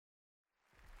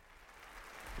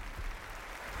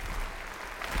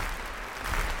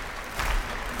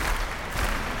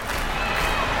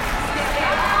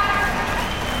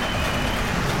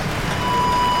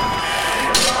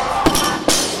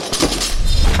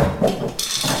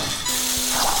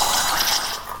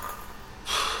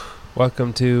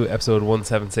Welcome to episode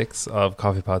 176 of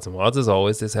Coffee Pods and Wads. As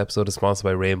always, this episode is sponsored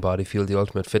by Rain Body Fuel, the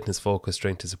ultimate fitness-focused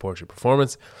drink to support your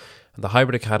performance. And the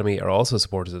Hybrid Academy are also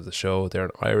supporters of the show. They're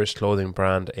an Irish clothing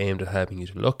brand aimed at helping you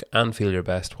to look and feel your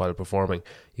best while performing.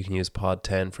 You can use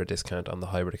POD10 for a discount on the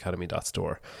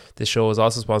hybridacademy.store. This show is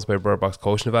also sponsored by Bird Box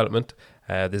Coaching Development.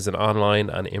 This is an online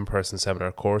and in-person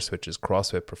seminar course which is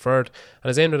CrossFit preferred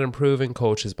and is aimed at improving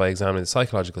coaches by examining the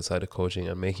psychological side of coaching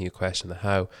and making you question the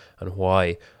how and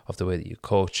why of the way that you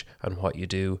coach and what you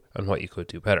do and what you could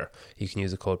do better. You can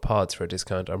use the code PODS for a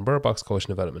discount on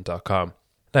birdboxcoachingdevelopment.com.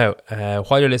 Now,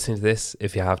 while you're listening to this,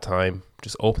 if you have time,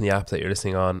 just open the app that you're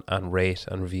listening on and rate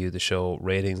and review the show.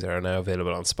 Ratings are now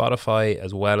available on Spotify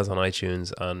as well as on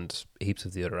iTunes and heaps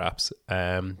of the other apps.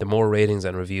 The more ratings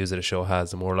and reviews that a show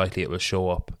has, the more likely it will show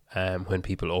up when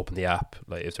people open the app,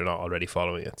 like if they're not already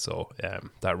following it. So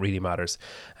that really matters.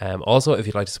 Also, if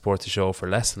you'd like to support the show for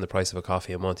less than the price of a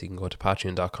coffee a month, you can go to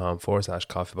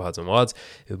patreon.com/coffeepodsandwads.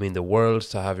 It would mean the world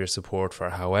to have your support for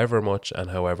however much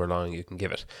and however long you can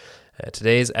give it.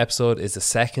 Today's episode is the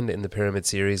second in the Pyramid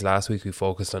series. Last week we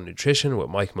focused on nutrition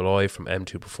with Mike Malloy from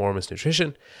M2 Performance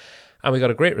Nutrition, and we got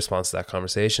a great response to that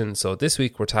conversation. So this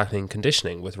week we're tackling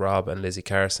conditioning with Rob and Lizzie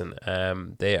Carson.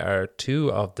 They are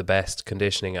two of the best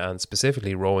conditioning and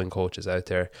specifically rowing coaches out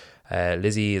there.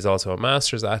 Lizzie is also a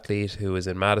masters athlete who was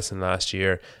in Madison last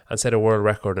year and set a world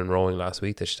record in rowing last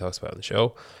week that she talks about on the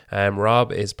show.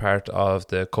 Rob is part of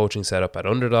the coaching setup at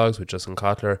Underdogs with Justin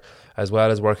Kotler, as well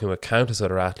as working with countless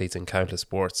other athletes in countless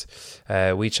sports.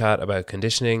 We chat about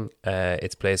conditioning,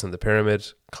 its place on the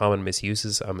pyramid, common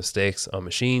misuses and mistakes on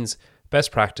machines,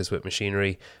 best practice with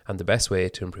machinery, and the best way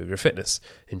to improve your fitness.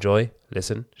 Enjoy,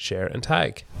 listen, share, and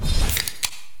tag.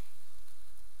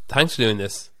 Thanks for doing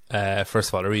this. First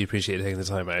of all, I really appreciate you taking the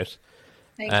time out.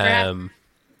 Thanks for having me.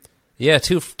 Yeah,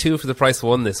 two for the price of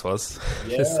one. This was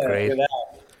this is great.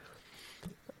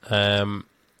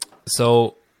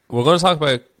 So we're going to talk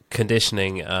about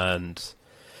conditioning and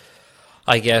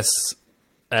I guess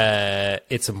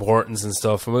its importance and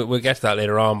stuff. And we'll get to that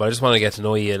later on, but I just want to get to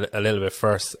know you a little bit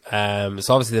first. So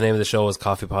obviously the name of the show is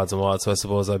Coffee Pods and Wads, so I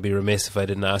suppose I'd be remiss if I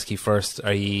didn't ask you first,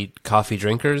 are you coffee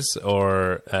drinkers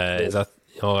or is that...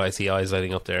 Oh, I see eyes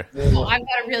lighting up there. Well, I've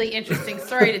got a really interesting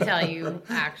story to tell you,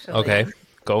 actually. Okay,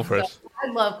 go for it.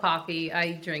 I love coffee.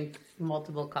 I drink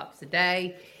multiple cups a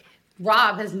day.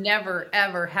 Rob has never,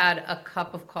 ever had a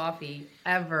cup of coffee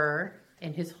ever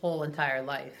in his whole entire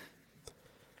life.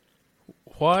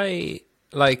 Why?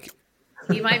 Like...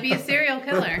 He might be a serial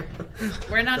killer.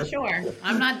 We're not sure.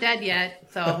 I'm not dead yet,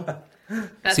 so...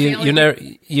 That's so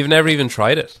you've never even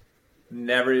tried it?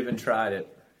 Never even tried it.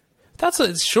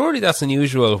 Surely that's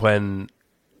unusual when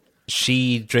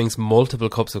she drinks multiple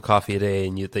cups of coffee a day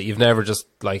and that you've never just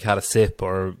like had a sip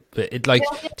or it like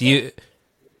do you?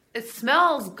 It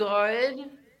smells good.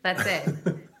 That's it.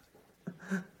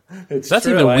 That's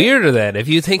true, even weirder then. If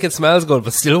you think it smells good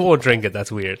but still won't drink it,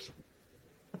 that's weird.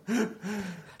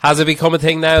 Has it become a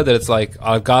thing now that it's like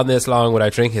I've gone this long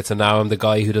without drinking it, so now I'm the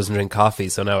guy who doesn't drink coffee,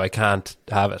 so now I can't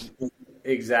have it?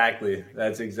 Exactly.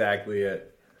 That's exactly it.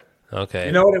 Okay.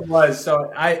 You know what it was?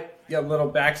 So a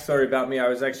little backstory about me. I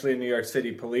was actually a New York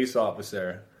City police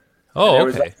officer. Oh,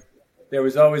 okay. There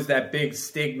was always that big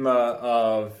stigma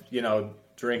of,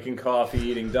 drinking coffee,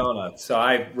 eating donuts. So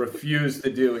I refused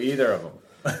to do either of them.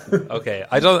 Okay.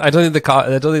 I don't think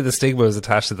the stigma was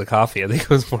attached to the coffee. I think it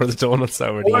was more the donuts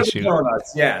that were the issue.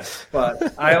 Donuts, yes.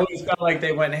 But I always felt like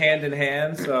they went hand in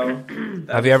hand. So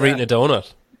have you ever eaten a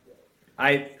donut?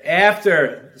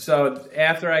 After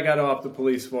I got off the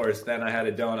police force, then I had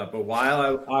a donut. But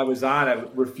while I was on, I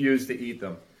refused to eat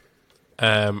them.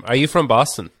 Are you from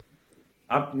Boston?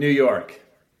 I'm New York.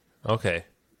 Okay.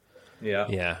 Yeah.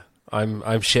 Yeah.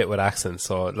 I'm shit with accents,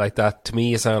 so like that to me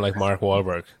you sound like Mark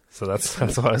Wahlberg. So that's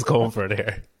what I was going for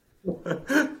there.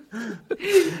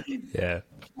 Yeah.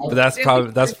 But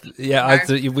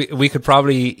we could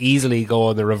probably easily go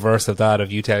on the reverse of that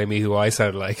of you telling me who I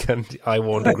sound like, and I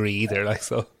won't agree either. Like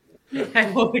so,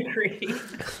 I won't agree.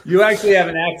 You actually have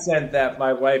an accent that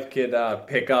my wife could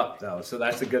pick up, though, so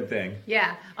that's a good thing.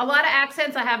 Yeah, a lot of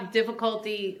accents I have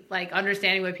difficulty like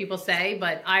understanding what people say,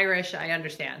 but Irish I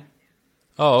understand.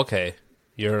 Oh, okay.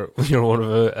 You're one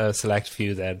of a select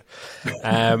few then.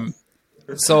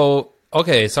 So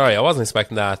okay, sorry, I wasn't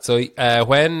expecting that. So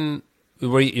when.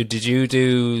 Were you in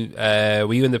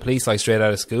the police like straight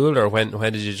out of school, or when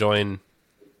did you join?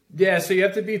 Yeah, so you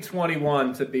have to be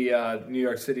 21 to be a New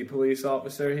York City police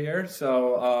officer here.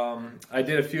 So I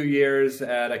did a few years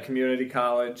at a community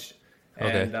college,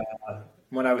 and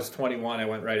when I was 21, I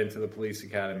went right into the police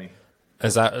academy.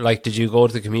 Is that like, did you go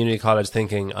to the community college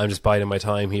thinking I'm just biding my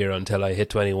time here until I hit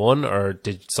 21, or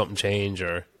did something change?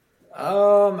 Or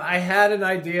I had an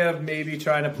idea of maybe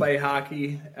trying to play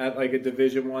hockey at like a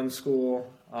Division I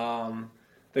school.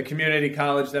 The community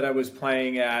college that I was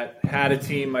playing at had a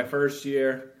team my first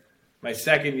year. My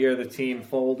second year, the team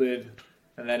folded.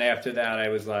 And then after that, I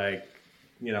was like,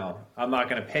 I'm not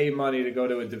going to pay money to go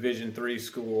to a Division III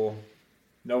school.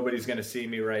 Nobody's going to see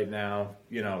me right now,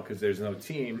 because there's no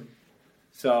team.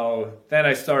 So then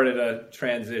I started a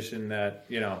transition that,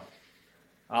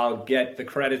 I'll get the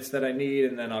credits that I need,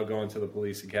 and then I'll go into the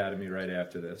police academy right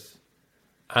after this.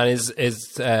 And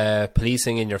is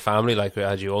policing in your family? Like,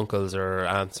 had you uncles or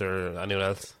aunts or anyone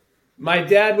else? My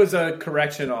dad was a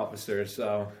correction officer,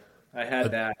 so I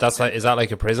had that. Is that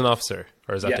like a prison officer,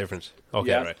 or is that different? Okay,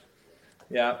 yeah. Right.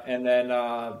 Yeah, and then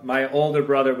my older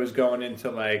brother was going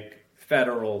into like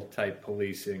federal type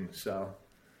policing, so.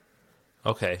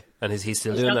 Okay, and is he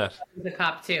still doing that? He's a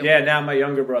cop too. Yeah, now my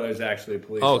younger brother is actually a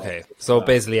police Okay, officer. so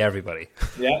basically everybody.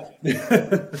 Yeah.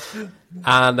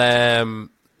 And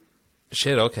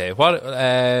shit. Okay,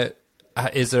 what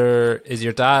is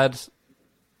your dad?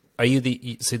 Are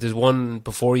you so there's one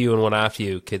before you and one after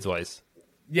you, kids wise?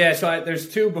 Yeah, so there's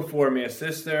two before me: a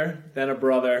sister, then a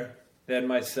brother, then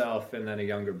myself, and then a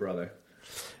younger brother.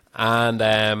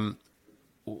 And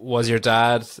was your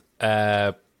dad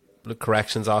the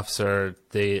corrections officer,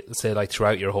 they say, like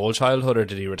throughout your whole childhood, or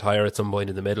did he retire at some point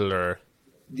in the middle? Or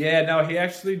Yeah, no, he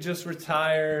actually just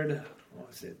retired, what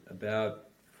was it, about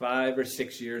 5 or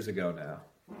 6 years ago now.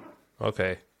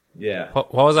 Okay. Yeah.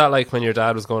 What was that like when your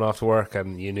dad was going off to work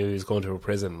and you knew he was going to a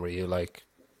prison? Were you like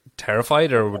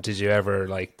terrified, or did you ever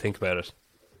like think about it?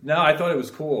 No, I thought it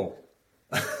was cool.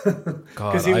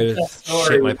 God, I would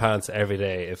shit my pants every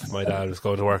day if my dad was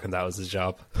going to work and that was his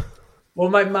job. Well,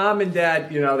 my mom and dad,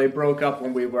 they broke up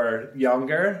when we were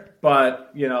younger,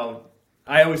 but,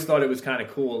 I always thought it was kind of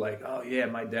cool. Like, oh yeah,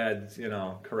 my dad's,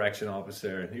 correction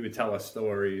officer. He would tell us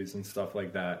stories and stuff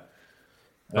like that.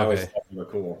 And I always thought they were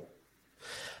cool.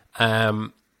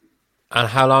 And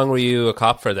how long were you a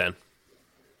cop for then?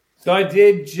 So I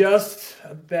did just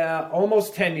about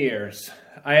almost 10 years.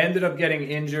 I ended up getting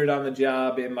injured on the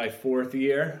job in my 4th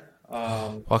year.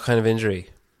 What kind of injury?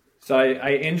 So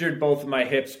I injured both of my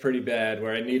hips pretty bad,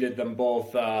 where I needed them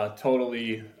both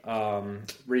totally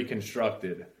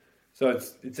reconstructed. So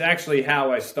it's actually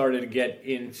how I started to get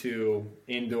into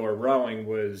indoor rowing,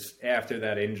 was after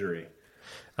that injury.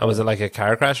 And was it like a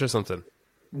car crash or something?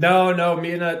 No.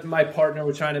 Me and my partner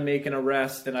were trying to make an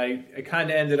arrest, and I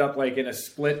kind of ended up like in a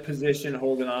split position,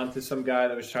 holding on to some guy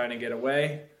that was trying to get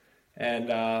away. And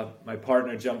my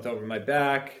partner jumped over my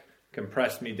back,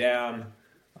 compressed me down.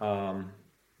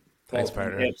 Thanks,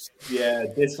 partner. Hips. Yeah,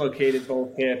 dislocated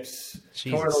both hips,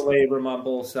 Jesus. Tore the labrum on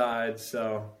both sides.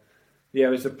 So, yeah, it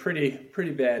was a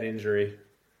pretty bad injury.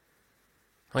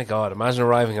 My God, imagine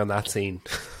arriving on that scene.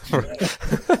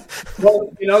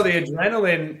 Well, the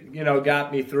adrenaline,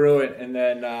 got me through it. And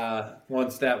then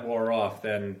once that wore off,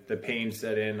 then the pain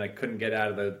set in. I couldn't get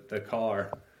out of the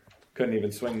car. Couldn't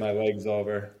even swing my legs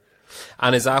over.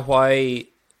 And is that why...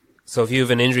 So if you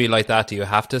have an injury like that, do you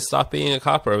have to stop being a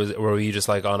cop, or were you just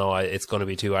like, oh no, it's going to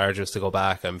be too arduous to go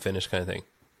back, I'm finished kind of thing?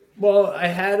 Well, I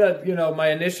had my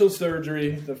initial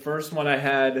surgery, the first one I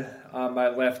had on my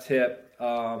left hip.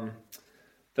 The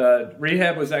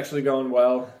rehab was actually going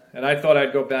well, and I thought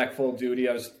I'd go back full duty.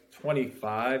 I was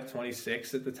 25,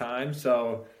 26 at the time,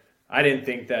 so I didn't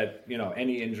think that,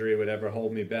 any injury would ever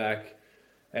hold me back.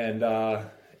 And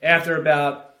after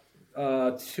about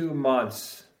 2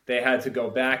 months, they had to go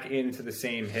back into the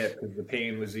same hip because the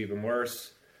pain was even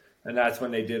worse. And that's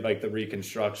when they did like the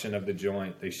reconstruction of the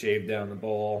joint. They shaved down the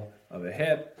ball of the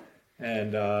hip.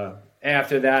 And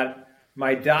after that,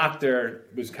 my doctor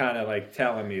was kind of like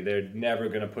telling me they're never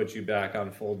going to put you back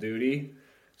on full duty.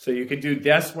 So you could do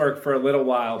desk work for a little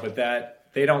while, but that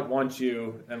they don't want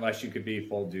you unless you could be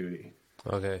full duty.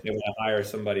 Okay. They want to hire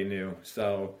somebody new.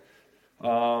 So,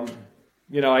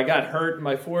 I got hurt in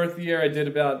my 4th year. I did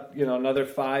about, another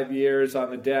 5 years on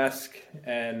the desk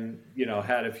and,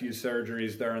 had a few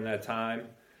surgeries during that time.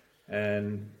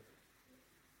 And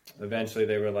eventually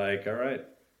they were like, all right,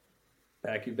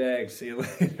 pack your bags, see you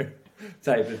later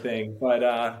type of thing. But,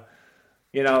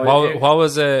 what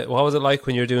was it like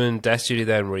when you were doing desk duty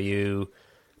then? Were you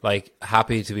like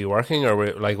happy to be working, or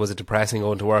was it depressing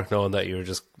going to work knowing that you were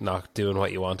just not doing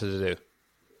what you wanted to do?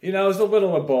 It was a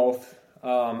little of both.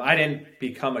 I didn't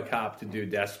become a cop to do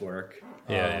desk work.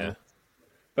 Yeah.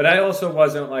 But I also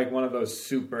wasn't like one of those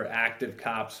super active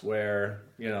cops where,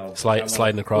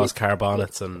 sliding across car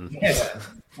bonnets and yeah,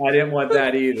 I didn't want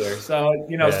that either. So,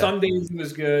 some days it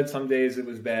was good, some days it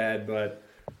was bad, but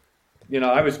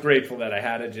I was grateful that I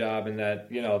had a job and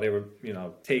that, they were,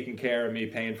 taking care of me,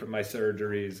 paying for my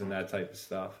surgeries and that type of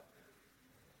stuff.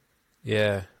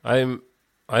 Yeah, I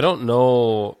don't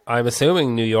know. I'm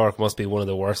assuming New York must be one of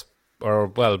the worst,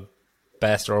 or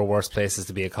best or worst places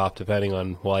to be a cop, depending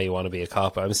on why you want to be a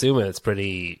cop. I'm assuming it's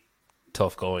pretty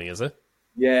tough going, is it?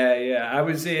 Yeah. I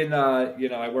was in,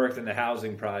 I worked in the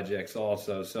housing projects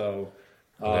also, so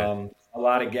a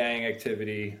lot of gang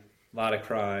activity, a lot of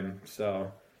crime.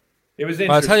 So it was interesting.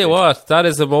 Well, I'll tell you what, that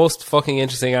is the most fucking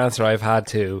interesting answer I've had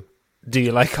to "Do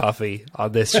you like coffee?"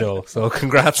 on this show. So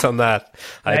congrats on that.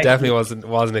 I definitely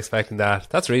wasn't expecting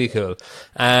that. That's really cool.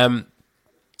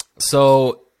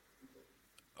 So,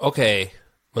 okay,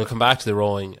 we'll come back to the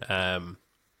rowing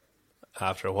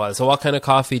after a while. So what kind of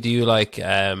coffee do you like,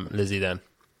 Lizzie, then?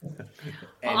 Well,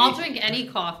 I'll drink any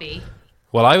coffee.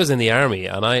 Well, I was in the army,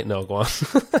 and no, go on.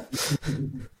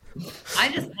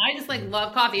 I just like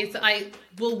love coffee. I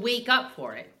will wake up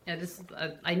for it.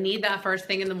 I need that first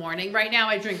thing in the morning. Right now,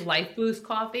 I drink Life Boost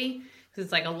coffee because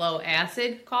it's like a low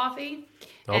acid coffee,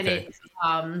 and it's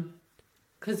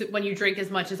because when you drink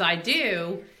as much as I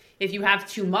do, if you have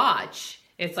too much,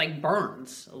 it's like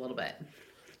burns a little bit.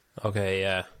 Okay,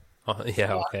 yeah,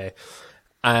 okay.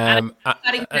 I'm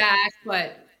cutting back,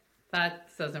 but that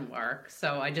doesn't work.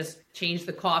 So I just changed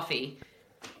the coffee.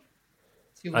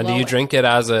 And do you drink it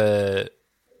as a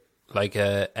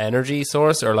energy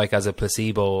source or like as a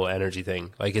placebo energy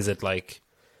thing? Like, is it like,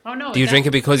 oh no, do you drink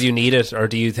it because you need it, or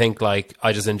do you think like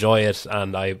I just enjoy it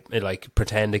and I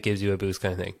pretend it gives you a boost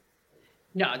kind of thing?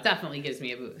 No, it definitely gives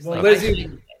me a boost. Well,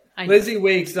 Lizzie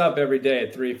wakes up every day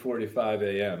at 3:45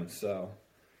 a.m. So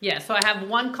yeah, so I have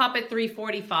one cup at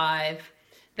 3:45,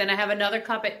 then I have another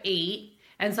cup at 8,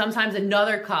 and sometimes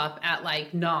another cup at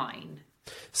like 9.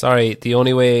 Sorry, the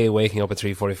only way waking up at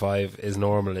 3:45 is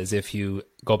normal is if you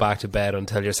go back to bed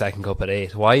until your second cup at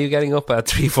 8. Why are you getting up at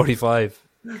 3:45?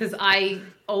 Because I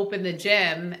open the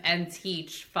gym and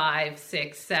teach 5,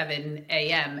 6, 7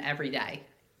 a.m. every day.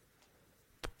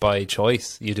 By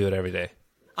choice, you do it every day.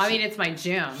 I mean, it's my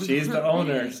gym. She's the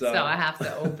owner, so I have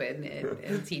to open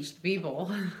and teach the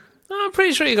people. I'm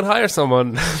pretty sure you could hire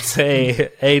someone,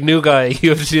 say, hey, new guy,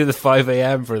 you have to do the 5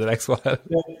 a.m. for the next while.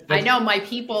 I know my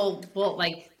people will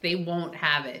they won't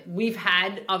have it. We've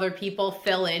had other people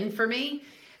fill in for me,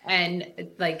 and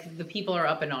the people are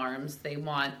up in arms. They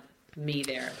want me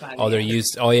there at 5 they're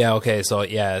used. Oh yeah, okay. So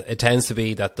yeah, it tends to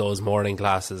be that those morning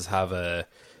classes have a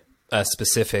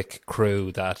specific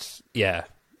crew that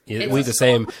we the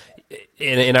same.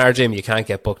 In our gym, you can't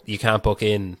get booked. You can't book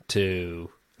in to.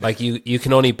 Like you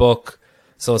can only book.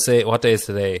 So say what day is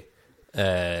today?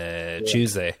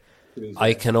 Tuesday.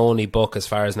 I can only book as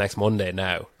far as next Monday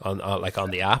now on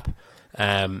the app.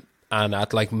 And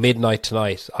at like midnight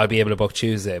tonight, I'll be able to book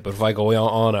Tuesday. But if I go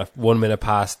on at 1 minute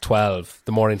past 12,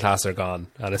 the morning classes are gone,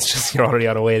 and it's just you're already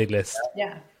on a waiting list.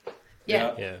 Yeah.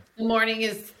 The morning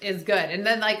is good, and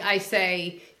then like I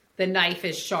say, the knife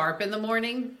is sharp in the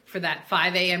morning for that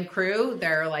 5 a.m. crew.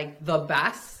 They're like the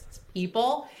best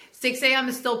people. 6 a.m.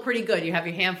 is still pretty good. You have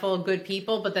your handful of good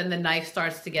people, but then the knife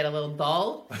starts to get a little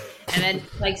dull. And then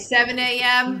like 7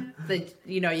 a.m.,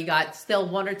 you got still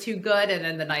one or two good, and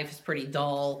then the knife is pretty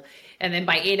dull. And then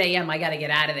by 8 a.m., I got to get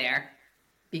out of there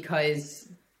because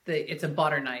it's a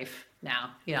butter knife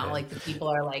now. Like the people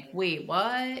are like, wait,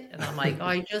 what? And I'm like, oh,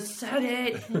 I just said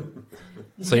it.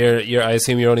 So I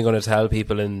assume you're only going to tell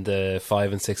people in the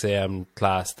 5 and 6 a.m.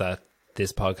 class that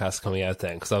this podcast is coming out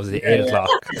then, because obviously 8 o'clock.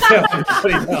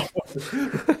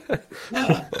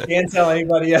 Can't tell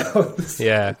anybody else.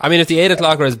 Yeah, I mean, if the 8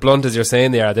 o'clock are as blunt as you're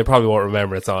saying they are, they probably won't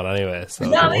remember it's on anyway. So.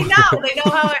 No, they know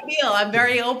how I feel. I'm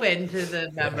very open to the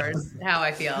members, how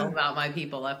I feel about my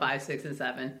people at 5, 6, and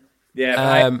 7.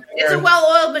 Yeah, it's a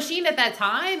well-oiled machine at that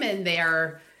time, and they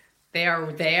are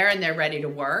there and they're ready to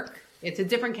work. It's a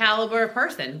different caliber of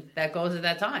person that goes at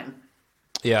that time.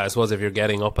 Yeah, I suppose if you're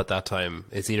getting up at that time,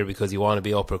 it's either because you want to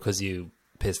be up or because you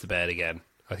pissed the bed again,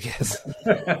 I guess.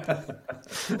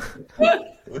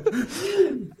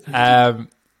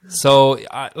 So,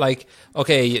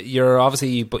 okay, you're obviously,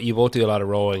 you both do a lot of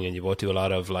rowing and you both do a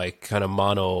lot of like kind of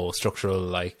mono-structural,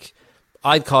 like,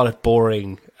 I'd call it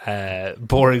boring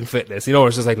fitness. Where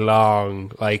it's just like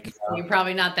long, like... You're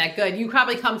probably not that good. You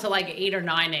probably come to like 8 or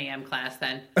 9 a.m. class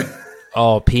then.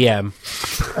 Oh, PM.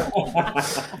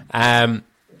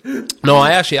 No,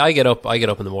 I get up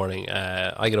in the morning.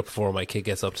 I get up before my kid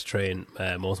gets up to train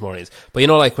most mornings. But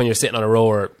like when you're sitting on a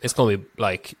rower, it's going to be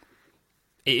like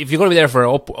if you're going to be there for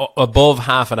above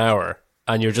half an hour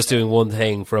and you're just doing one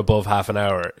thing for above half an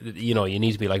hour, you know, you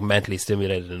need to be like mentally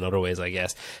stimulated in other ways, I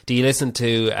guess. Do you listen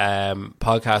to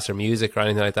podcasts or music or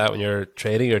anything like that when you're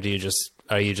training, or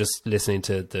are you just listening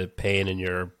to the pain in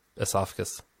your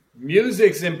esophagus?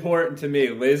 Music's important to me.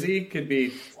 Lizzie could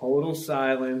be total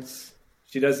silence.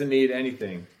 She doesn't need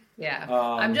anything. Yeah.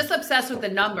 I'm just obsessed with the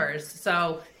numbers.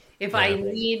 So if I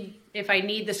need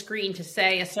the screen to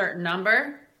say a certain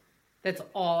number, that's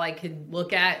all I could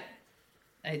look at.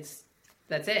 That's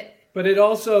it. But it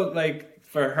also, like,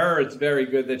 for her, it's very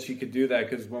good that she could do that,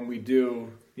 because when we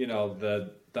do, you know,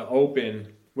 the Open,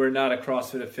 we're not a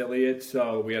CrossFit affiliate,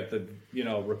 so we have to, you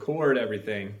know, record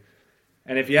everything.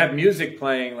 And if you have music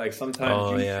playing, like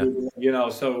sometimes you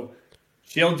know, so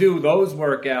she'll do those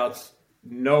workouts,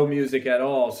 no music at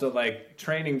all. So like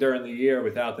training during the year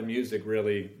without the music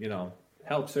really, you know,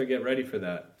 helps her get ready for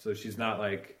that. So she's not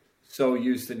like so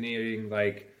used to needing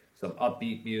like some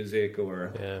upbeat music,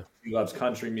 or she loves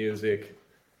country music.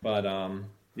 But so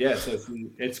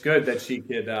it's good that she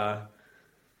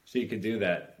could do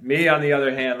that. Me, on the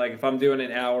other hand, like if I'm doing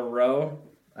an hour row,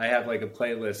 I have like a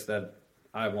playlist that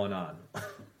I want on.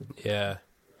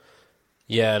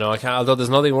 Yeah, no, I can't. Although there's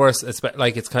nothing worse. It's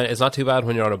like it's not too bad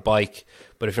when you're on a bike,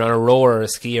 but if you're on a rower or a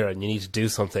skier and you need to do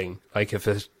something, like if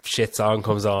a shit song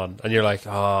comes on and you're like,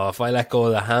 oh, if I let go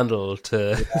of the handle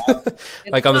to,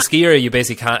 like on the skier, you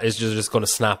basically can't. It's just going to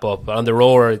snap up. But on the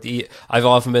rower, I've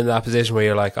often been in that position where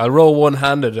you're like, I'll row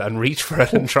one-handed and reach for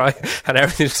it and try, and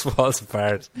everything just falls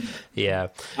apart. Yeah,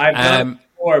 I've done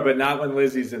before, but not when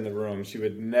Lizzie's in the room. She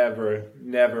would never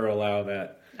allow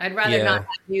that. I'd rather not have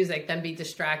music than be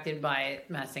distracted by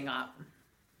it messing up.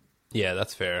 Yeah,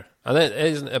 that's fair. And then it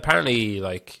is apparently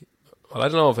like, well, I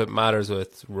don't know if it matters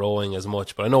with rowing as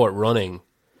much, but I know with running,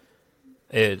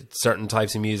 certain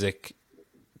types of music,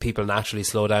 people naturally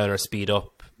slow down or speed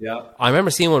up. Yeah. I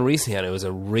remember seeing one recently, and it was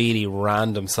a really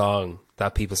random song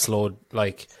that people slowed,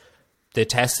 like, they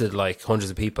tested like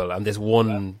hundreds of people, and this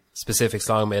one specific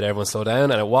song made everyone slow down.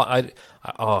 And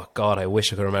oh God, I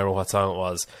wish I could remember what song it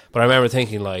was. But I remember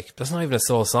thinking, like, that's not even a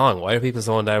slow song. Why are people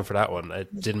slowing down for that one?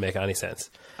 It didn't make any sense.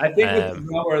 I think with the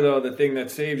rower, though, the thing that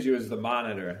saves you is the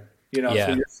monitor. You know,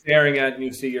 so you're staring at and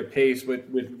you see your pace.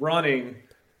 With running,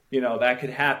 you know, that could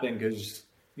happen because,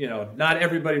 you know, not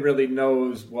everybody really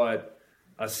knows what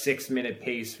a 6-minute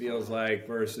pace feels like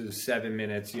versus 7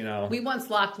 minutes, you know. We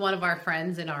once locked one of our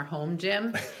friends in our home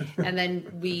gym, and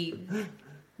then we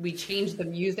changed the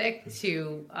music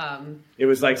to it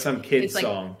was like some kid's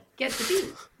song. Get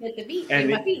the beat,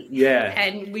 and my feet. Yeah.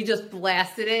 And we just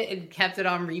blasted it and kept it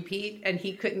on repeat, and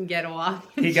he couldn't get off.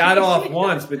 He got off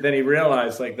once, but then he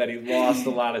realized like that he lost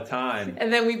a lot of time.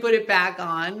 And then we put it back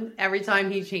on. Every time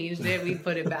he changed it, we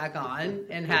put it back on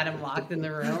and had him locked in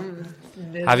the room.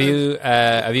 Have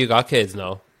you got kids?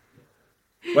 No.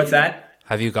 What's that?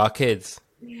 Have you got kids?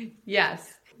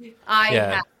 Yes.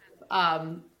 I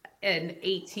have an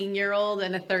 18-year-old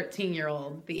and a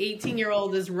 13-year-old. The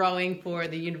 18-year-old is rowing for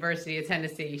the University of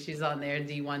Tennessee. She's on their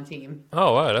D1 team.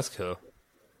 Oh, wow, that's cool.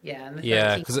 Yeah.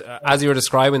 Yeah, because as you were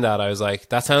describing that, I was like,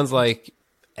 that sounds like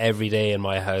every day in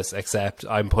my house, except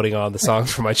I'm putting on the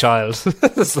songs for my child.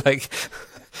 It's like,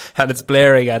 and it's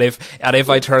blaring, and if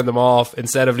I turn them off,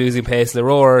 instead of losing pace in the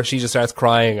rower, she just starts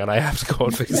crying and I have to go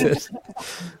and fix it.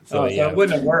 So it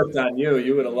wouldn't have worked on you.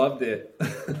 You would have loved it.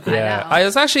 Yeah, I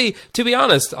was actually, to be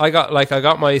honest, I got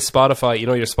my Spotify, you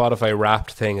know, your Spotify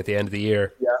Wrapped thing at the end of the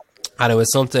year. Yeah. And it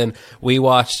was something, we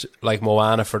watched like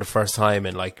Moana for the first time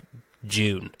in like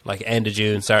June, like end of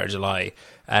June, start of July.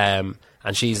 And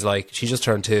she's like, she just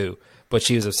turned 2, but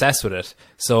she was obsessed with it.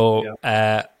 So,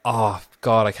 oh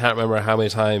God, I can't remember how many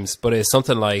times, but it's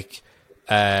something like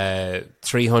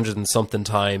 300 and something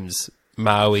times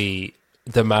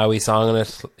the Maui song on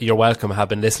it, You're Welcome, have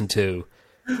been listened to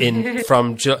and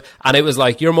it was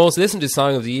like your most listened to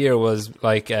song of the year was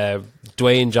like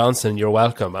Dwayne Johnson, You're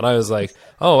Welcome, and I was like,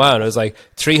 oh wow, and it was like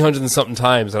 300 and something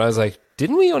times, and I was like,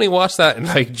 didn't we only watch that in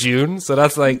like June? So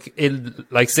that's like in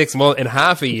like 6 months, in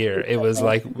half a year. It was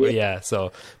like,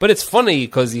 so, but it's funny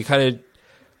because you kind of,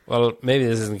 well, maybe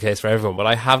this isn't the case for everyone, but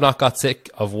I have not got sick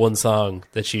of one song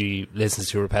that she listens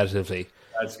to repetitively.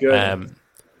 That's good.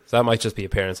 So that might just be a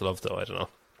parent's love, though. I don't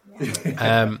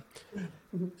know.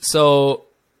 So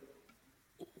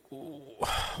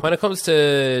when it comes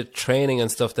to training and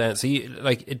stuff, then, so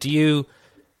do you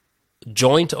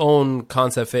joint own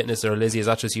Concept Fitness, or Lizzie, is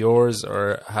that just yours,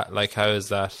 or how is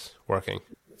that working?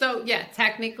 So yeah,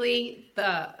 technically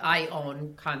I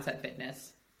own Concept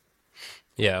Fitness.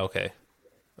 Yeah. Okay.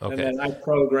 And then I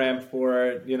program for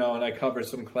it, you know, and I cover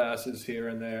some classes here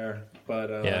and there,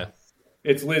 but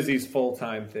it's Lizzie's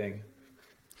full-time thing.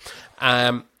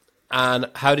 And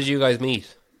how did you guys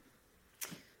meet?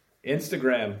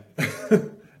 Instagram.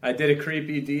 I did a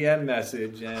creepy DM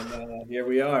message, and here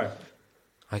we are.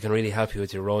 I can really help you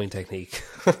with your rowing technique.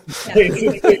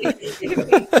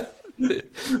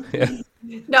 Yeah.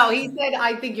 No, he said,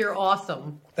 I think you're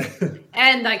awesome.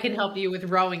 And I can help you with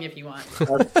rowing if you want.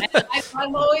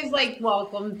 I'm always like,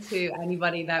 welcome to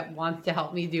anybody that wants to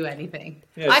help me do anything.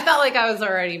 Yes. I felt like I was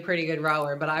already a pretty good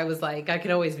rower, but I was like, I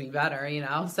could always be better,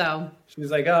 so.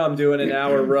 She's like, oh, I'm doing an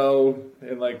hour row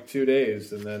in like 2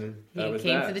 days. And then he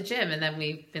came to the gym, and then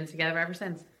we've been together ever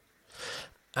since.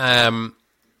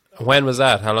 When was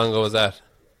that? How long ago was that?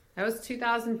 That was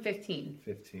 2015.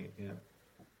 15, yeah.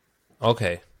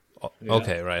 Okay. Yeah.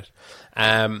 Okay, right.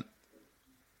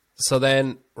 So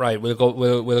then, right, we'll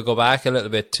go back a little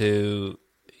bit to,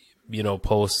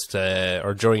 post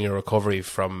or during your recovery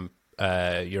from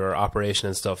your operation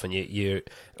and stuff, and you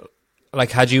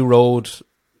like, had you rowed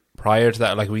prior to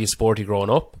that? Like, were you sporty growing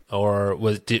up, or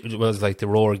was like the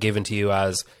rower given to you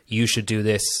as you should do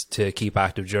this to keep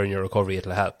active during your recovery?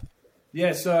 It'll help.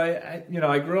 Yeah, so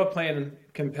I grew up playing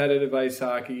competitive ice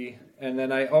hockey, and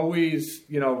then I always,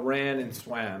 ran and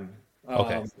swam.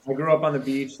 Okay. I grew up on the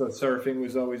beach, so surfing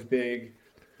was always big.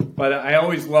 But I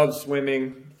always loved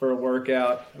swimming for a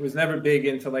workout. I was never big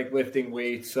into like lifting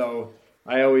weights, so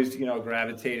I always,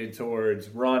 gravitated towards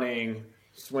running,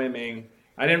 swimming.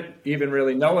 I didn't even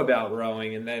really know about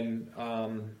rowing. And then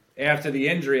after the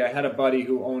injury, I had a buddy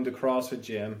who owned a CrossFit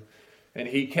gym, and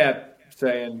he kept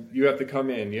saying, you have to come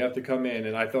in, you have to come in.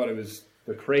 And I thought it was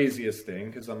the craziest thing,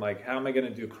 because I'm like, how am I going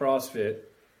to do CrossFit?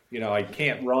 I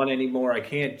can't run anymore. I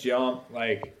can't jump.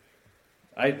 Like,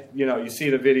 you see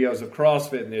the videos of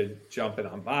CrossFit and they're jumping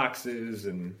on boxes.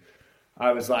 And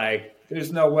I was like,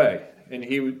 there's no way. And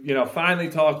he, finally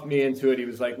talked me into it. He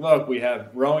was like, look, we have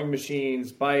rowing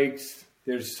machines, bikes.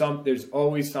 There's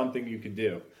always something you could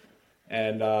do.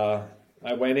 And I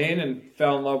went in and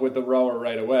fell in love with the rower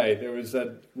right away. There was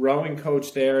a rowing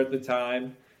coach there at the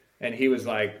time. And he was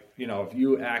like, if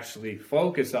you actually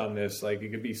focus on this, like, it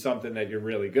could be something that you're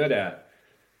really good at.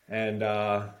 And,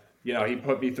 he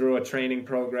put me through a training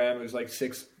program. It was like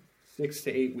 6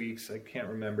 to 8 weeks. I can't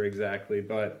remember exactly.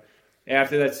 But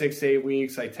after that 6 to 8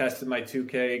 weeks, I tested my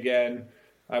 2K again.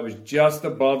 I was just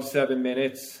above 7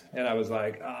 minutes. And I was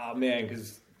like, oh, man,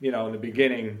 because, in the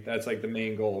beginning, that's like the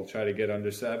main goal, try to get under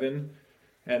 7.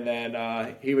 And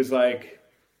then he was like,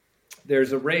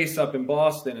 there's a race up in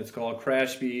Boston. It's called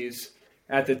Crash Bees.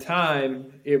 At the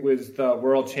time, it was the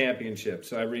World Championship.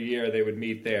 So every year they would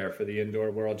meet there for the Indoor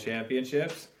World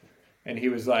Championships. And he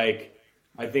was like,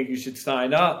 I think you should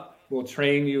sign up. We'll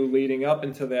train you leading up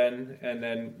until then, and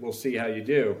then we'll see how you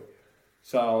do.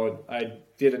 So I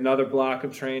did another block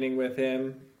of training with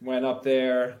him, went up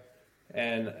there,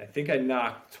 and I think I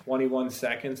knocked 21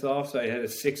 seconds off. So I had a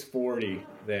 6:40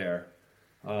 there.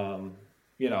 I'm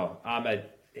a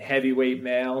heavyweight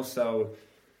male, so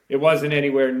it wasn't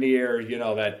anywhere near,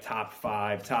 that top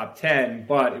 5, top 10,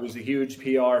 but it was a huge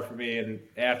PR for me. And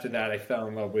after that, I fell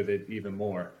in love with it even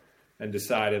more and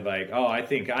decided like, oh, I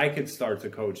think I could start to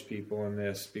coach people in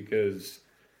this because,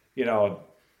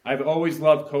 I've always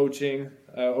loved coaching.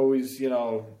 Always,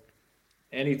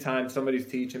 anytime somebody's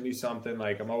teaching me something,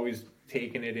 like I'm always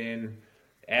taking it in,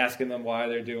 asking them why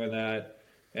they're doing that.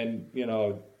 And,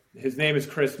 his name is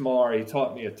Chris Marr. He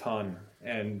taught me a ton.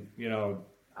 And,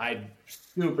 I'm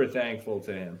super thankful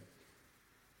to him.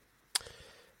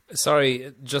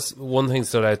 Sorry, just one thing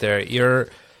stood out there.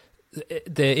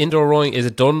 The indoor rowing, is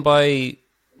it done by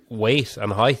weight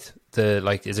and height?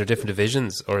 Is there different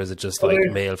divisions, or is it just like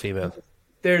male, female?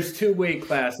 There's 2 weight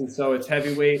classes, so it's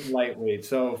heavyweight and lightweight.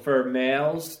 So for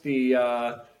males,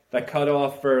 the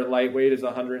cutoff for lightweight is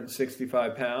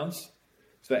 165 pounds.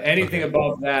 So anything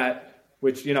above that,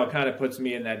 which kind of puts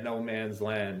me in that no man's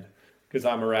land, because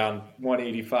I'm around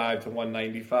 185 to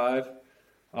 195.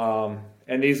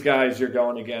 And these guys you're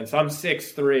going against, I'm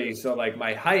 6'3", so like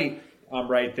my height, I'm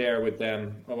right there with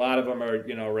them. A lot of them are,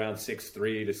 around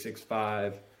 6'3" to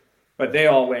 6'5", but they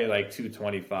all weigh like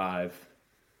 225.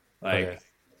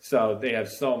 So they have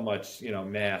so much,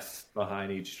 mass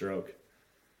behind each stroke.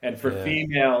 And for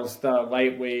females, the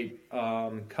lightweight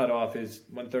cutoff is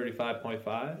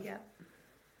 135.5. Yeah.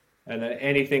 And then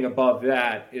anything above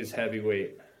that is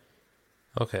heavyweight.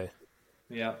 Okay.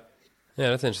 Yeah. Yeah,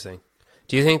 that's interesting.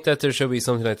 Do you think that there should be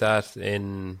something like that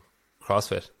in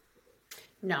CrossFit?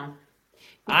 No.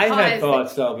 I had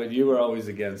thought so, but you were always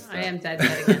against that. I am dead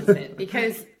against it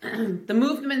because the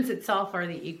movements itself are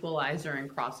the equalizer in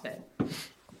CrossFit,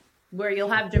 where you'll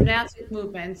have gymnastic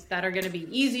movements that are going to be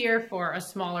easier for a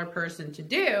smaller person to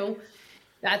do.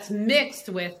 That's mixed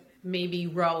with maybe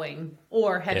rowing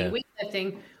or heavy weightlifting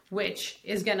lifting, which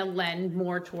is going to lend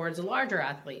more towards a larger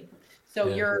athlete. So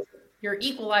your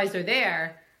equalizer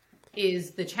there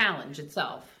is the challenge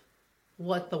itself,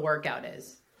 what the workout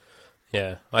is.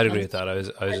 Yeah, I'd agree with that. I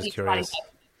was just curious.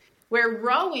 Where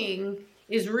rowing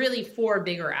is really for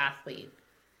bigger athletes.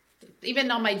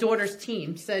 Even on my daughter's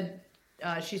team,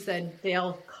 she said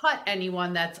they'll cut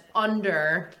anyone that's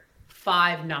under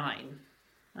 5'9".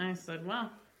 I said,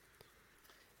 well.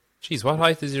 Geez, what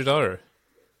height is your daughter?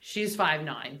 She's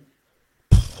 5'9".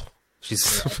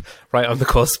 She's right on the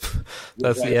cusp.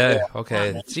 That's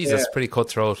okay. Jesus, that's pretty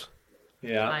cutthroat.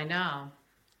 Yeah, I know.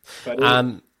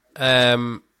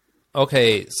 And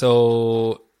okay,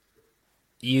 so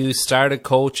you started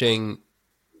coaching.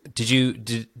 Did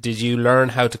you learn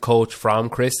how to coach from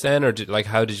Chris then, or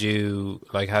how did you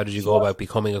go about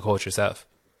becoming a coach yourself?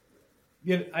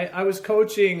 Yeah, I was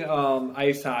coaching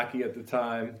ice hockey at the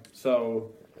time, so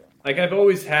I've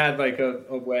always had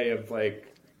a way of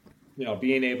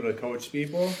being able to coach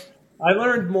people. I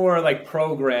learned more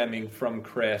programming from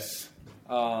Chris,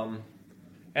 and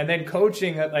then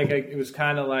coaching it was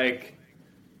kind of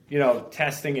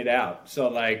testing it out.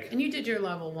 So and you did your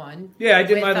level 1. Yeah, I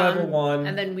did my level 1,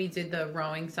 and then we did the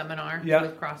rowing seminar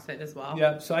with CrossFit as well.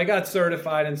 Yeah, so I got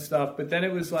certified and stuff, but then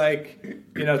it was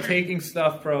taking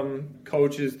stuff from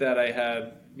coaches that I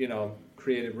had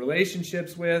created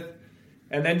relationships with,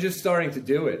 and then just starting to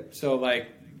do it. So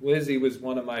Lizzie was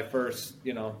one of my first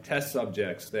test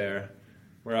subjects there,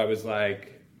 where I was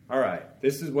like, all right,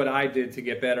 this is what I did to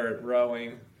get better at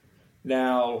rowing.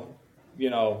 Now,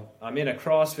 I'm in a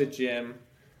CrossFit gym.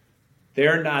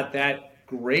 They're not that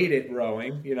great at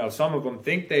rowing. Some of them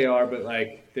think they are, but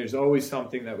there's always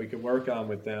something that we could work on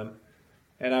with them.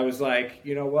 And I was like,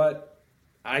 you know what?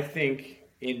 I think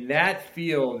in that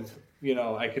field,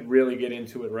 I could really get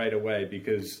into it right away,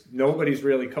 because nobody's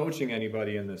really coaching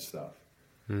anybody in this stuff.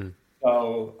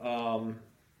 So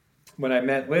when I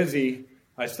met Lizzie,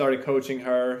 I started coaching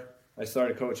her. I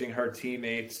started coaching her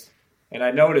teammates. And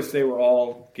I noticed they were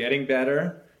all getting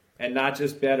better, and not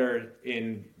just better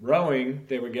in rowing,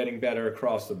 they were getting better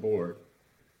across the board.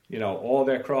 All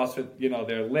their CrossFit,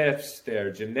 their lifts,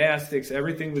 their gymnastics,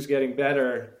 everything was getting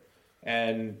better.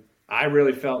 And I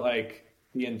really felt like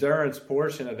the endurance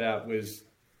portion of that was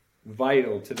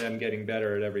vital to them getting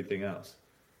better at everything else.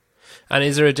 And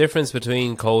is there a difference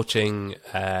between coaching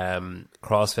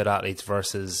CrossFit athletes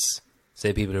versus,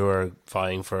 say, people who are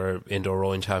vying for indoor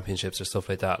rowing championships or stuff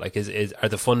like that? Are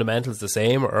the fundamentals the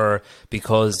same? Or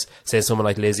because, say, someone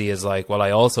like Lizzie is well,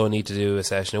 I also need to do a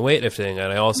session of weightlifting,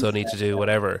 and I also need to do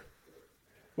whatever.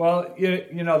 Well,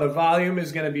 the volume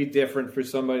is going to be different for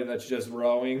somebody that's just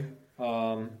rowing.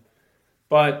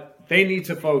 But they need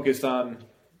to focus on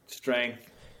strength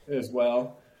as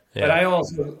well. Yeah. But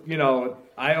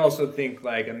I also think a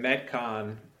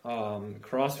Metcon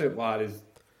CrossFit WOD is,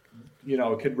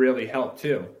 could really help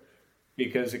too,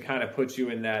 because it kind of puts you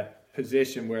in that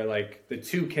position where the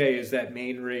 2K is that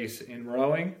main race in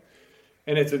rowing,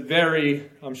 and it's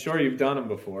I'm sure you've done them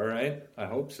before, right? I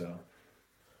hope so.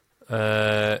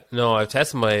 No, I've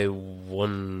tested my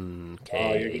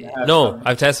 1K.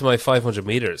 I've tested my 500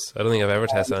 meters. I don't think I've ever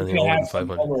tested anything more than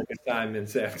 500. Homework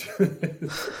assignments after.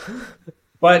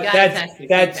 But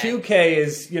that 2K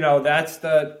is, that's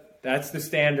the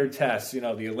standard test.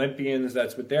 The Olympians,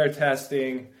 that's what they're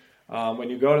testing. When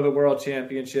you go to the World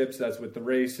Championships, that's what the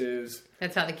race is.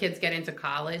 That's how the kids get into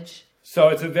college. So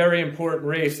it's a very important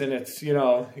race, and it's,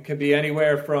 it could be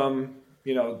anywhere from,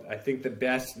 I think the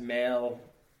best male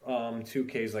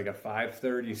 2K is a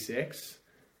 5:36.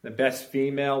 The best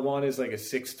female one is a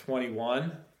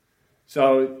 6:21.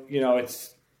 So,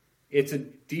 it's a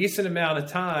decent amount of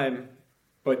time,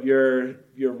 but you're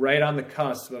right on the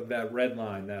cusp of that red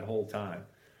line that whole time.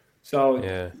 So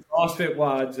CrossFit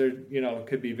WODs are,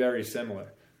 could be very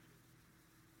similar.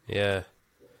 Yeah.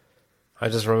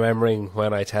 I'm just remembering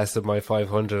when I tested my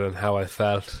 500 and how I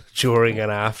felt during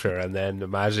and after, and then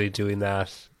imagining doing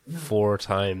that 4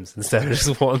 times instead of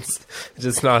just once. It's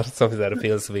just not something that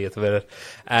appeals to me at the minute.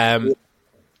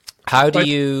 How do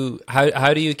you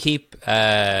keep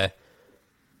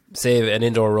say an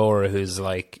indoor rower who's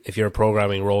if you're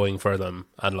programming rowing for them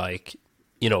and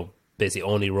basically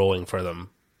only rowing for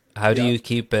them, how do you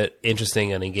keep it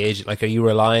interesting and engaging? Are you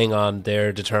relying on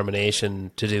their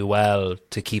determination to do well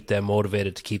to keep them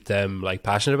motivated, to keep them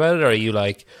passionate about it? Or are you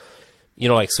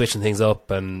switching things up?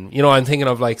 And I'm thinking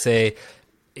of say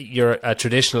you're a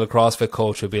traditional CrossFit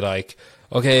coach would be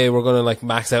okay, we're going to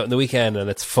max out in the weekend and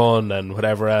it's fun and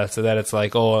whatever else. And then it's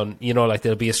and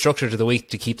there'll be a structure to the week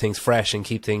to keep things fresh and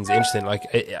keep things interesting.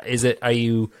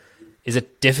 Is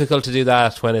it difficult to do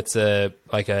that when it's a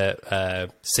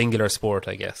singular sport,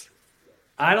 I guess?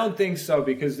 I don't think so,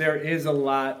 because there is a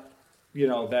lot,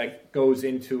 that goes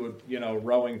into a,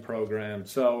 rowing program.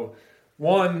 So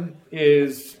one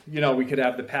is, we could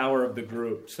have the power of the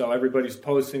group. So everybody's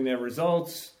posting their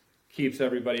results, keeps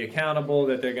everybody accountable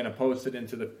that they're going to post it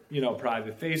into the,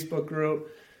 private Facebook group.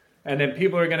 And then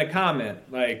people are going to comment.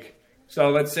 So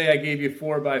let's say I gave you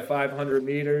 4x500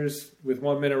 meters with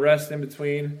 1 minute rest in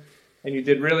between, and you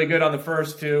did really good on the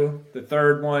first two. The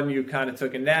third one, you kind of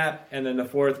took a nap. And then the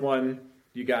fourth one,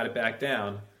 you got it back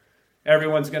down.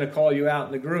 Everyone's going to call you out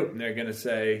in the group, and they're going to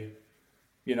say,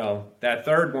 that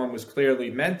third one was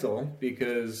clearly mental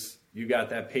because you got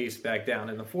that pace back down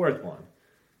in the fourth one.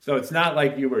 So it's not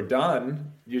like you were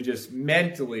done. You just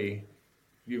mentally,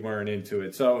 you weren't into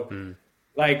it. So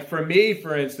for me,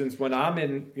 for instance, when I'm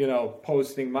in,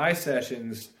 posting my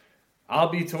sessions, I'll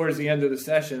be towards the end of the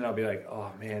session and I'll be like,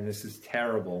 oh man, this is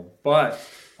terrible. But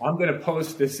I'm going to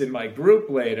post this in my group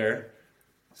later.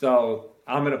 So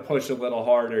I'm going to push a little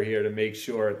harder here to make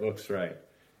sure it looks right.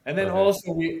 And then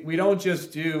also we don't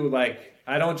just do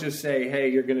I don't just say, hey,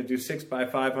 you're going to do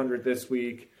 6x500 this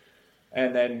week.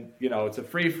 And then, it's a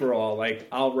free for all.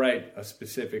 I'll write a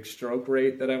specific stroke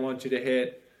rate that I want you to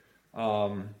hit.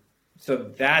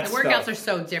 So that's the workouts are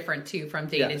so different too from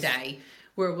day to day,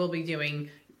 where we'll be doing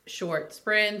short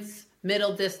sprints,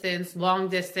 middle distance, long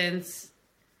distance,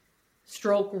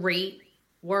 stroke rate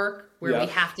work where we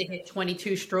have to hit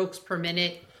 22 strokes per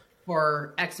minute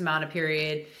for X amount of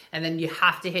period. And then you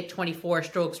have to hit 24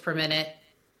 strokes per minute.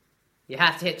 You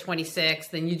have to hit 26,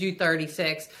 then you do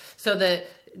 36. So the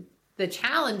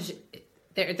challenge,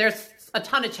 there's a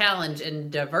ton of challenge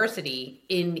and diversity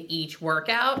in each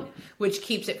workout, which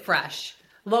keeps it fresh.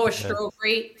 Lower stroke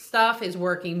rate stuff is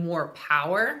working more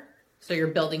power. So you're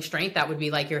building strength. That would be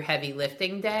your heavy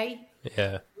lifting day.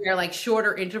 Yeah. Where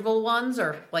shorter interval ones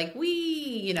are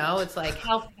it's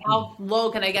how low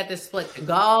can I get this split to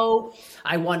go?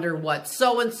 I wonder what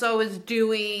so-and-so is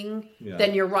doing. Yeah.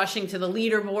 Then you're rushing to the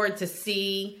leaderboard to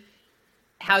see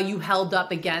how you held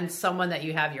up against someone that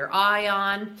you have your eye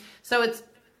on. So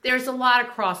there's a lot of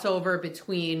crossover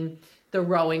between the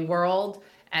rowing world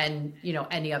and,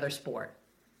 any other sport.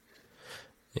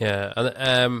 Yeah.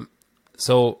 And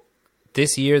so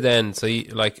this year then, so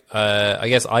you, I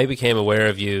guess I became aware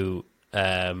of you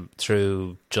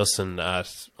through Justin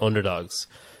at Underdogs.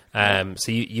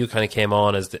 So you kind of came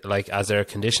on as their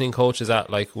conditioning coach. Is that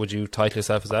would you title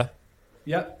yourself as that?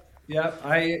 Yep. We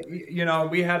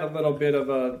had a little bit of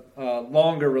a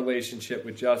longer relationship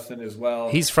with Justin as well.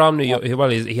 He's from New York. Well,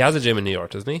 he has a gym in New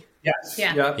York, doesn't he? Yes.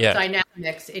 Yeah.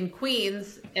 Dynamics in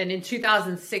Queens. And in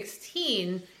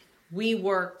 2016, we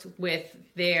worked with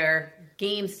their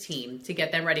games team to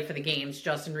get them ready for the games.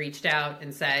 Justin reached out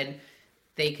and said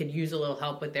they could use a little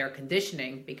help with their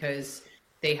conditioning because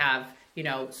they have,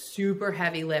 super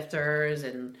heavy lifters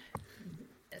and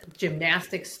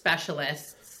gymnastics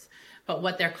specialists. But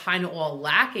what they're kind of all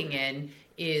lacking in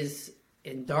is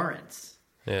endurance.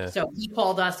 Yeah. So he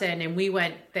called us in and we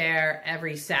went there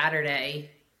every Saturday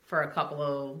for a couple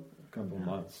of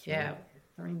months. Yeah,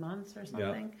 3 months or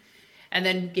something. Yeah. And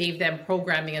then gave them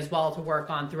programming as well to work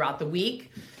on throughout the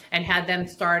week and had them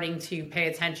starting to pay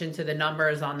attention to the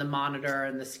numbers on the monitor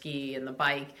and the ski and the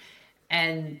bike.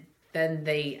 And then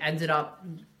they ended up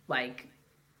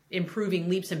improving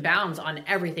leaps and bounds on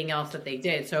everything else that they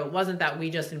did. So it wasn't that we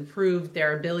just improved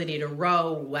their ability to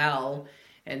row well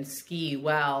and ski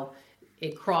well.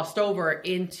 It crossed over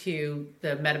into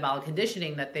the metabolic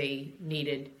conditioning that they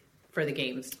needed for the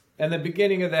games. And the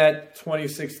beginning of that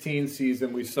 2016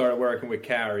 season, we started working with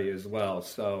Carrie as well.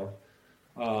 So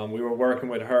we were working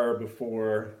with her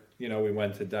before, we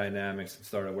went to Dynamics and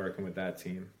started working with that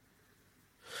team.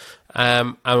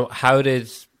 And how did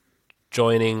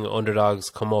joining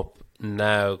Underdogs come up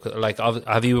now?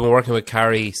 Have you been working with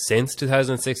Carrie since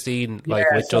 2016,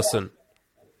 with Justin?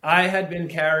 I had been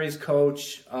Carrie's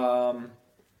coach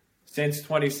since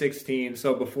 2016.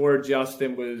 So before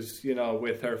Justin was,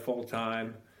 with her full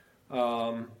time.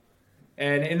 And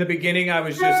in the beginning, I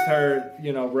was just her,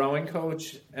 rowing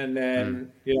coach. And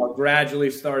then, gradually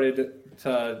started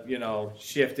to,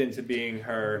 shift into being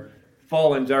her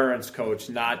full endurance coach,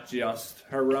 not just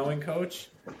her rowing coach.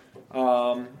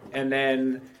 And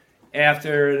then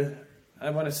after, I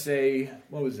want to say,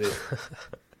 what was it?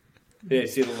 Yeah, you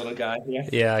see the little guy here?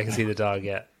 Yeah, I can see the dog,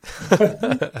 yeah.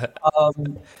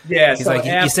 Yeah. He's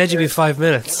you said you'd be 5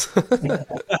 minutes.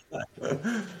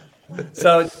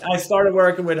 So I started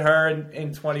working with her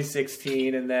in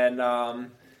 2016 and then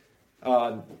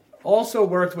also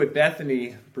worked with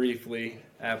Bethany briefly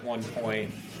at one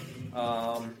point.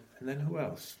 And then who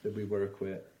else did we work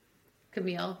with?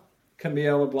 Camille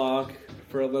LeBlanc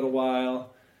for a little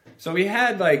while. So we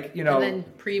had like, you know, and then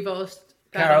Prevost,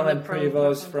 Carolyn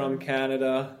Prevost from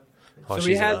Canada. Oh, so she's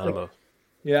we had, an animal.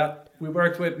 yeah, we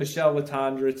worked with Michelle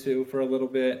Latondra too for a little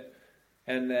bit.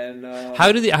 And then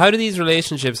how do these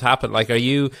relationships happen? Like, are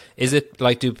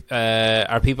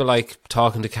people like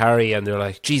talking to Carrie and they're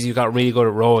like, geez, you got really good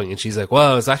at rowing, and she's like,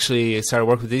 well, it's actually started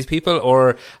working with these people,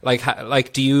 or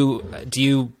like do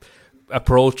you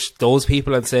approach those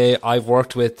people and say, I've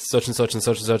worked with such and such and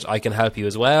such and such, I can help you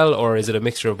as well, or is it a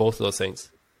mixture of both of those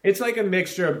things? It's like a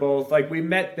mixture of both. Like, we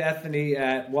met Bethany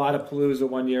at Wadapalooza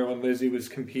one year when Lizzie was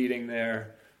competing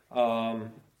there.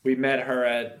 We met her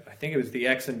at, I think it was the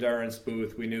X Endurance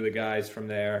booth. We knew the guys from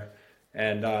there.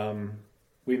 And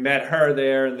we met her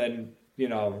there, and then, you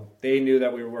know, they knew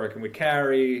that we were working with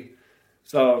Carrie.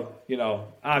 So, you know,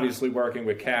 obviously working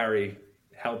with Carrie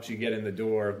helps you get in the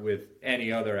door with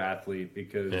any other athlete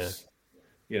because,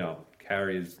 you know,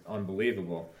 Carrie is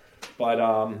unbelievable. But,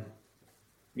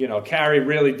 you know, Carrie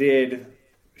really did,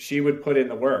 she would put in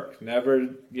the work, never,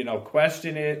 you know,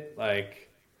 question it, like,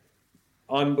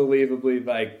 unbelievably,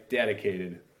 like,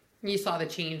 dedicated. You saw the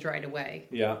change right away.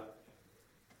 Yeah.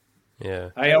 Yeah.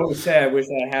 I always say I wish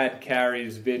I had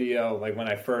Carrie's video, like, when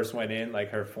I first went in, like,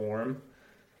 her form.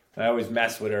 I always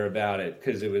mess with her about it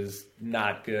because it was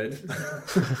not good.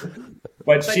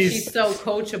 But she's so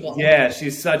coachable. Yeah,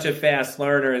 she's such a fast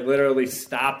learner. It literally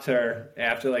stopped her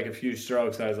after, like, a few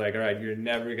strokes. I was like, all right, you're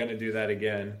never going to do that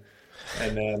again.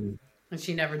 And then... And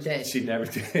she never did. She never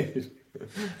did.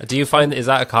 Do you find, is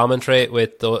that a common trait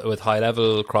with high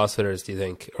level CrossFitters, do you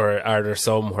think? Or are there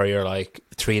some where you're like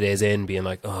 3 days in being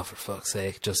like, oh, for fuck's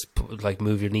sake, just like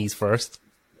move your knees first?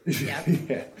 Yeah.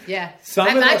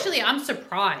 I'm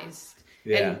surprised.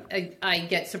 Yeah. And I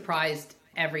get surprised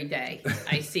every day.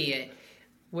 I see it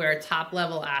where a top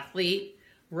level athlete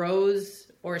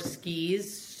rows or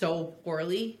skis so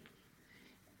poorly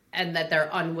and that they're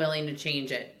unwilling to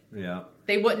change it. Yeah.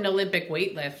 They wouldn't Olympic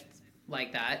weightlift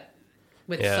like that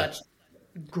with such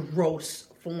gross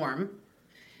form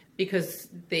because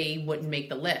they wouldn't make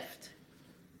the lift.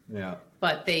 Yeah.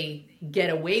 But they get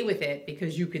away with it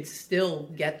because you could still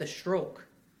get the stroke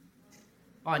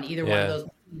on either one of those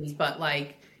machines. But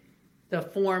like the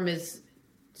form is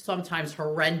sometimes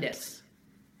horrendous.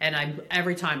 And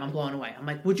every time I'm blown away. I'm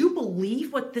like, would you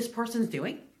believe what this person's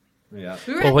doing? Yeah.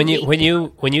 Well, when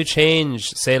you change,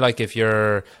 say like if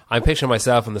I'm picturing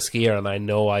myself on the skier and I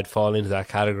know I'd fall into that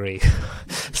category.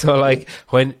 So like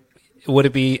would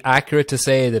it be accurate to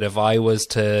say that if I was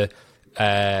to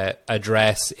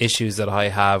address issues that I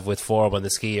have with form on the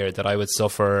skier, that I would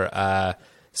suffer,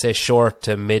 say short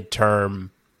to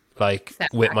mid-term, like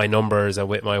with my numbers and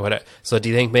with my whatever. So do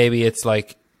you think maybe it's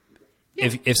like,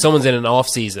 if someone's in an off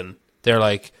season, they're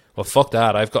like, well, fuck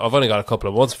that. I've only got a couple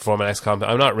of months before my next comp.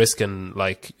 I'm not risking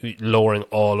like lowering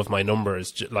all of my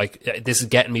numbers. Like, this is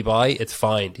getting me by. It's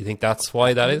fine. Do you think that's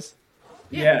why that is?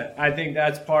 Yeah, I think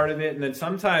that's part of it. And then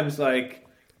sometimes, like,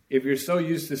 if you're so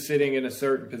used to sitting in a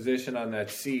certain position on that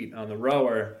seat on the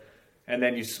rower, and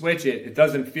then you switch it, it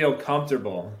doesn't feel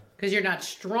comfortable because you're not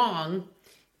strong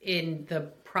in the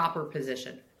proper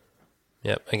position.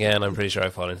 Yep. Again, I'm pretty sure I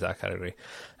fall into that category.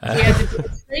 You have to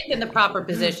put strength in the proper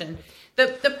position.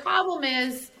 The problem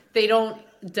is they don't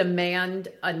demand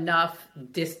enough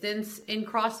distance in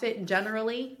CrossFit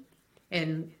generally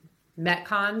in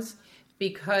Metcons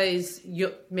because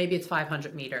maybe it's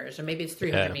 500 meters or maybe it's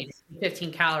 300 meters,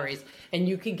 15 calories, and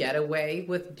you could get away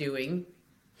with doing.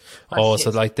 So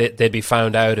like they'd be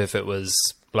found out if it was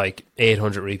like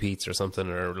 800 repeats or something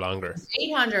or longer.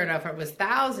 800 if it was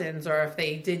thousands or if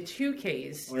they did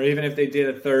 2Ks. Or even if they did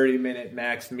a 30-minute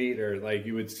max meter, like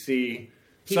you would see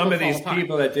some of these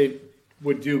people that they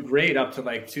would do great up to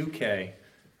like 2K.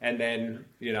 And then,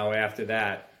 you know, after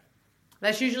that.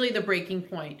 That's usually the breaking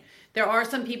point. There are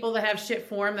some people that have shit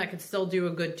form that could still do a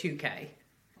good 2K.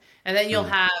 And then you'll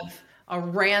have a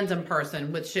random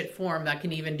person with shit form that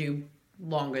can even do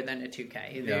longer than a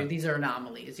 2K. Yeah. These are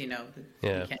anomalies, you know.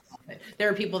 Yeah. You can't help it. There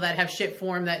are people that have shit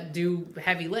form that do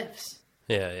heavy lifts.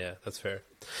 Yeah, that's fair.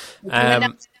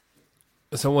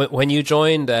 So when you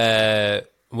joined,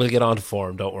 we'll get on to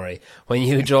form, don't worry. When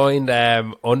you joined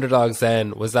Underdogs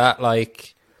then, was that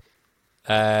like,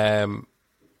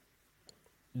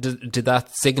 did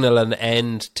that signal an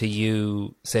end to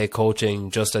you, say,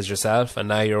 coaching just as yourself and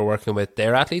now you're working with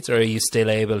their athletes, or are you still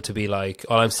able to be like,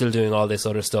 oh, I'm still doing all this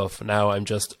other stuff, now I'm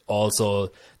just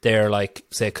also there, like,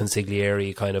 say,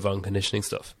 consigliere kind of on conditioning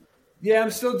stuff? Yeah,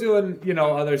 I'm still doing, you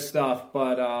know, other stuff,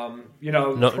 but, you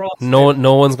know...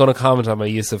 No one's going to comment on my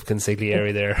use of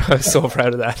consigliere there. I'm so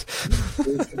proud of that.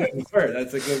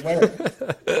 That's a good word.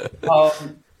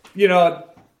 You know,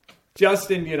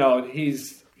 Justin, you know,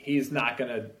 he's he's not going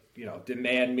to,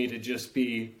 demand me to just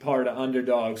be part of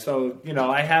Underdog. So,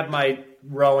 I have my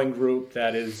rowing group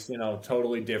that is,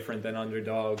 totally different than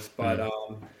Underdogs. But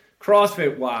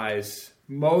CrossFit-wise,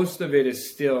 most of it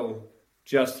is still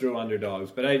just through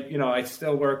Underdogs. But I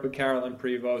still work with Carolyn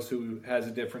Prevost, who has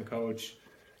a different coach.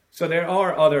 So there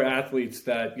are other athletes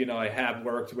that, I have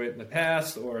worked with in the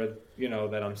past or,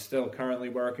 that I'm still currently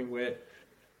working with.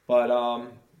 But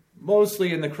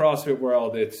mostly in the CrossFit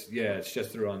world, it's just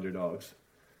through Underdogs.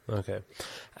 Okay.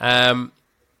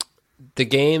 The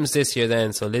games this year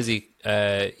then, so Lizzie,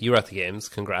 you were at the games,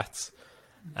 congrats.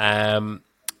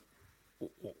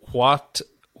 What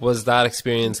was that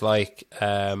experience like?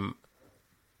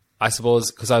 I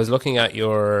suppose, because I was looking at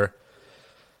your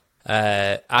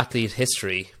athlete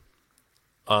history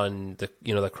on the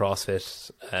the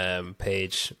CrossFit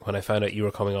page when I found out you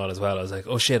were coming on as well. I was like,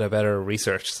 oh shit, I better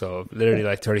research. So literally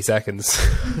like 30 seconds.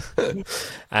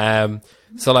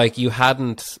 So like you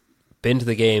hadn't been to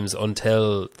the games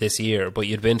until this year, but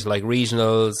you'd been to like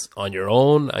regionals on your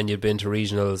own, and you'd been to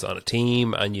regionals on a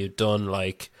team, and you'd done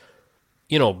like,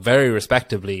 very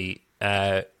respectably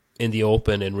in the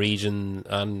open, in region,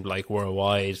 and like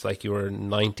worldwide. Like you were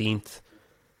 19th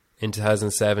in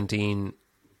 2017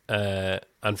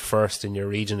 and first in your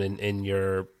region in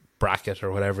your bracket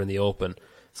or whatever in the open.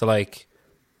 So like,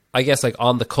 I guess like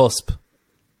on the cusp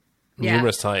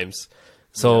numerous times.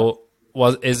 So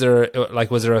was there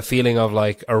a feeling of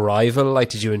like arrival? Like,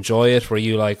 did you enjoy it? Were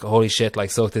you like, holy shit,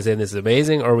 like soak this in, this is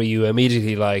amazing? Or were you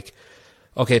immediately like,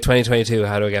 okay, 2022,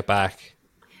 how do I get back?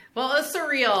 Well, it was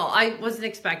surreal. I wasn't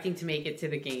expecting to make it to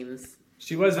the games.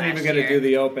 She wasn't even going to do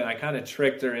the open. I kind of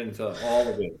tricked her into all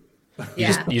of it.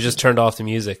 Yeah. You just turned off the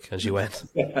music and she went.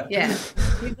 Yeah.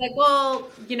 He's like, well,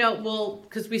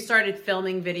 because we started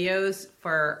filming videos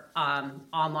for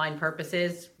online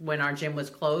purposes when our gym was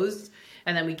closed.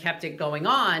 And then we kept it going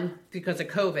on because of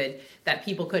COVID, that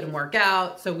people couldn't work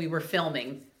out. So we were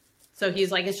filming. So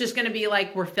he's like, it's just going to be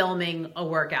like we're filming a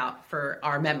workout for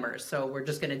our members. So we're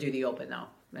just going to do the open though.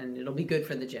 And it'll be good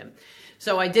for the gym.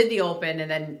 So I did the open and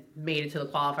then made it to the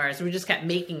qualifiers. So we just kept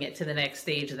making it to the next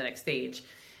stage and the next stage.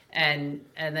 And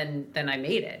then I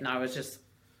made it. And I was just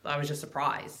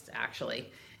surprised, actually.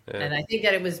 Yeah. And I think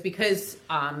that it was because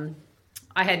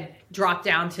I had dropped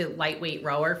down to lightweight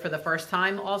rower for the first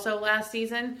time also last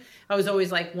season. I was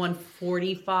always like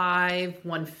 145,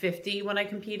 150 when I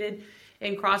competed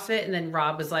in CrossFit. And then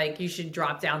Rob was like, you should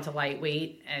drop down to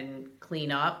lightweight and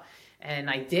clean up. And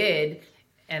I did.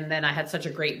 And then I had such a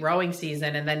great rowing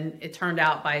season. And then it turned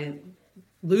out by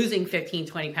losing 15,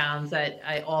 20 pounds that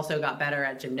I also got better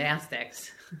at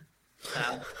gymnastics. So.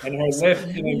 And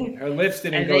her lifts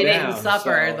didn't go down. And they didn't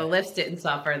suffer. So. The lifts didn't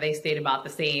suffer. They stayed about the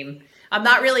same. I'm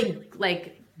not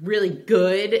really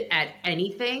good at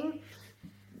anything,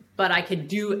 but I could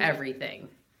do everything.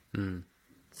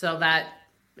 So that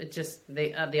it just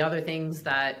the other things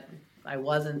that I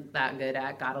wasn't that good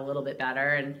at got a little bit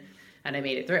better, and I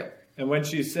made it through. And when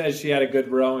she says she had a good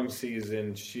rowing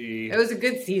season, it was a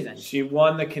good season. She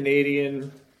won the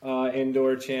Canadian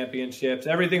indoor championships.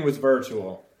 Everything was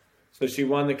virtual, so she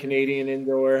won the Canadian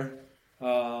indoor.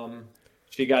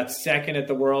 She got second at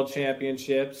the World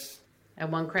Championships.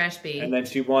 And won Crash B. And then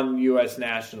she won U.S.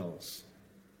 Nationals.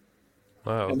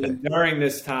 Wow. Okay. And then during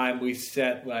this time, we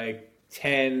set like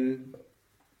 10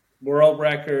 world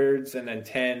records and then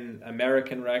 10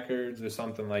 American records or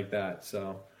something like that.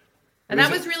 So, and that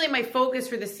was really my focus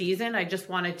for the season. I just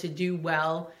wanted to do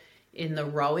well in the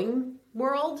rowing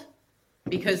world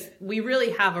because we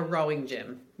really have a rowing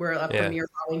gym. We're a premier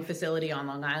rowing facility on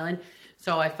Long Island.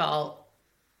 So I felt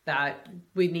that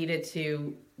we needed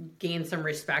to gain some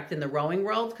respect in the rowing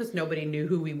world because nobody knew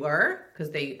who we were because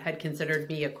they had considered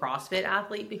me a CrossFit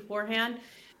athlete beforehand.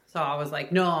 So I was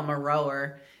like, no, I'm a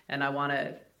rower and I want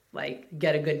to like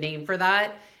get a good name for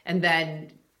that. And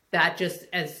then that just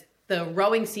as the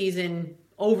rowing season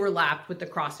overlapped with the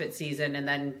CrossFit season, and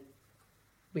then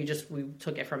we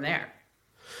took it from there.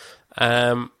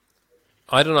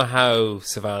 I don't know how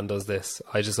Sivan does this.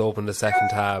 I just opened a second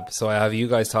tab. So I have you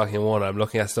guys talking in one. I'm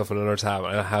looking at stuff in another tab. I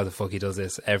don't know how the fuck he does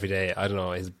this every day. I don't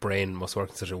know. His brain must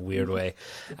work in such a weird way.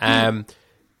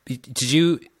 Did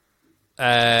you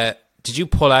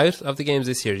pull out of the games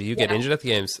this year? Did you get injured at the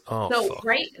games? Oh, so fuck.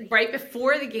 Right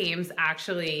before the games,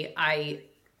 actually, I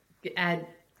had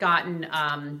gotten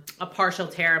a partial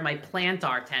tear in my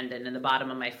plantar tendon in the bottom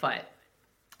of my foot.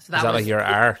 So that was like your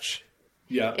arch?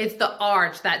 Yeah, it's the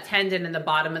arch, that tendon in the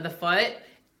bottom of the foot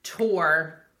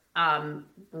tore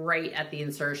right at the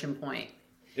insertion point.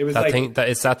 It was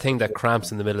it's that thing that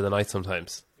cramps in the middle of the night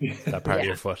sometimes. That part of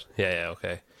your foot. Yeah,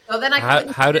 okay. So then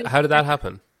how did that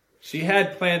happen? She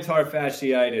had plantar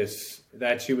fasciitis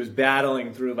that she was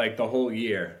battling through like the whole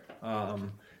year.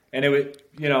 And it was,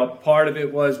 part of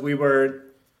it was we were,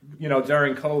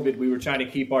 during COVID, we were trying to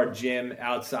keep our gym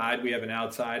outside. We have an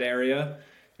outside area,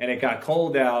 and it got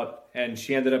cold out, and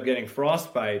she ended up getting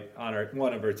frostbite on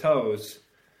one of her toes.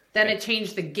 Then it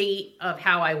changed the gait of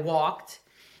how I walked,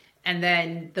 and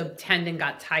then the tendon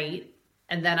got tight,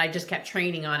 and then I just kept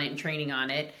training on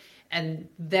it. And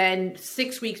then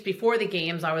 6 weeks before the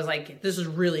games, I was like, this is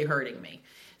really hurting me.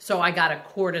 So I got a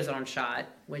cortisone shot,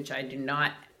 which I do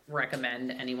not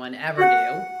recommend anyone ever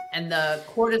do. And the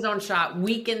cortisone shot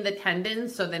weakened the tendon.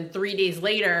 So then 3 days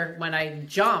later, when I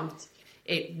jumped,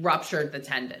 it ruptured the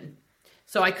tendon.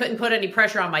 So I couldn't put any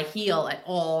pressure on my heel at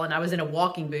all. And I was in a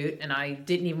walking boot, and I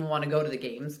didn't even want to go to the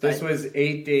games. This was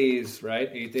 8 days, right?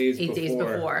 8 days before. 8 days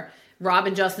before. Rob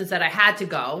and Justin said I had to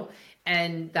go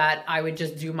and that I would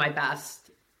just do my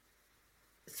best.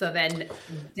 So then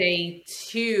day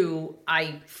 2,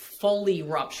 I fully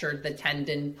ruptured the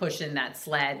tendon pushing that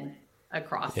sled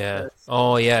across. Yeah.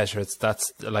 Oh, yeah, sure.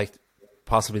 That's like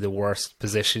possibly the worst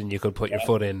position you could put your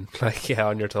foot in, like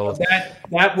on your toes. That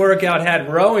workout had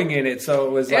rowing in it, so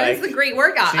it was a great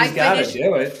workout. She's got to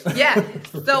do it. Yeah.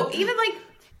 So even like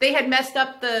they had messed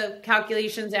up the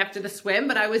calculations after the swim,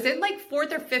 but I was in like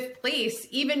 4th or 5th place,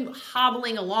 even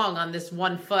hobbling along on this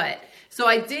one foot. So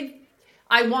I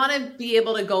want to be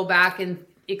able to go back and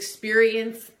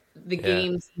experience the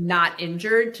games not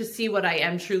injured to see what I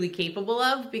am truly capable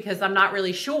of, because I'm not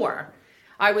really sure.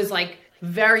 I was like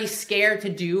very scared to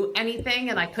do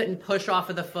anything, and I couldn't push off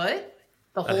of the foot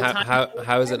the whole time.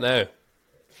 How is it now?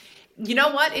 You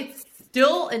know what? It's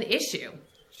still an issue.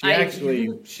 She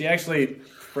actually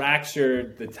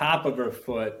fractured the top of her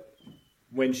foot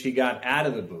when she got out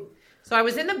of the boot. So I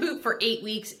was in the boot for 8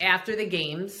 weeks after the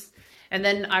games, and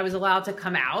then I was allowed to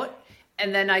come out,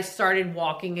 and then I started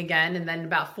walking again, and then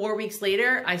about 4 weeks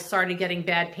later, I started getting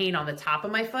bad pain on the top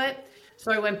of my foot.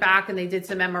 So I went back and they did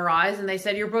some MRIs, and they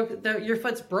said, your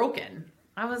foot's broken.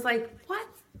 I was like, what?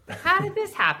 How did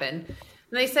this happen?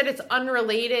 And they said it's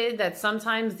unrelated, that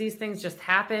sometimes these things just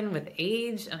happen with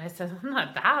age. And I said, I'm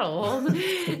not that old.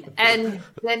 And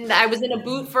then I was in a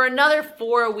boot for another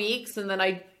 4 weeks. And then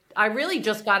I really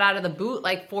just got out of the boot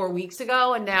like 4 weeks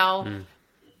ago. And now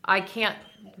I can't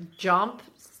jump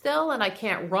still, and I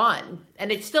can't run.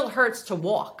 And it still hurts to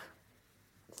walk.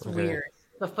 It's weird.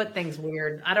 The foot thing's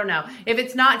weird. I don't know. If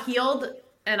it's not healed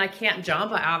and I can't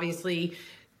jump, I obviously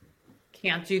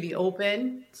can't do the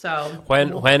open. So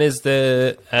when is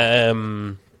the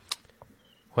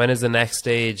next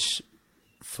stage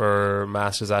for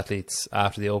Masters athletes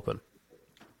after the Open?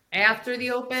 After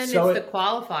the Open, so it's the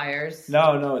qualifiers.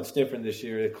 No, it's different this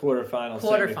year. The quarterfinals,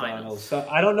 semifinals. So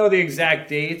I don't know the exact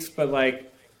dates, but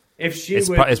like if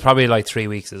it's probably like 3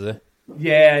 weeks, is it?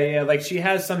 Yeah. Like she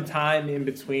has some time in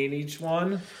between each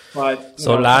one, but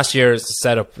last year's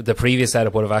setup, the previous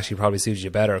setup would have actually probably suited you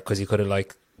better, because you could have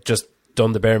like just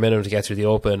done the bare minimum to get through the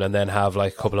Open and then have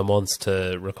like a couple of months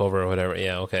to recover or whatever.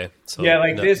 Yeah, okay. So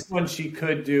this one she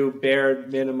could do bare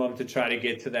minimum to try to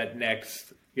get to that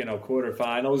next,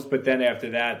 quarterfinals, but then after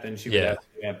that, then she would have to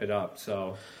ramp it up.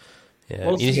 So you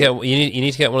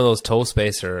need to get one of those toe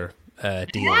spacer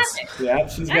deals. Yeah,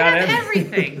 she's got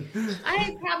everything.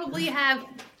 I probably have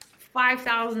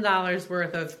 $5,000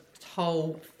 worth of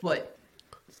toe foot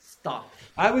stuff.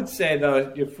 I would say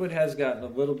though, your foot has gotten a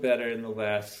little better in the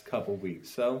last couple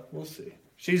weeks, so we'll see.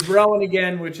 She's rowing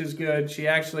again, which is good. She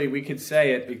actually, we could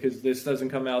say it because this doesn't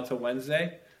come out till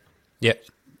Wednesday. Yeah.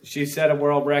 She set a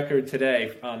world record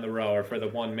today on the rower for the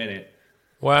 1 minute.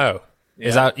 Wow. Yeah.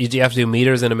 Is that, do you have to do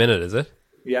meters in a minute, is it?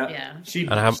 Yeah.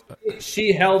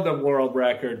 She held the world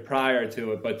record prior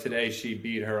to it, but today she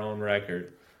beat her own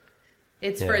record.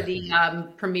 It's for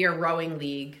the Premier Rowing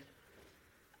League.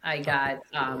 I got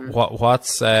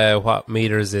what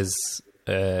meters is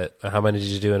how many did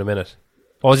you do in a minute?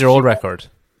 What was your old record?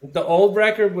 The old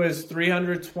record was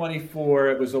 324.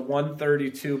 It was a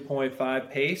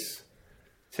 132.5 pace.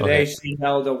 Today she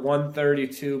held a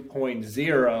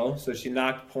 132.0, so she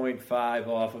knocked 0.5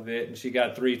 off of it, and she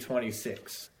got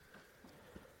 326.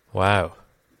 Wow.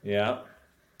 Yeah.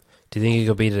 Do you think you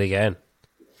could beat it again?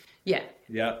 Yeah.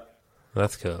 Yeah.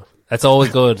 That's cool. That's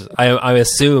always good. I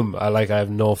assume, I have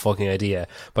no fucking idea,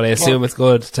 but I assume it's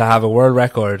good to have a world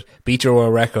record, beat your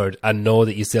world record, and know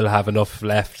that you still have enough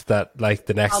left that like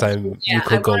the next time you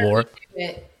could go more.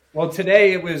 Well,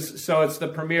 today it's the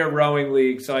Premier Rowing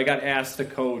League, so I got asked to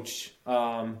coach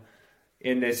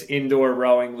in this indoor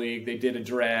rowing league. They did a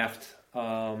draft.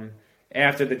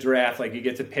 After the draft, like you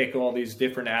get to pick all these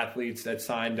different athletes that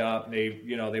signed up. They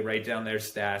write down their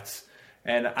stats.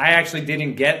 And I actually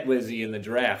didn't get Lizzie in the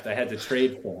draft. I had to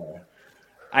trade for her.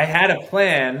 I had a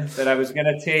plan that I was going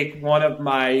to take one of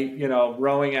my,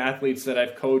 rowing athletes that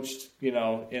I've coached,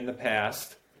 in the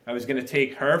past. I was going to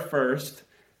take her first.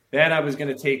 Then I was going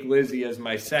to take Lizzie as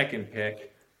my second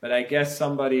pick. But I guess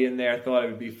somebody in there thought it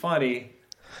would be funny.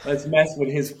 Let's mess with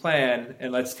his plan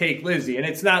and let's take Lizzie. And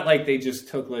it's not like they just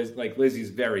took Lizzie. Like, Lizzie's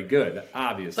very good,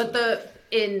 obviously. But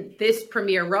in this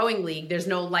Premier Rowing League, there's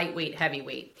no lightweight,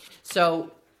 heavyweight.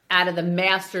 So out of the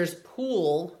Masters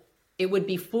pool, it would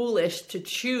be foolish to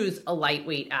choose a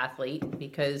lightweight athlete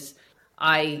because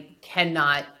I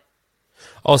cannot.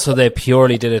 Also, they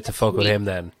purely did it to fuck with him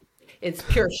then. It's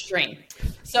pure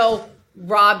strength. So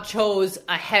Rob chose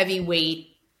a heavyweight,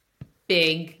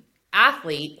 big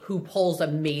athlete who pulls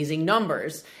amazing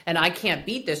numbers. And I can't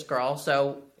beat this girl,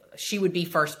 so she would be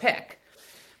first pick.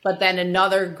 But then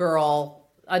another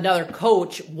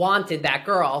coach wanted that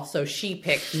girl, so she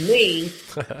picked me.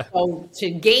 So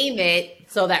to game it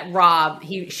so that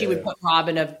she would put Rob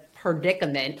in a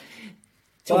predicament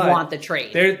to want the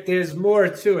trade. There's more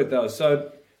to it, though.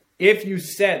 So if you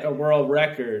set a world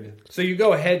record, so you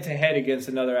go head-to-head against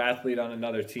another athlete on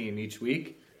another team each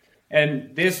week,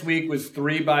 and this week was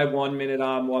 3 by 1 minute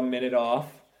on, 1 minute off,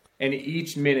 and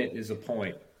each minute is a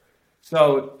point.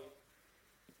 So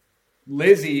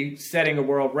Lizzie setting a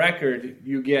world record,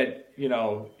 you get,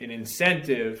 an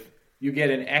incentive. You get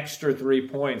an extra 3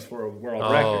 points for a world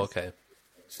record. Oh, okay.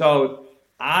 So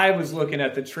I was looking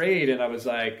at the trade, and I was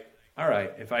like, all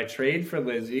right, if I trade for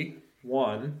Lizzie,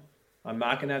 1, I'm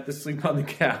not going to have to sleep on the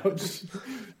couch.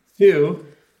 2,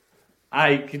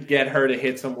 I could get her to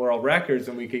hit some world records,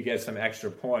 and we could get some extra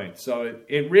points. So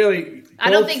it really... I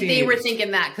don't think they were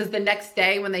thinking that, because the next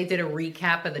day when they did a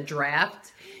recap of the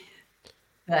draft,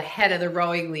 the head of the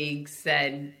rowing league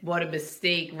said, what a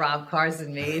mistake Rob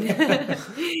Carson made.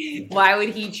 Why would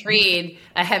he trade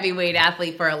a heavyweight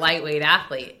athlete for a lightweight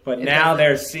athlete? But now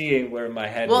they're seeing where my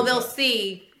head Well, they'll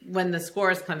see when the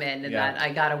scores come in and that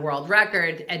I got a world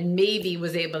record and maybe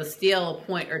was able to steal a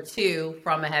point or 2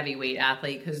 from a heavyweight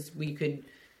athlete because we could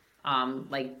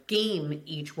game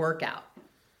each workout.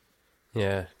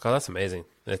 Yeah. God, that's amazing.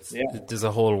 There's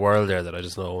a whole world there that I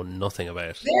just know nothing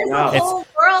about. There's a whole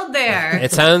world there.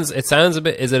 It sounds a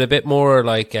bit. Is it a bit more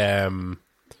like? Is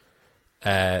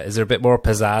there a bit more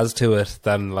pizzazz to it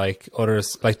than like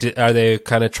others? Like, are they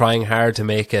kind of trying hard to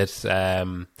make it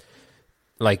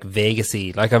like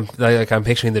Vegas-y? Like I'm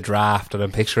picturing the draft, and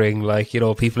I'm picturing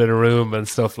people in a room and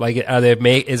stuff. Like, are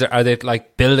they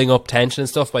like building up tension and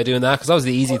stuff by doing that? Because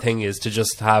obviously the easy thing is to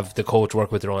just have the coach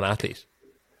work with their own athlete.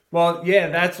 Well, yeah,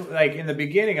 that's like in the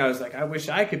beginning. I was like, I wish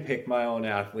I could pick my own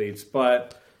athletes,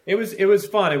 but it was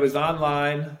fun. It was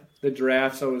online, the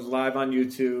draft, so it was live on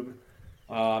YouTube,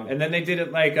 and then they did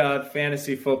it like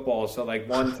fantasy football, so like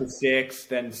 1 to 6,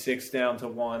 then 6 down to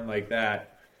 1, like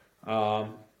that.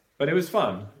 But it was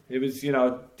fun. It was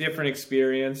different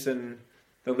experience, and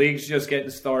the league's just getting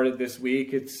started this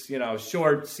week. It's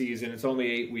short season. It's only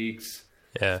 8 weeks.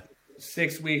 Yeah.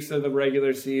 6 weeks of the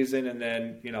regular season, and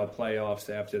then playoffs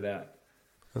after that.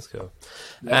 That's cool.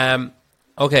 Yeah.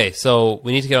 Okay, so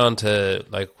we need to get on to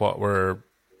like what we're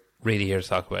really here to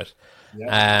talk about.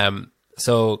 Yeah.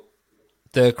 So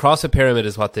the CrossFit Pyramid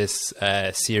is what this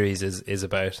series is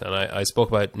about, and I spoke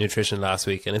about nutrition last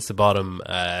week, and it's the bottom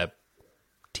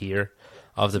tier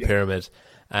of the pyramid.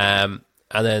 And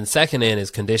then second in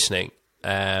is conditioning.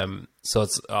 So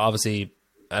it's obviously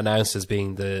announced as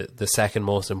being the second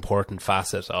most important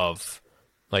facet of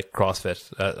like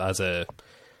CrossFit as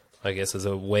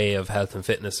a way of health and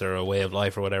fitness or a way of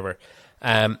life or whatever.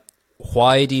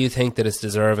 Why do you think that it's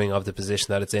deserving of the position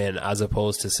that it's in as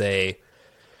opposed to say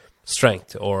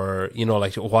strength or,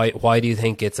 why do you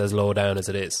think it's as low down as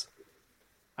it is?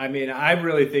 I mean, I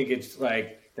really think it's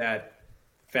like that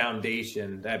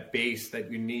foundation, that base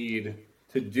that you need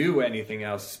to do anything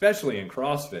else, especially in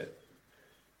CrossFit.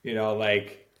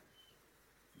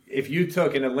 If you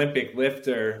took an Olympic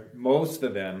lifter, most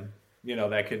of them,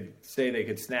 that could say they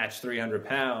could snatch 300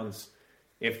 pounds,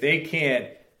 if they can't,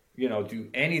 do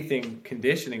anything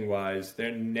conditioning wise,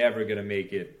 they're never going to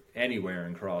make it anywhere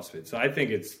in CrossFit. So I think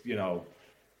it's,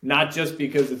 not just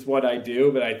because it's what I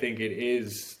do, but I think it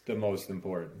is the most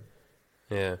important.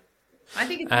 Yeah. I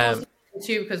think it's most important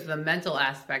too because of the mental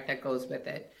aspect that goes with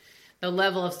it. The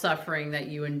level of suffering that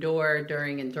you endure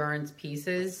during endurance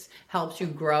pieces helps you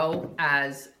grow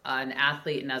as an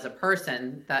athlete and as a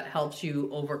person. That helps you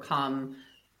overcome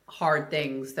hard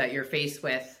things that you're faced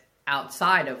with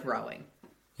outside of rowing.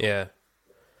 Yeah.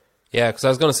 Yeah, because I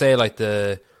was going to say, like,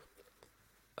 a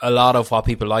lot of what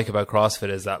people like about CrossFit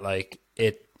is that, like,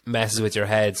 messes with your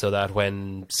head so that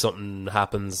when something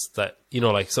happens that, you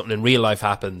know, like something in real life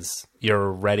happens,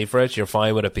 you're ready for it, you're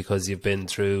fine with it because you've been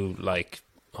through like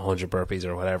 100 burpees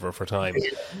or whatever for time.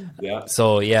 Yeah.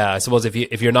 So yeah, I suppose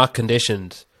if you're not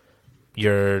conditioned,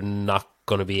 you're not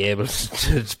going to be able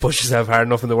to push yourself hard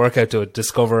enough in the workout to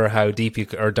discover how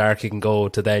deep or dark you can go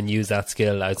to then use that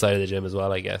skill outside of the gym as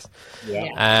well, I guess.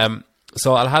 Yeah.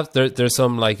 So I'll have there's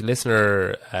some like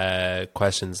listener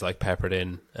questions like peppered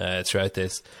in throughout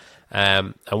this,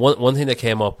 and one thing that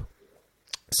came up.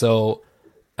 So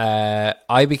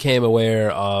I became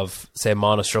aware of, say,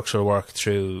 monostructural work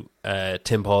through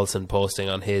Tim Paulson posting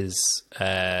on his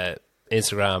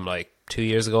Instagram like 2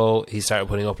 years ago. He started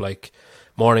putting up like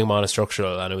morning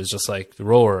monostructural, and it was just like the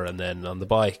rower and then on the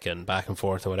bike and back and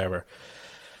forth and whatever.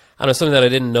 And it was something that I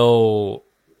didn't know.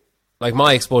 Like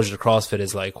my exposure to CrossFit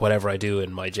is like whatever I do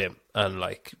in my gym, and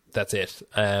like that's it.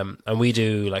 And we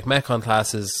do like Metcon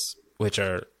classes, which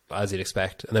are as you'd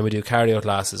expect, and then we do cardio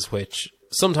classes, which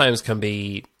sometimes can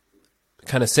be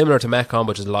kind of similar to Metcon,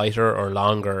 which is lighter or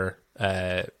longer,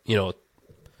 you know,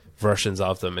 versions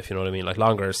of them, if you know what I mean, like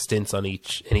longer stints in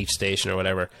each station or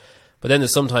whatever. But then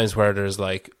there's sometimes where there's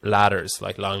like ladders,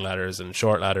 like long ladders and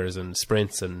short ladders and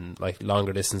sprints and like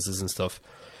longer distances and stuff.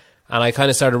 And I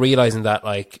kind of started realizing that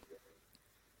like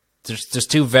there's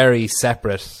two very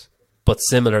separate but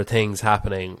similar things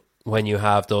happening when you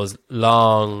have those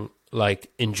long, like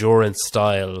endurance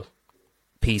style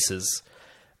pieces,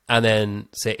 and then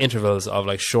say intervals of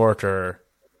like shorter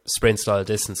sprint style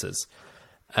distances.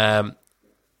 And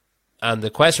the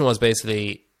question was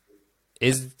basically,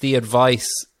 is the advice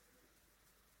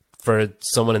for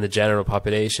someone in the general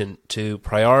population to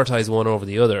prioritize one over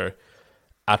the other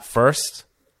at first?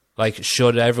 Like,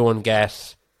 should everyone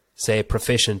get, say,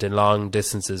 proficient in long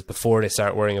distances before they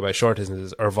start worrying about short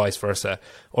distances, or vice versa?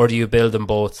 Or do you build them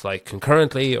both like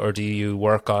concurrently, or do you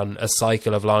work on a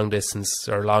cycle of long distance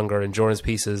or longer endurance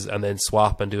pieces and then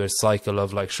swap and do a cycle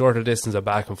of like shorter distance and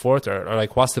back and forth? Or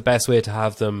like, what's the best way to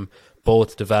have them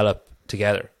both develop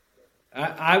together?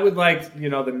 I would like, you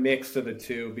know, the mix of the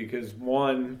two, because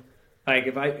one, like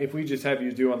if we just have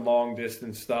you doing long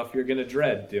distance stuff, you're going to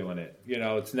dread doing it. You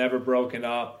know, it's never broken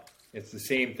up. It's the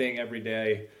same thing every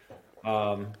day.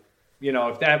 You know,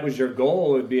 if that was your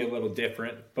goal, it would be a little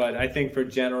different. But I think for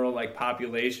general, like,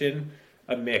 population,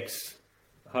 a mix,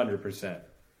 100%.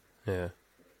 Yeah.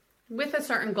 With a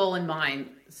certain goal in mind.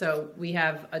 So we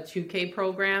have a 2K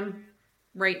program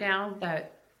right now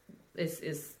that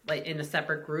is like in a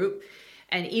separate group.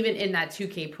 And even in that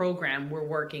 2K program, we're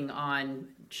working on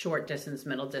short distance,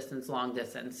 middle distance, long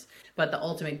distance. But the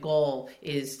ultimate goal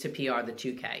is to PR the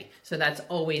 2K. So that's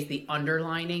always the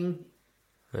underlining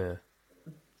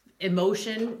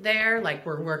emotion there. Like,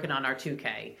 we're working on our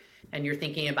 2K, and you're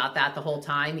thinking about that the whole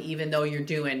time, even though you're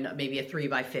doing maybe a 3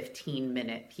 by 15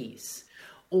 minute piece,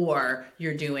 or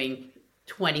you're doing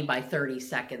 20 by 30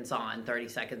 seconds on, 30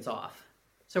 seconds off.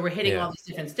 So we're hitting all these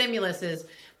different stimuluses,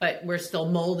 but we're still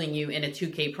molding you in a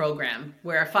 2K program,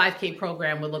 where a 5K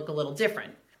program would look a little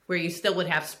different, where you still would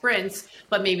have sprints,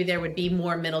 but maybe there would be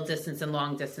more middle distance and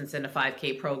long distance in a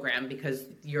 5K program because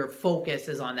your focus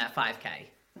is on that 5K.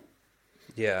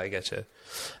 Yeah, I get you.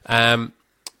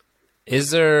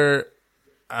 Is there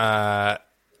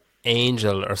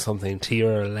angel or something to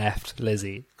your left,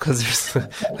 Lizzie? Because there's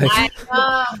like,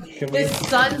 I know. The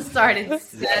sun started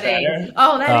setting.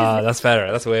 Oh, that's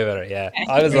better. That's way better. Yeah,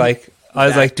 I was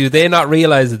like, do they not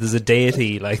realize that there's a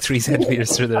deity like 3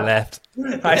 centimeters to their left?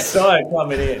 I saw it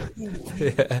coming in.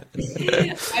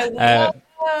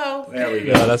 There we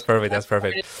go. No, that's perfect. That's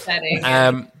perfect. Setting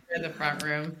in the front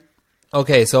room.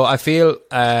 Okay, so I feel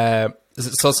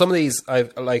so some of these I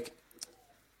like.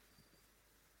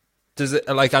 Does it,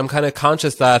 like, I'm kind of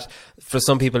conscious that for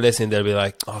some people listening, they'll be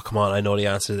like, "Oh, come on, I know the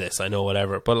answer to this. I know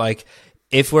whatever." But like,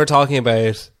 if we're talking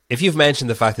about, if you've mentioned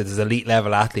the fact that there's elite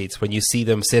level athletes, when you see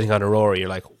them sitting on a rower, you're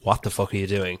like, "What the fuck are you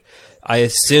doing?" I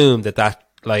assume that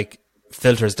like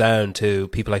filters down to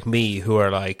people like me who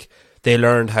are like, they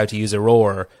learned how to use a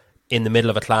rower in the middle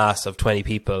of a class of 20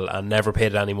 people and never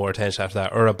paid any more attention after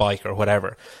that, or a bike or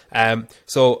whatever.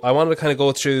 So I wanted to kind of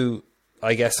go through,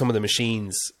 I guess, some of the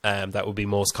machines that would be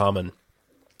most common,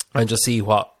 and just see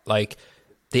what, like,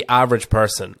 the average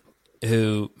person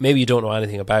who maybe you don't know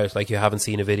anything about, like you haven't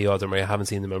seen a video of them or you haven't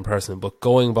seen them in person, but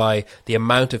going by the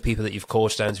amount of people that you've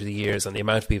coached down through the years and the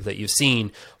amount of people that you've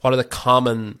seen, what are the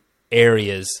common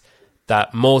areas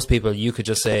that most people, you could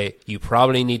just say, you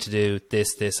probably need to do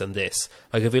this, this, and this.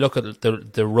 Like, if we look at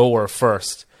the rower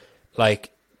first,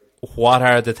 like, what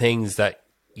are the things that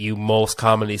you most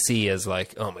commonly see as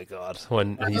like, oh my God,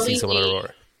 when you see someone on a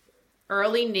rower?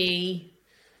 Early knee,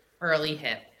 early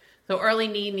hip. So early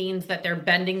knee means that they're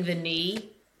bending the knee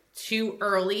too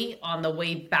early on the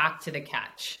way back to the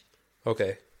catch.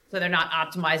 Okay. So they're not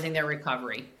optimizing their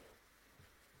recovery.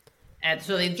 And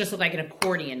so they just look like an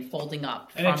accordion folding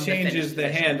up. And it changes the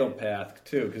handle path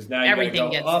too, because now you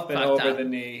got to go up and over the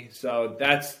knee. So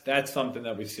that's something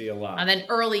that we see a lot. And then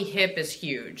early hip is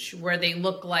huge, where they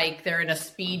look like they're in a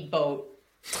speedboat,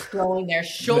 throwing their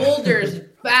shoulders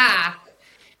back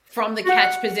from the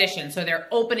catch position. So they're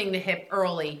opening the hip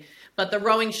early. But the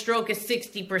rowing stroke is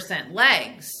 60%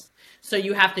 legs. So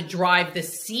you have to drive the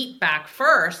seat back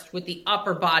first with the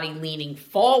upper body leaning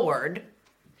forward.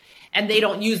 And they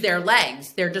don't use their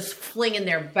legs. They're just flinging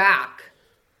their back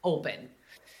open.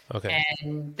 Okay.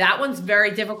 And that one's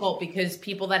very difficult because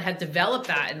people that have developed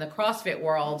that in the CrossFit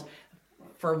world,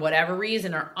 for whatever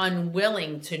reason, are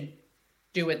unwilling to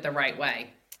do it the right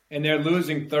way. And they're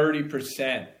losing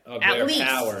 30% of their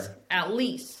power. At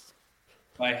least.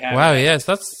 Wow, yes,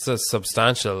 that's a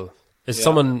substantial. Is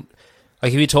someone,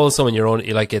 like if you told someone you're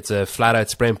only, like it's a flat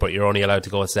out sprint, but you're only allowed to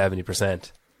go at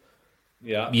 70%.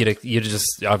 Yeah. You'd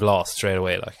just, I've lost straight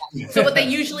away. Like. So what they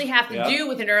usually have to do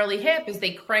with an early hip is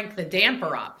they crank the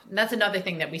damper up. And that's another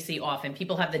thing that we see often.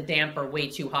 People have the damper way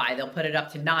too high. They'll put it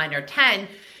up to 9 or 10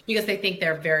 because they think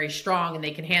they're very strong and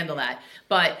they can handle that.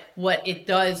 But what it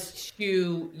does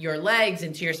to your legs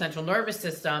and to your central nervous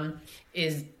system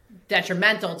is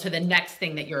detrimental to the next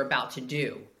thing that you're about to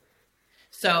do.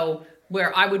 So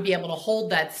where I would be able to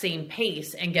hold that same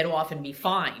pace and get off and be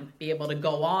fine, be able to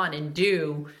go on and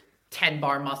do 10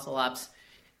 bar muscle ups,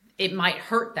 it might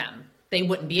hurt them. They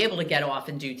wouldn't be able to get off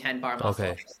and do 10 bar muscle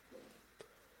ups.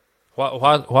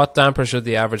 What damper should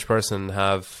the average person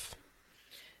have?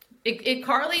 It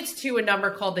correlates to a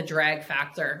number called the drag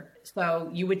factor. So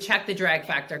you would check the drag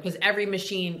factor because every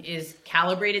machine is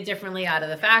calibrated differently out of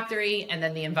the factory, and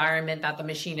then the environment that the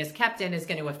machine is kept in is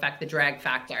going to affect the drag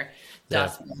factor.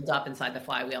 Dust builds up inside the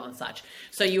flywheel and such.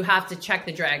 So you have to check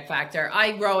the drag factor.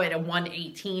 I row at a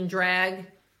 118 drag.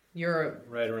 You're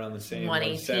right around the same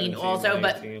 118 also,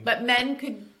 but men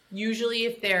could usually,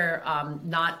 if they're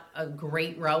not a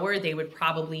great rower, they would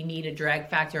probably need a drag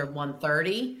factor of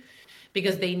 130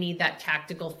 because they need that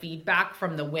tactical feedback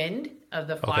from the wind of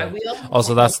the flywheel. Okay.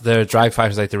 Also, that's the drag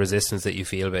factor is like the resistance that you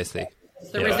feel, basically.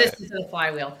 It's the resistance of the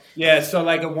flywheel. Yeah, so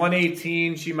like a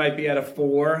 118, she might be at a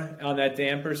 4 on that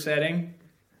damper setting,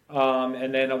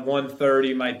 and then a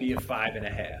 130 might be a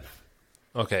 5.5.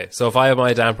 Okay, so if I have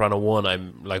my damper on a 1,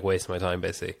 I'm like wasting my time,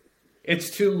 basically. It's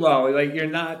too low. Like you're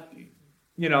not,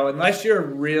 unless you're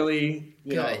really,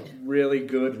 really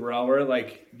good rower,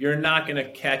 like you're not going to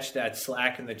catch that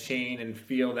slack in the chain and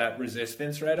feel that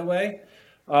resistance right away.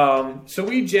 So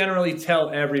we generally tell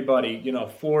everybody,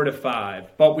 4 to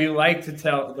 5, but we like to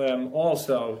tell them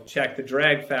also check the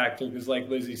drag factor because like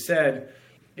Lizzie said,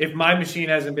 if my machine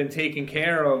hasn't been taken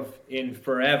care of in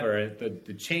forever,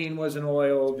 the chain wasn't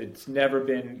oiled, it's never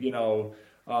been,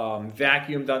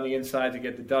 vacuumed on the inside to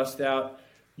get the dust out,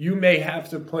 you may have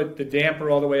to put the damper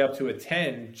all the way up to a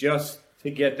 10 just to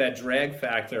get that drag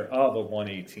factor of a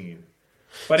 118.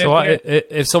 But so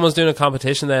if someone's doing a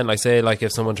competition then, like say, like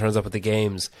if someone turns up at the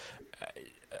games,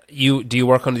 do you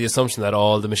work under the assumption that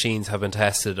all the machines have been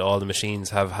tested, all the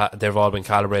machines they've all been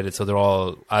calibrated, so they're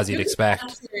all as you'd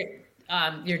expect?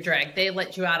 Your drag, they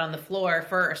let you out on the floor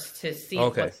first to see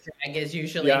what drag is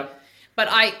usually. Yeah. But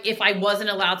if I wasn't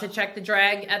allowed to check the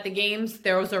drag at the games,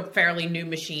 those are fairly new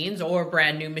machines or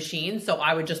brand new machines, so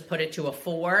I would just put it to a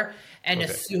 4 and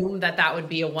assume that would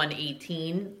be a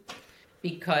 118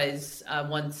 because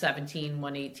 117,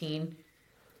 118.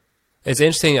 It's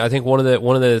interesting. I think one of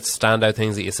the standout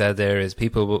things that you said there is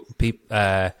people.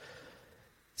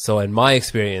 So in my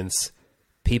experience,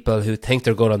 people who think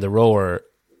they're good on the rower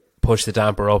push the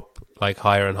damper up like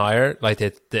higher and higher. Like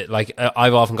like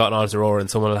I've often gotten onto the rower and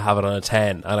someone will have it on a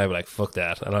 10 and I'll be like, fuck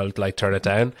that, and I'll like turn it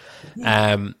down.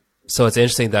 So it's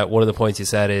interesting that one of the points you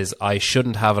said is I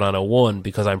shouldn't have it on a 1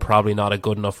 because I'm probably not a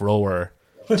good enough rower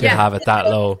to have it that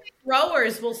low.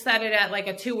 Rowers will set it at like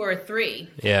a 2 or a 3.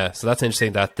 Yeah, so that's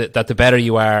interesting that the better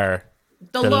you are,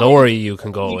 the lower you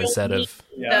can go instead of...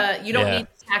 You don't need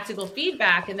tactical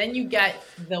feedback, and then you get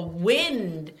the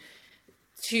wind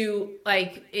to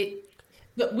like it.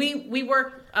 We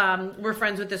work. We're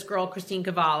friends with this girl, Christine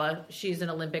Cavallo. She's an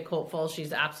Olympic hopeful.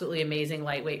 She's absolutely amazing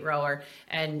lightweight rower,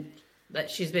 and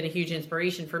she's been a huge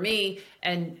inspiration for me.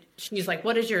 And she's like,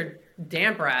 "What is your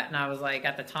damper at?" And I was like,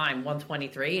 at the time,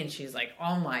 123. And she's like,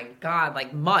 "Oh my God,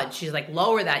 like mud." She's like,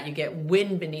 "Lower that, you get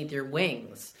wind beneath your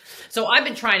wings." So I've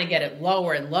been trying to get it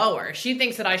lower and lower. She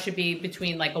thinks that I should be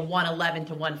between like a 111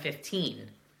 to 115,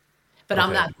 but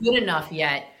I'm not good enough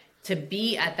yet to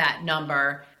be at that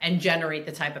number and generate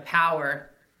the type of power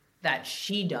that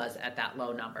she does at that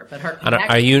low number. But her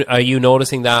and are you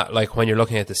noticing that like when you're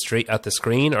looking at the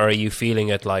screen, or are you feeling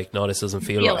it like, no, this doesn't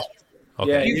feel right?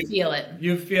 Okay. Yeah, you feel it.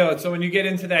 You feel it. So when you get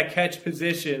into that catch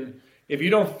position, if you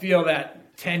don't feel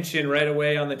that tension right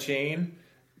away on the chain,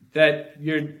 that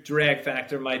your drag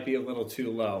factor might be a little too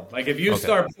low. Like if you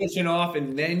start pushing off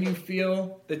and then you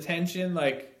feel the tension,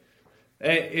 like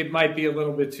it might be a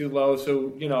little bit too low.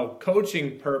 So,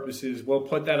 coaching purposes, we'll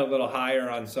put that a little higher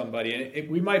on somebody. And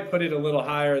we might put it a little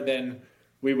higher than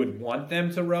we would want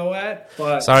them to row at.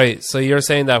 But sorry, so you're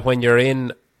saying that when you're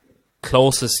in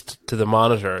closest to the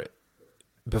monitor,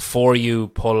 before you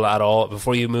pull at all,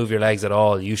 before you move your legs at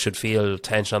all, you should feel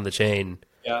tension on the chain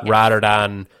rather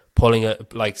than pulling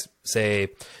it, like, say,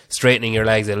 straightening your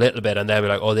legs a little bit and then be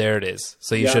like, oh, there it is.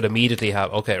 So you should immediately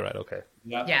have, okay.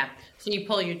 Yeah. So you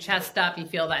pull your chest up, you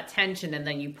feel that tension, and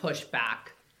then you push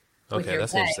back with your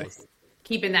that's legs, interesting.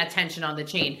 keeping that tension on the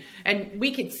chain. And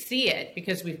we could see it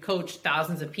because we've coached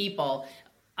thousands of people.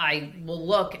 I will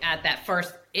look at that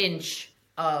first inch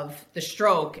of the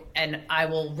stroke, and I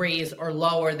will raise or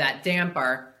lower that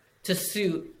damper to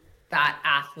suit that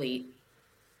athlete.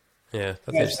 Yeah,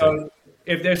 that's interesting. So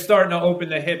if they're starting to open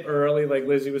the hip early, like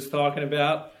Lizzie was talking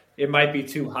about, it might be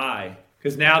too high.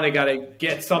 Because now they got to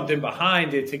get something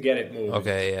behind it to get it moving.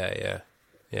 Okay,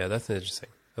 yeah. That's interesting.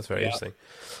 That's very interesting.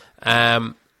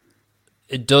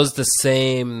 It does the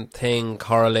same thing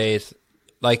correlate?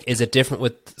 Like, is it different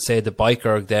with, say, the bike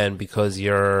erg then, because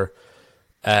you're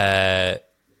the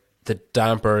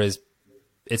damper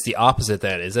it's the opposite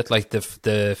then? Is it like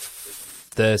the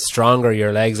stronger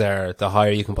your legs are, the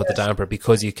higher you can put the damper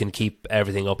because you can keep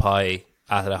everything up high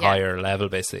at a higher level,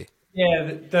 basically?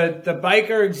 Yeah, the bike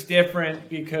erg's different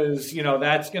because,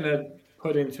 that's going to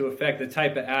put into effect the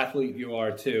type of athlete you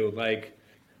are too. Like,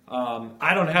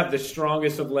 I don't have the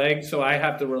strongest of legs, so I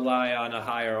have to rely on a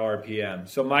higher RPM.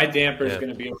 So my damper is going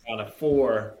to be around a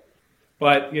 4.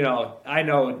 But, I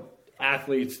know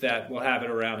athletes that will have it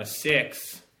around a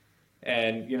 6.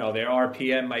 And, their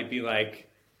RPM might be like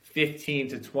 15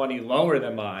 to 20 lower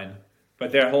than mine,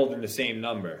 but they're holding the same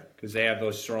number because they have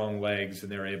those strong legs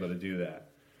and they're able to do that.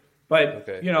 But,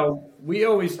 we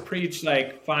always preach,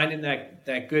 like, finding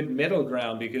that good middle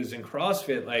ground because in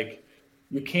CrossFit, like,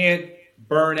 you can't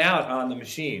burn out on the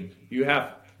machine. You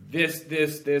have this,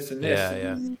 and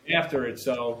this after it.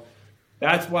 So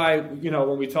that's why,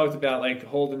 when we talked about, like,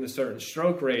 holding the certain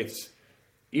stroke rates,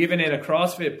 even in a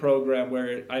CrossFit program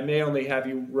where I may only have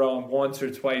you rowing once or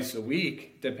twice a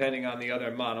week, depending on the other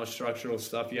monostructural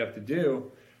stuff you have to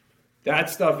do,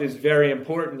 that stuff is very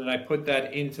important, and I put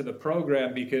that into the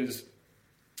program because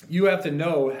you have to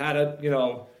know how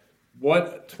to,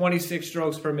 what 26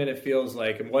 strokes per minute feels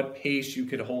like and what pace you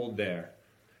could hold there.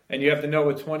 And you have to know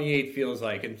what 28 feels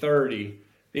like and 30.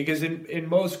 Because in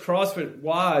most CrossFit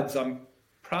WODs, I'm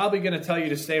probably going to tell you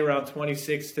to stay around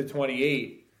 26 to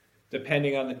 28,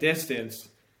 depending on the distance.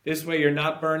 This way you're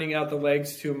not burning out the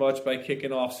legs too much by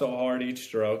kicking off so hard each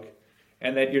stroke,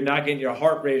 and that you're not getting your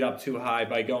heart rate up too high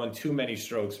by going too many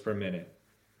strokes per minute.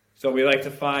 So we like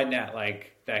to find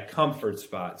that comfort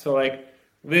spot. So like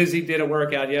Lizzie did a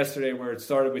workout yesterday where it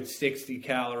started with 60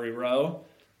 calorie row.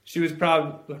 She was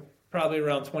probably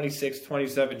around 26,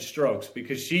 27 strokes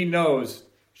because she knows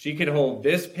she can hold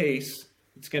this pace.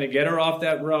 It's going to get her off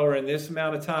that rower in this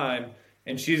amount of time,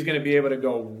 and she's going to be able to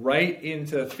go right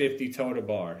into 50 toe to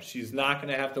bar. She's not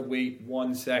going to have to wait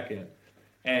 1 second.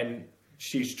 And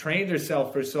she's trained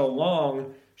herself for so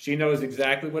long, she knows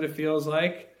exactly what it feels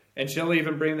like. And she'll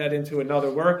even bring that into another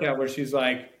workout where she's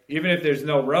like, even if there's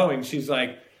no rowing, she's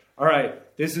like, all right,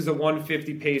 this is a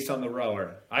 150 pace on the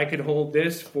rower. I could hold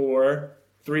this for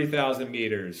 3,000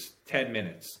 meters, 10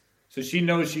 minutes. So she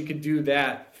knows she could do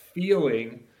that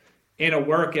feeling in a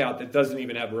workout that doesn't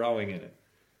even have rowing in it.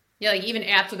 Yeah, like even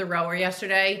after the rower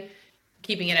yesterday,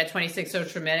 keeping it at 26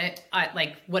 strokes per minute,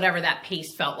 like whatever that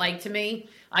pace felt like to me,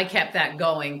 I kept that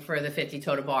going for the 50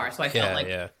 toe to bar. So I felt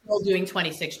still doing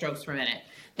 26 strokes per minute.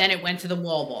 Then it went to the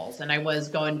wall balls, and I was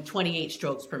going 28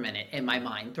 strokes per minute in my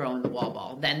mind, throwing the wall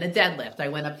ball. Then the deadlift, I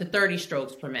went up to 30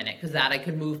 strokes per minute because that I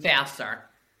could move faster.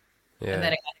 Yeah. And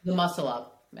then I got the muscle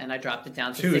up, and I dropped it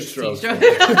down to 2 16 strokes.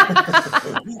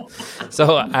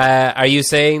 So are you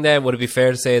saying then, would it be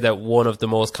fair to say that one of the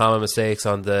most common mistakes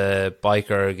on the bike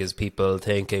erg is people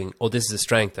thinking, oh, this is a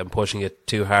strength, I'm pushing it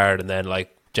too hard, and then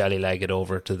like jelly leg it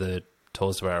over to the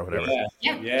toes bar or whatever?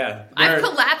 Yeah. I've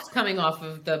collapsed coming off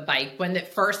of the bike. When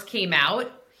it first came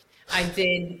out, I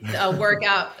did a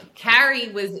workout. Carrie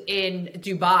was in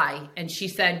Dubai, and she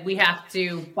said, we have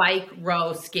to bike,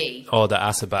 row, ski. Oh, the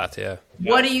acid bath, yeah.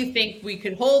 What do you think we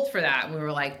could hold for that? And we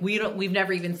were like, we've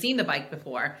never even seen the bike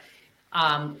before.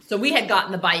 So we had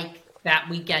gotten the bike that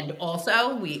weekend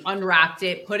also. We unwrapped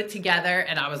it, put it together,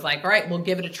 and I was like, all right, we'll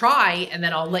give it a try, and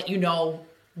then I'll let you know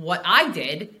what I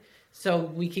did so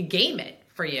we could game it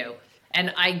for you.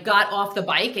 And I got off the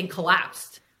bike and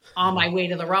collapsed on my way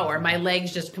to the rower. My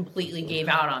legs just completely gave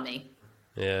out on me.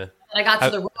 Yeah. And I got to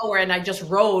the rower and I just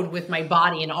rode with my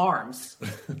body and arms.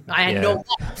 I had no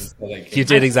legs. You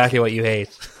did exactly what you hate.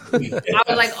 I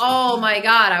was like, oh my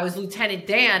God, I was Lieutenant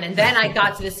Dan. And then I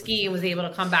got to the ski and was able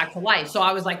to come back to life. So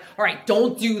I was like, all right,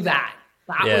 don't do that.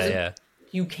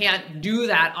 You can't do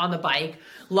that on the bike.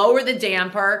 Lower the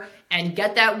damper and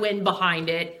get that wind behind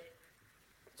it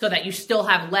so that you still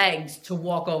have legs to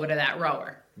walk over to that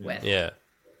rower with. Yeah.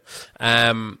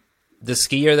 The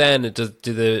skier then,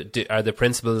 are the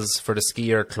principles for the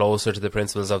skier closer to the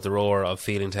principles of the rower of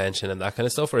feeling tension and that kind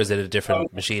of stuff, or is it a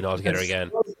different machine altogether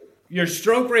again? Your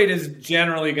stroke rate is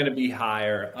generally going to be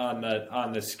higher on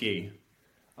the ski.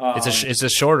 It's a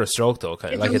shorter stroke though,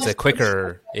 kind of like it's a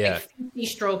quicker, like 50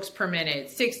 strokes per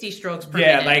minute, 60 strokes per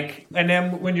minute. Yeah, and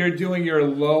then when you're doing your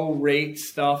low rate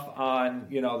stuff on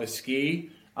the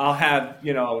ski, I'll have,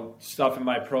 stuff in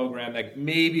my program that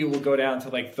maybe will go down to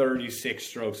like 36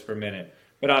 strokes per minute.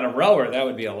 But on a rower, that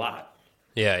would be a lot.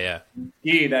 Yeah.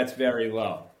 Ski, that's very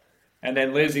low. And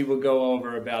then Lizzie will go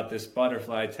over about this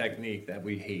butterfly technique that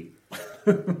we hate.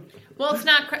 Well, it's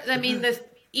not,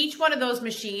 each one of those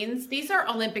machines, these are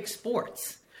Olympic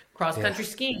sports. Cross-country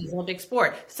skiing is an Olympic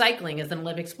sport. Cycling is an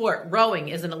Olympic sport. Rowing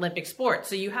is an Olympic sport.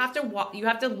 So you have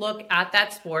to look at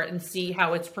that sport and see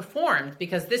how it's performed,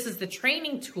 because this is the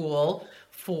training tool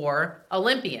for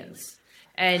Olympians.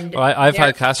 And I've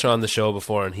had Castro on the show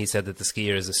before, and he said that the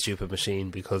skier is a stupid machine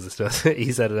because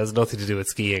he said it has nothing to do with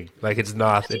skiing. Like it's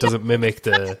not. It doesn't mimic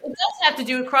the. It does have to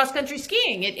do with cross-country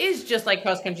skiing. It is just like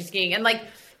cross-country skiing, and like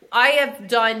I have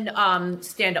done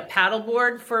stand-up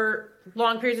paddleboard for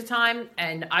long periods of time,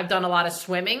 and I've done a lot of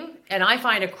swimming, and I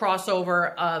find a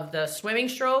crossover of the swimming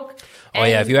stroke. Oh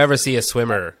yeah, if you ever see a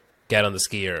swimmer get on the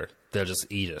skier, they'll just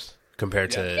eat it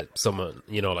compared to someone,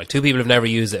 like two people have never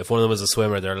used it. If one of them was a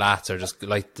swimmer, their lats are just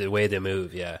like the way they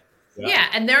move. Yeah,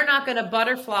 and they're not going to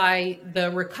butterfly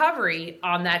the recovery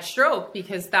on that stroke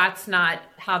because that's not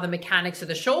how the mechanics of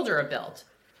the shoulder are built.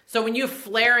 So when you're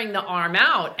flaring the arm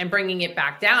out and bringing it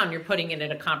back down, you're putting it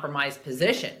in a compromised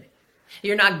position.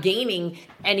 You're not gaining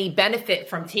any benefit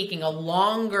from taking a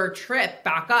longer trip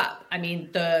back up. I mean,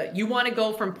 you want to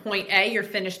go from point A, your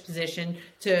finished position,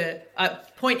 to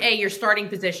point A, your starting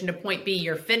position, to point B,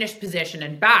 your finished position,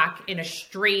 and back in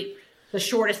the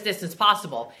shortest distance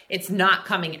possible. It's not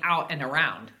coming out and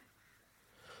around.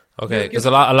 Okay, because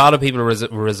a lot of people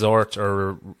resort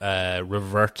or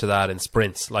revert to that in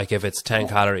sprints. Like if it's 10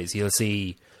 calories, you'll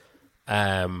see...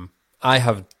 I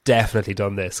have definitely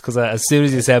done this because as soon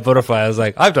as you said butterfly, I was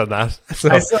like, I've done that.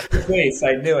 So, I saw your face.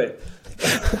 I knew it.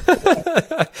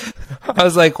 I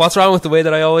was like, what's wrong with the way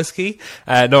that I always ski?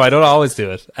 No, I don't always do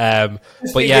it.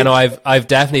 But yeah, no, I've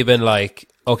definitely been like,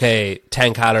 okay,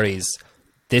 10 calories.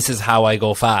 This is how I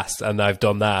go fast. And I've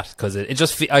done that because it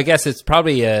just, I guess it's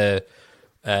probably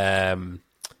I'm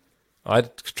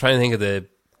trying to think of the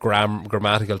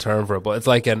grammatical term for it, but it's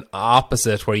like an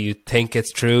opposite where you think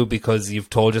it's true because you've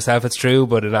told yourself it's true,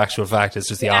 but in actual fact it's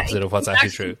just the opposite of what's actually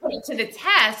true. Put it to the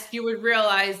test, you would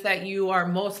realize that you are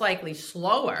most likely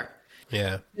slower.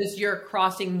 Yeah, because you're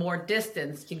crossing more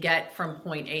distance to get from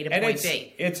point A to point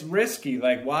B. It's risky.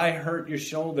 Like, why hurt your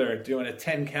shoulder doing a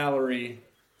 10-calorie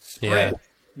sprint?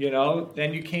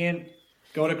 Then you can't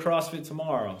go to CrossFit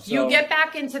tomorrow. So you get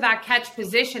back into that catch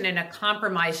position in a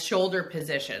compromised shoulder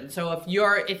position. So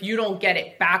if you don't get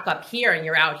it back up here and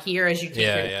you're out here as you take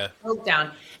your stroke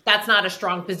down, that's not a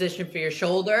strong position for your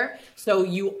shoulder. So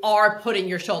you are putting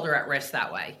your shoulder at risk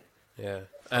that way. Yeah.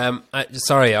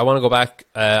 Sorry, I want to go back.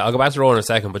 I'll go back to rowing in a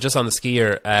second, but just on the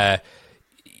skier,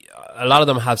 a lot of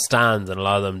them have stands, and a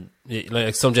lot of them,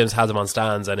 like some gyms have them on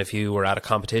stands, and if you were at a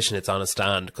competition, it's on a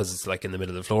stand because it's like in the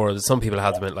middle of the floor. Some people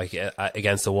have them like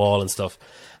against the wall and stuff.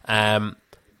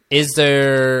 Is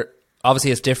there,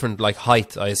 obviously it's different, like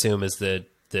height, I assume, is the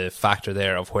factor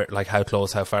there of where, like how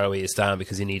close, how far away you stand,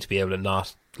 because you need to be able to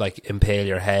not like impale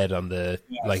your head on the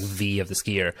like V of the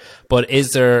skier. But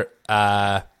is there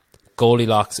a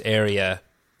Goldilocks area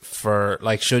for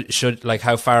like should like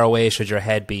how far away should your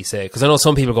head be, say? Because I know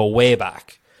some people go way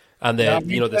back and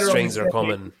the strings are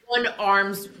coming one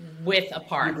arm's width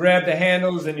apart. You grab the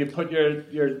handles and you put your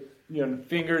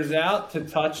fingers out to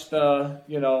touch the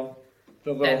little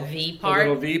V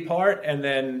part, and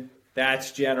then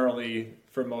that's generally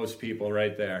for most people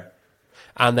right there.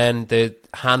 And then the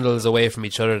handles away from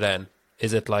each other. Then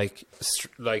is it like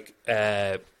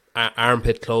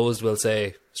armpit closed, we'll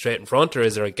say, straight in front, or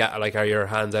is there a gap? Like, are your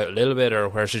hands out a little bit, or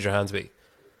where should your hands be?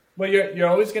 Well, you're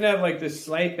always going to have like this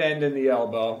slight bend in the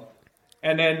elbow.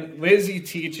 And then Lizzie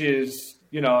teaches,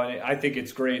 and I think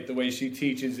it's great the way she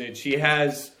teaches it. She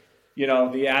has,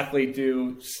 the athlete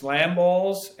do slam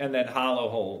balls and then hollow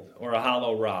hold or a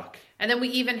hollow rock. And then we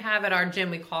even have at our gym,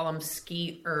 we call them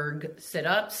ski erg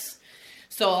sit-ups.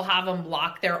 So I'll have them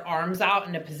lock their arms out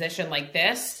in a position like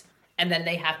this, and then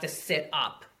they have to sit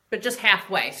up, but just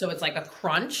halfway. So it's like a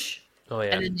crunch. Oh,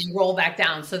 yeah. And then they roll back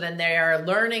down. So then they are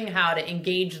learning how to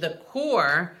engage the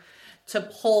core to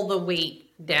pull the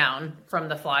weight down from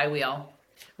the flywheel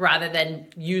rather than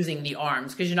using the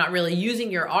arms, because you're not really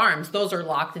using your arms. Those are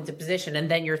locked into position, and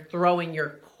then you're throwing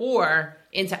your core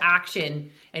into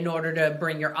action in order to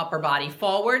bring your upper body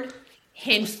forward,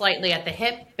 hinge slightly at the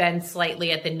hip, bend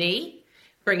slightly at the knee,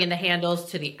 bringing the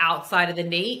handles to the outside of the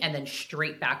knee, and then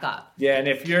straight back up. Yeah, and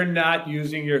if you're not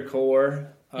using your core,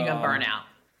 you're going to burn out.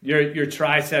 Your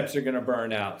triceps are going to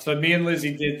burn out. So me and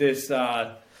Lizzie did this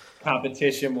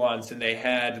competition once, and they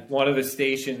had one of the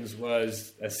stations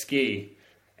was a ski,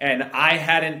 and I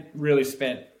hadn't really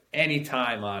spent any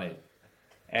time on it.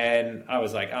 And I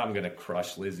was like, I'm going to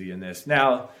crush Lizzie in this.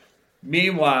 Now,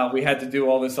 meanwhile, we had to do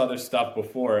all this other stuff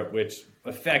before it, which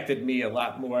affected me a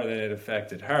lot more than it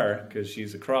affected her because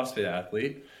she's a CrossFit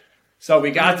athlete. So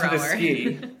we got to the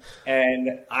ski,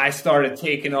 and I started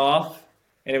taking off,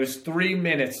 and it was 3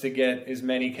 minutes to get as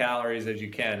many calories as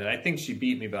you can. And I think she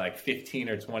beat me by like 15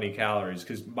 or 20 calories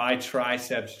because my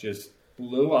triceps just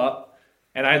blew up,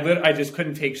 and I just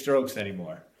couldn't take strokes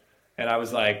anymore. And I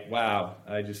was like, wow,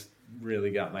 I just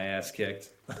really got my ass kicked.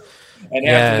 And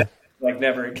after that, like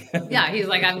never again. Yeah, he's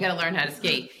like, I'm going to learn how to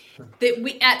skate.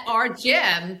 At our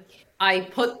gym, I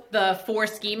put the 4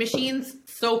 ski machines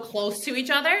so close to each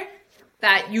other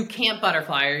that you can't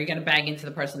butterfly or you're going to bang into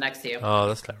the person next to you. Oh,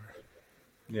 that's clever.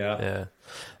 Yeah.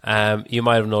 You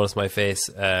might have noticed my face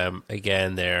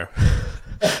again there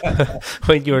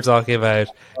when you were talking about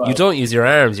you don't use your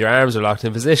arms are locked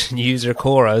in position, you use your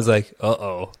core. I was like,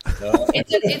 uh-oh.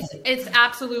 It's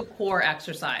absolute core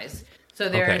exercise. So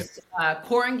there's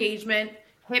core engagement,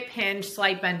 hip hinge,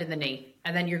 slight bend in the knee,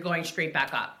 and then you're going straight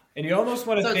back up. And you almost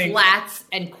want to think it's lats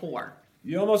and core.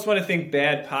 You almost want to think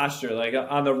bad posture. Like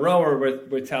on the rower,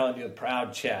 we're telling you the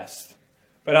proud chest.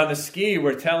 But on the ski,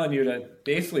 we're telling you to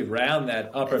basically round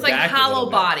that upper back. It's like hollow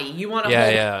body. You want to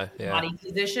hold body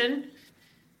position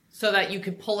so that you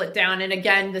could pull it down. And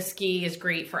again, the ski is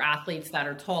great for athletes that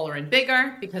are taller and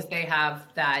bigger because they have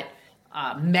that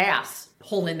mass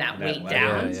pulling that weight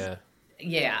down.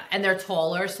 Yeah, and they're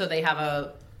taller, so they have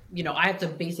I have to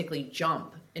basically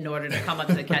jump in order to come up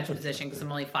to the catch position because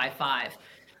I'm only 5'5".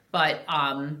 But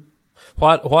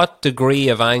what degree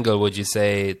of angle would you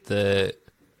say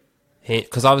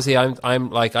because obviously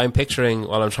I'm picturing,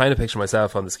 well, I'm trying to picture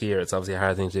myself on the skier. It's obviously a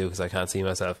hard thing to do because I can't see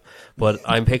myself, but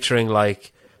I'm picturing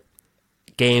like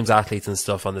games athletes and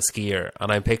stuff on the skier,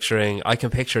 and I can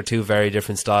picture 2 very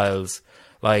different styles.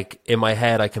 Like in my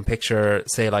head, I can picture,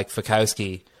 say, like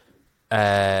Fikowski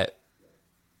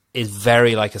is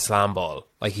very like a slam ball.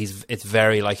 Like it's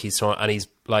very like he's throwing, and he's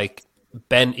like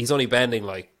he's only bending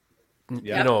like,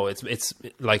 it's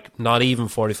like not even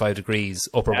 45 degrees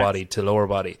upper body to lower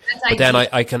body. But then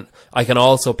I can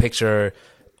also picture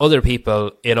other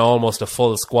people in almost a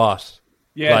full squat.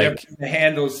 Yeah, like, the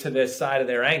handles to the side of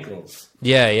their ankles.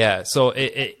 Yeah. So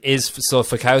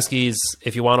Fikowski's,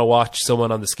 if you want to watch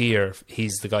someone on the skier,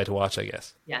 he's the guy to watch, I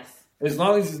guess. Yes. As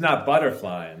long as he's not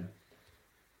butterflying.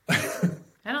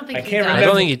 I don't think I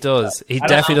don't think he does. He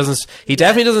definitely doesn't. He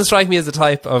definitely doesn't strike me as the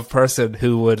type of person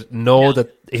who would know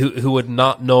that who would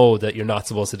not know that you're not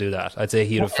supposed to do that. I'd say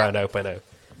he'd have found out by now.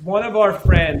 One of our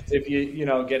friends, if you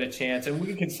get a chance, and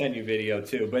we can send you video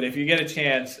too, but if you get a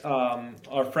chance,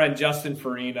 our friend Justin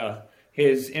Farina,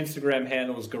 his Instagram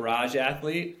handle is Garage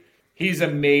Athlete. He's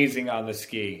amazing on the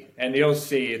ski, and you'll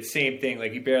see it's same thing.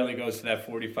 Like he barely goes to that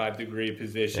 45-degree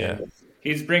position. Yeah.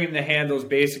 He's bringing the handles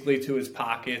basically to his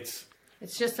pockets.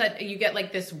 It's just that you get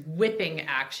like this whipping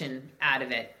action out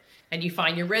of it, and you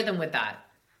find your rhythm with that,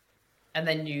 and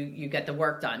then you get the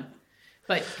work done.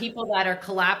 But people that are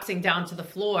collapsing down to the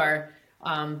floor,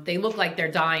 they look like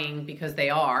they're dying because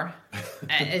they are.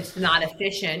 And it's not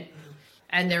efficient,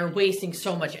 and they're wasting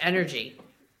so much energy.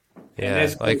 Yeah,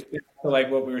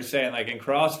 like what we were saying, like in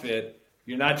CrossFit,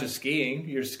 you're not just skiing;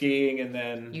 you're skiing, and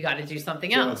then you got to do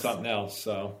something else.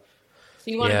 So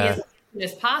you want to be as efficient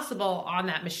as possible on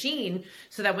that machine,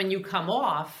 so that when you come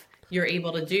off, you're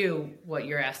able to do what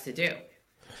you're asked to do.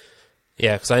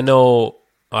 Yeah, because I know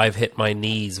I've hit my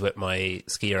knees with my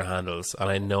skier handles, and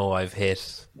I know I've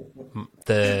hit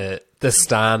the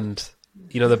stand,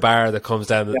 the bar that comes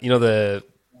down, the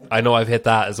I know I've hit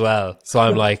that as well. So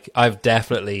I'm like, I've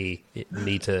definitely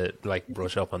need to like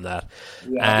brush up on that.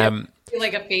 Yeah.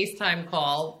 Like a FaceTime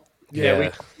call.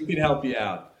 Yeah. We can help you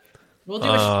out. We'll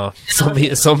do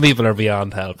some people are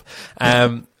beyond help.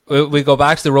 We go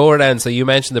back to the rower then. So you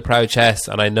mentioned the proud chest,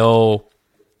 and I know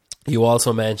you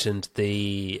also mentioned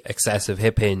the excessive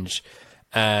hip hinge.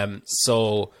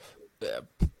 So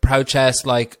proud chest,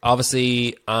 like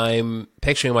obviously I'm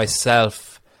picturing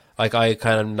myself, like I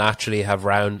kind of naturally have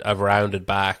rounded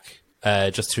back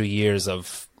just through years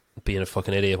of being a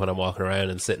fucking idiot when I'm walking around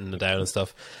and sitting down and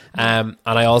stuff. And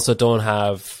I also don't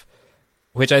have,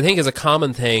 which I think is a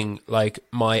common thing, like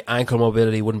my ankle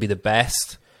mobility wouldn't be the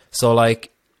best. So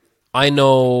like I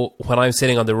know when I'm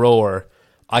sitting on the rower,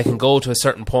 I can go to a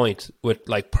certain point with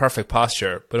like perfect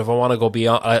posture, but if I want to go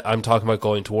beyond, I'm talking about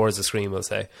going towards the screen, we'll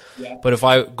say. Yeah. But if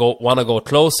I want to go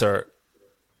closer,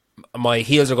 my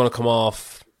heels are going to come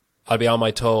off. I'll be on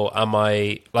my toe, and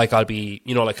I'll be,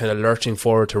 you know, like kind of lurching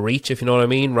forward to reach, if you know what I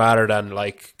mean, rather than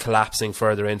like collapsing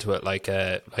further into it, like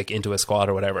into a squat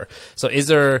or whatever. So is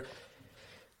there,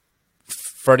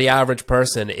 for the average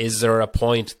person, is there a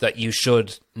point that you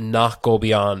should not go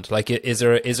beyond? Like, is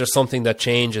there something that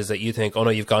changes that you think, oh no,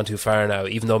 you've gone too far now,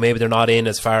 even though maybe they're not in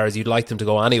as far as you'd like them to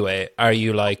go anyway? Are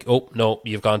you like, oh no,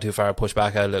 you've gone too far, push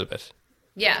back out a little bit?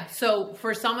 Yeah. So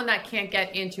for someone that can't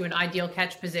get into an ideal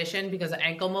catch position because of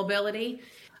ankle mobility,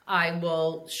 I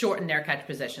will shorten their catch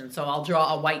position. So I'll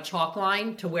draw a white chalk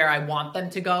line to where I want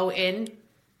them to go in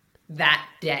that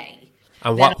day.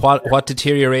 And what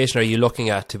deterioration are you looking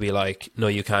at to be like, no,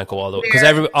 you can't go all the way?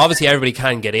 Because obviously everybody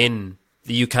can get in.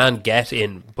 You can get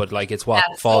in, but like it's what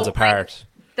falls apart.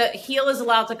 The heel is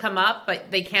allowed to come up,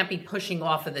 but they can't be pushing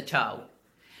off of the toe.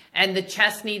 And the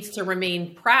chest needs to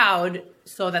remain proud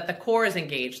so that the core is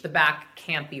engaged. The back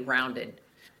can't be rounded.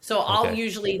 So I'll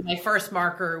usually, my first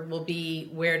marker will be,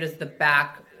 where does the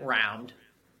back round?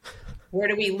 Where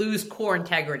do we lose core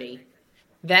integrity?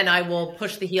 Then I will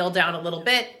push the heel down a little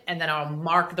bit, and then I'll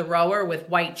mark the rower with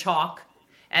white chalk,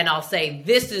 and I'll say,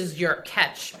 this is your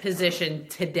catch position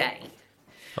today.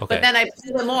 Okay. But then I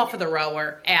pull them off of the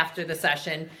rower after the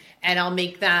session, and I'll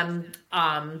make them,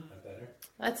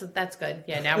 that's good.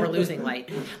 Yeah, now we're losing light.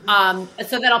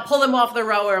 So then I'll pull them off the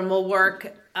rower, and we'll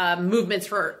work movements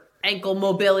for ankle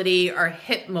mobility or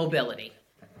hip mobility.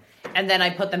 And then I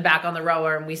put them back on the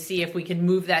rower, and we see if we can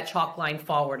move that chalk line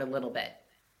forward a little bit.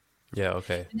 Yeah,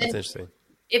 okay. That's interesting.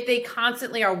 If they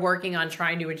constantly are working on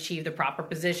trying to achieve the proper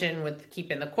position with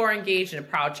keeping the core engaged and a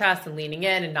proud chest and leaning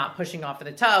in and not pushing off of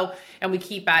the toe, and we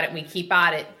keep at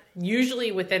it,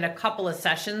 usually within a couple of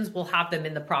sessions, we'll have them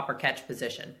in the proper catch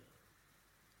position.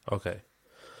 Okay.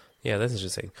 Yeah, that's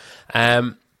interesting.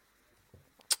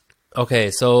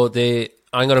 Okay, so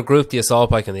I'm going to group the assault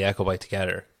bike and the echo bike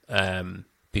together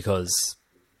because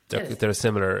they're a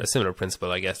similar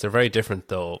principle, I guess. They're very different,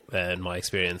 though, in my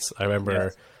experience. I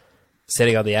remember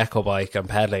sitting on the echo bike and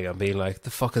pedaling and being like,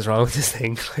 the fuck is wrong with this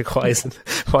thing? Like, why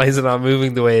is it not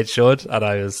moving the way it should? And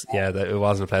it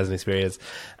wasn't a pleasant experience.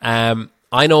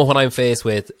 I know when I'm faced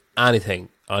with anything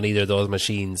on either of those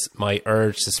machines, my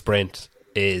urge to sprint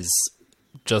is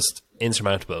just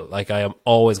insurmountable. Like, I am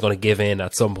always going to give in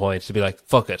at some point to be like,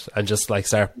 fuck it, and just like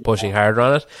start pushing harder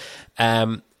on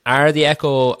it. Are the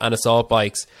Echo and assault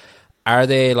bikes, are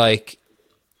they like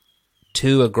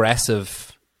too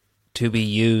aggressive to be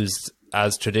used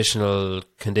as traditional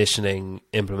conditioning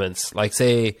implements? Like,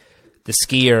 say the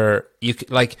skier,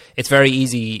 it's very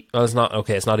easy. Well, it's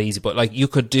not easy, but like you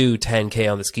could do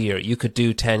 10K on the skier, you could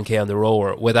do 10K on the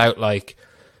rower without like,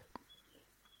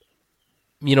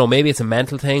 you know, maybe it's a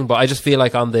mental thing, but I just feel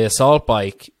like on the assault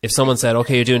bike, if someone said,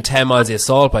 okay, you're doing 10 miles the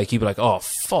assault bike, you'd be like, oh,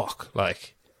 fuck.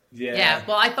 Like, yeah.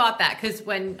 Well, I thought that because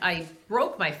when I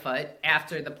broke my foot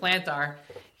after the plantar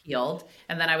healed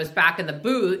and then I was back in the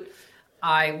boot,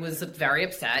 I was very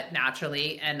upset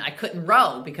naturally. And I couldn't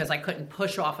row because I couldn't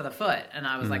push off of the foot. And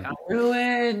I was like, I'm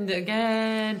ruined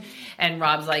again. And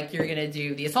Rob's like, you're going to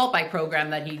do the assault bike program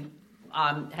that he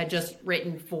had just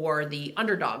written for the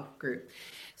Underdog group.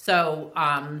 So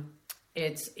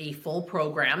it's a full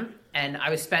program, and I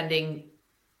was spending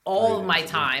all of my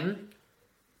time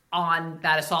on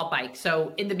that assault bike.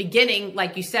 So in the beginning,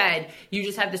 like you said, you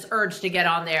just have this urge to get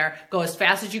on there, go as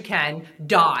fast as you can,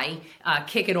 die,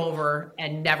 kick it over,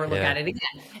 and never look at it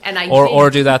again. And or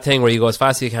do that thing where you go as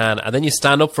fast as you can, and then you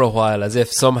stand up for a while as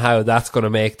if somehow that's going to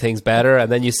make things better,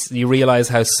 and then you realize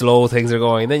how slow things are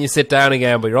going, and then you sit down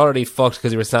again, but you're already fucked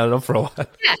because you were standing up for a while.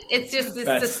 Yeah, it's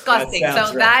disgusting.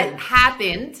 That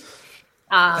happened,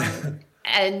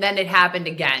 and then it happened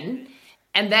again,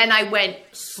 and then I went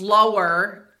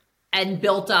slower and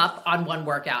built up on one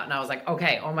workout. And I was like,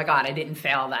 okay, oh my God, I didn't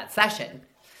fail that session.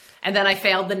 And then I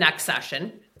failed the next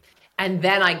session. And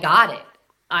then I got it.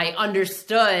 I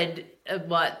understood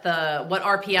what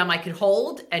RPM I could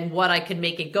hold and what I could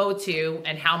make it go to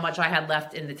and how much I had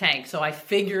left in the tank. So I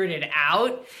figured it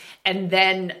out. And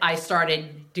then I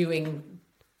started doing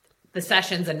the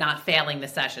sessions and not failing the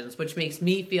sessions, which makes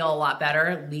me feel a lot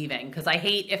better leaving. Because I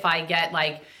hate if I get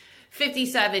like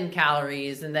 57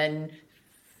 calories and then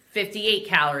 58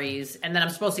 calories and then I'm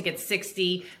supposed to get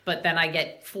 60, but then I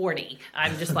get 40.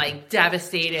 I'm just like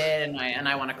devastated and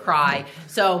I want to cry.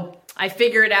 So I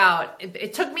figured out,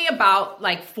 it took me about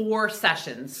like 4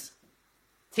 sessions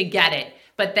to get it.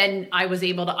 But then I was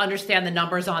able to understand the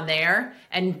numbers on there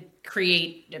and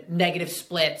create negative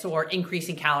splits or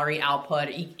increasing calorie output,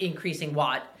 increasing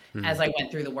watt as I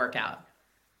went through the workout.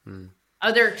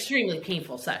 They're extremely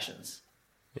painful sessions.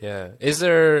 Yeah. Is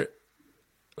there,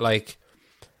 like,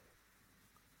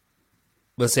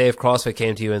 let's say if CrossFit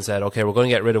came to you and said, okay, we're going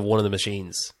to get rid of one of the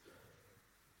machines.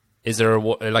 Is there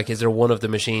one of the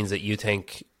machines that you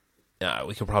think,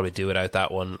 we could probably do without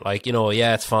that one? Like,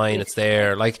 it's fine, it's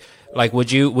there. Like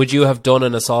would you have done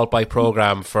an assault bike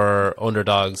program for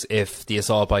underdogs if the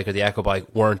assault bike or the echo bike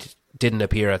didn't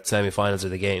appear at semifinals of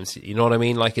the games? You know what I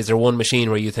mean? Like, is there one machine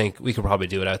where you think we could probably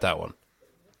do without that one?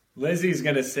 Lizzie's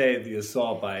gonna say the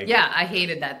assault bike. Yeah, I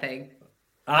hated that thing.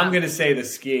 I'm gonna say the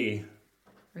ski.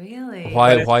 Really?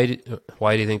 Why do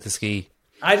you think the ski?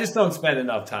 I just don't spend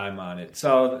enough time on it.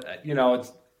 So,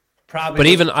 it's probably... But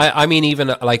even, I mean,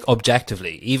 even like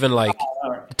objectively, even like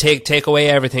take away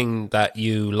everything that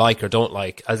you like or don't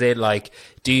like. As in, like,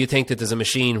 do you think that there's a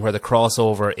machine where the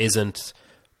crossover isn't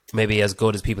maybe as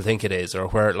good as people think it is? Or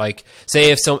where, like,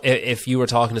 say if you were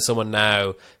talking to someone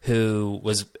now who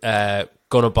was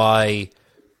going to buy,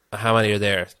 how many are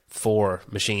there? 4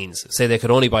 machines. Say they could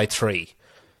only buy 3.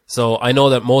 So I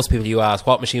know that most people you ask,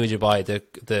 what machine would you buy?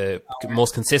 The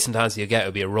most consistent answer you get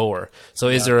would be a rower. So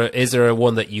is there a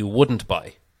one that you wouldn't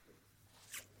buy?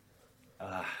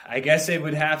 I guess it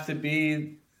would have to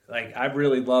be, like, I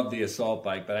really love the assault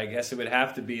bike, but I guess it would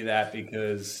have to be that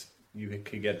because you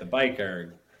could get the bike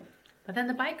erg. But then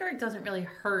the bike erg doesn't really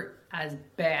hurt as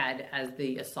bad as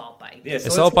the assault bike. Yeah, so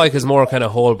assault bike is more kind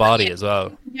of whole body as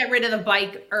well. Get rid of the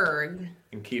bike erg.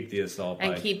 And keep the assault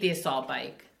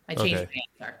bike. I changed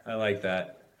my answer. I like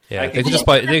that. Yeah, they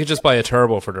could just buy a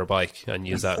turbo for their bike and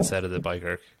use that instead of the bike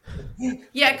erg.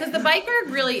 Yeah, because the bike erg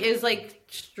really is like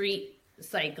street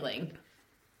cycling.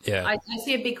 Yeah, I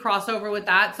see a big crossover with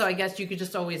that, so I guess you could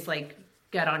just always like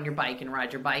get on your bike and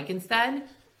ride your bike instead.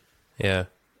 Yeah,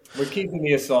 we're keeping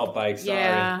the assault bike. Sorry.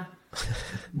 Yeah.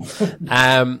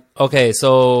 Okay,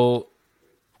 so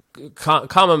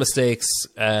common mistakes.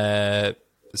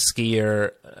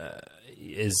 Skier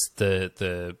is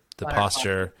the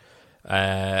posture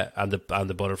and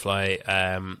the butterfly,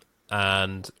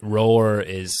 and rower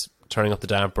is turning up the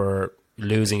damper,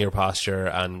 losing your posture,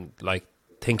 and like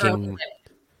thinking,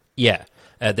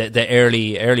 the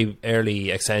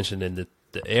early extension in the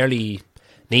early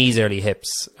knees, early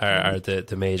hips are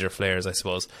the major flares, I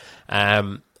suppose.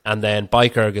 And then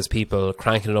bike erg is people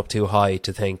cranking it up too high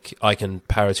to think I can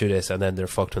power through this, and then they're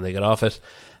fucked when they get off it.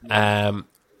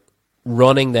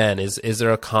 Running then, is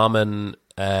there a common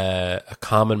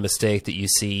mistake that you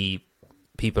see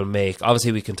people make?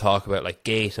 Obviously we can talk about like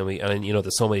gait and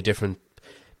there's so many different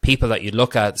people that you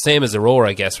look at, same as a rower,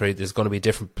 I guess, right? There's going to be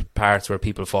different parts where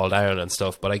people fall down and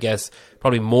stuff, but I guess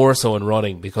probably more so in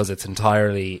running because it's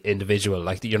entirely individual.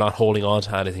 Like, you're not holding on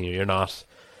to anything, or you're not,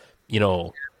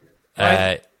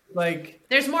 like,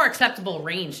 there's more acceptable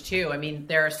range too. I mean,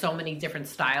 there are so many different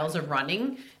styles of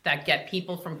running that get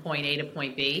people from point A to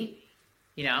point B,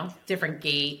 different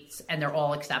gaits, and they're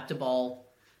all acceptable.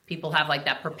 People have like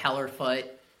that propeller foot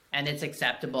and it's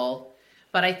acceptable.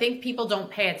 But I think people don't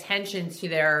pay attention to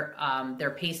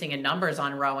their pacing and numbers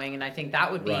on rowing, and I think that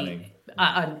would be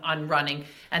on running,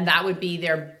 and that would be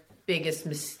their biggest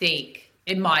mistake,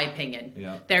 in my opinion.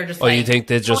 Yeah. They're just. You think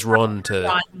they just run,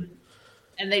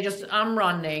 and they just, I'm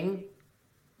running.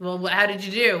 Well, how did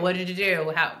you do? What did you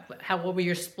do? What were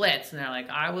your splits? And they're like,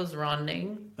 I was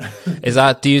running.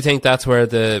 Do you think that's where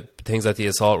the things like the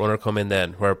assault runner come in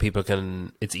then, where people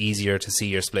it's easier to see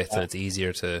your splits and it's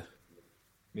easier to.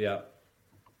 Yeah.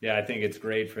 Yeah, I think it's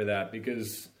great for that,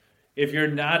 because if you're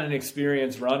not an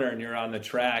experienced runner and you're on the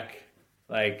track,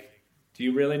 like, do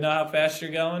you really know how fast you're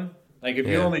going? Like, if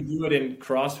you only do it in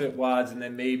CrossFit WODs and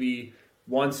then maybe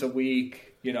once a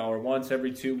week, or once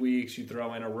every 2 weeks you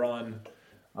throw in a run,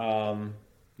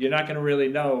 you're not going to really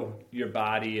know your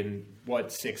body and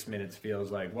what 6 minutes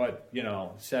feels like, what,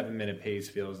 7-minute pace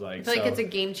feels like. I feel like it's a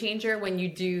game changer when you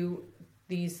do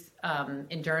these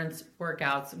endurance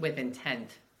workouts with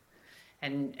intent.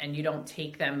 and you don't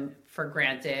take them for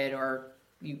granted, or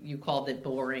you called it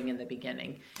boring in the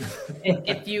beginning.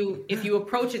 if you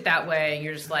approach it that way and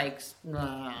you're just like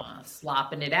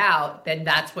slopping it out, then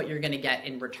that's what you're going to get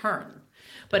in return.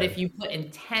 But if you put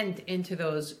intent into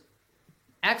those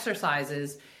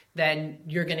exercises, then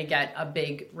you're going to get a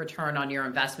big return on your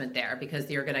investment there, because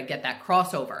you're going to get that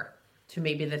crossover to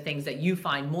maybe the things that you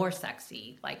find more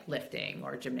sexy, like lifting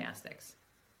or gymnastics.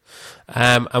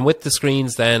 And with the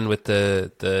screens then, with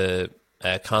the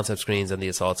concept screens and the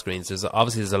assault screens, there's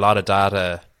a lot of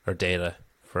data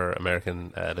for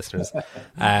American listeners.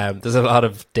 There's a lot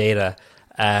of data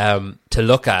to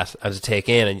look at and to take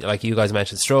in. And like you guys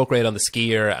mentioned, stroke rate on the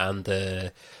skier and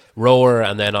the rower,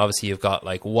 and then obviously you've got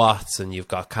like watts, and you've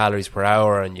got calories per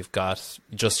hour, and you've got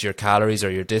just your calories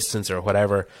or your distance or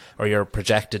whatever, or your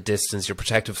projected distance. Your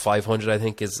projected 500, I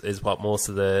think, is what most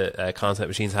of the concept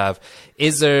machines have.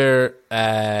 Is there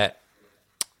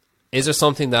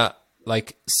something that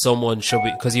like someone should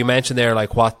be, because you mentioned there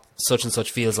like what such and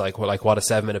such feels like what a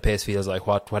 7 minute pace feels like,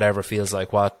 whatever feels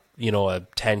like, what, you know, a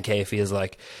 10K feels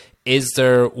like. Is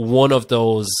there one of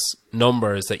those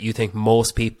numbers that you think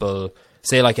most people,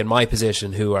 say like in my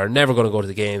position, who are never going to go to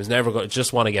the games,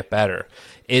 just want to get better,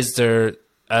 is there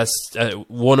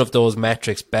one of those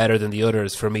metrics better than the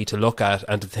others for me to look at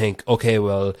and to think, okay,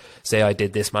 well, say I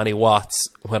did this many watts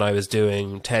when I was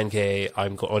doing 10K,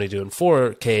 I'm only doing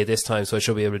 4K this time, so I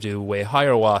should be able to do way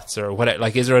higher watts, or whatever.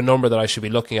 Like, is there a number that I should be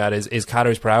looking at? Is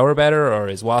calories per hour better, or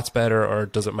is watts better, or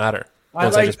does it matter?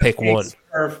 Once I just pick one.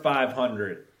 Per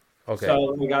 500. Okay.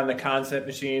 So we got on the concept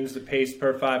machines, the pace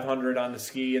per 500 on the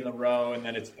ski and the row, and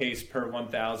then it's pace per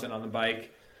 1,000 on the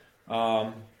bike.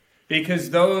 Because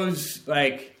those,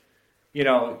 like, you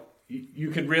know, you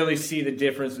could really see the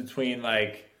difference between,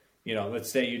 like, you know,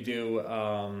 let's say you do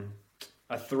a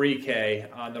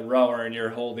 3K on the rower and you're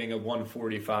holding a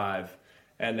 145,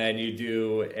 and then you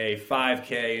do a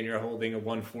 5K and you're holding a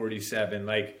 147.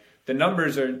 Like, the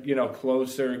numbers are, you know,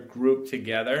 closer grouped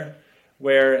together,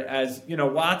 whereas, you know,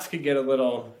 watts could get a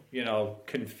little, you know,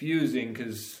 confusing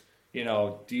because, you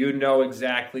know, do you know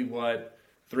exactly what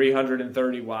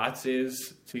 330 watts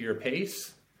is to your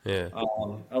pace? Yeah.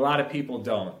 A lot of people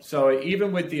don't. So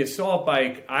even with the assault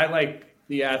bike, I like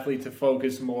the athlete to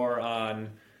focus more on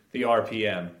the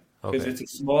RPM, because it's a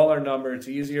smaller number. It's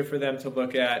easier for them to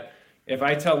look at. If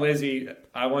I tell Lizzie,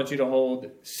 I want you to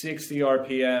hold 60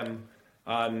 RPM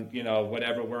on, you know,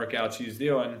 whatever workout she's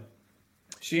doing,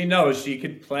 she knows she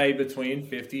could play between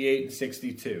 58 and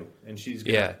 62, and she's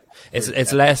good. Yeah.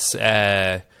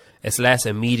 It's less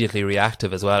immediately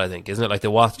reactive as well, I think, isn't it? Like the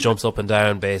watts jumps up and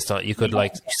down based on, you could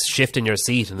like shift in your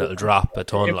seat and it'll drop a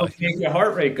ton. It'll make your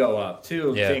heart rate go up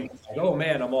too. Yeah. Think, oh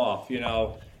man, I'm off, you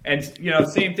know. And, you know,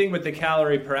 same thing with the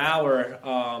calorie per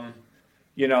hour.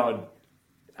 You know,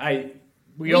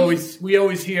 we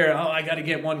always hear, oh, I got to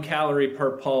get 1 calorie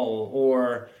per pull,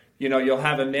 or, you know, you'll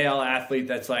have a male athlete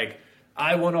that's like,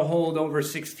 I want to hold over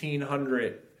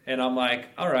 1,600, and I'm like,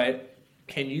 all right,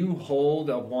 can you hold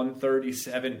a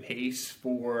 137 pace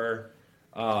for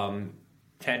 10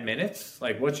 minutes?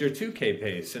 Like, what's your 2K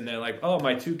pace? And they're like, oh,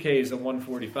 my 2K is a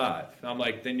 145. And I'm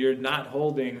like, then you're not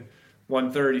holding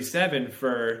 137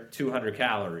 for 200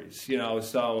 calories, you know?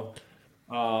 So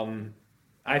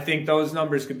I think those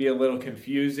numbers could be a little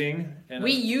confusing. And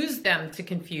we use them to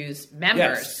confuse members.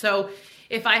 Yes. So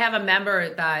if I have a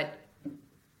member that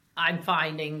I'm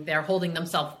finding they're holding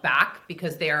themselves back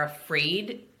because they are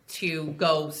afraid to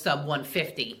go sub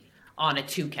 150 on a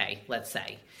 2K, let's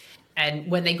say. And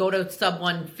when they go to sub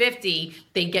 150,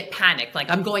 they get panicked.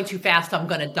 Like, I'm going too fast, I'm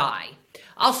going to die.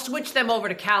 I'll switch them over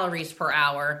to calories per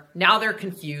hour. Now they're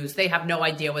confused. They have no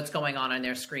idea what's going on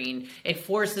their screen. It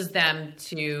forces them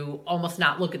to almost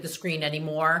not look at the screen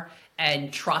anymore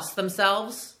and trust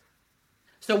themselves.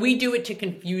 So we do it to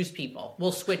confuse people.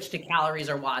 We'll switch to calories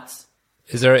or watts.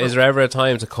 Is there ever a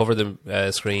time to cover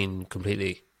the screen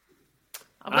completely?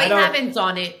 I haven't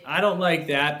done it. I don't like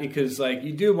that, because, like,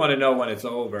 you do want to know when it's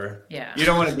over. Yeah. You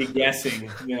don't want to be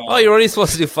guessing. You know? Oh, you're only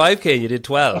supposed to do 5K. You did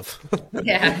 12.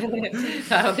 Yeah.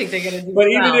 I don't think they're going to do. But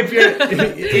even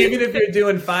if you're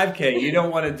doing 5K, you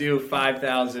don't want to do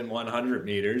 5,100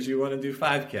 meters. You want to do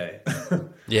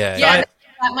 5K. Yeah. Yeah.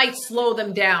 That might slow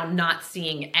them down, not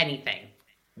seeing anything.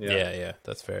 Yeah,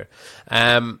 that's fair.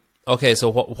 Okay, so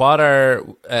what are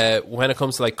when it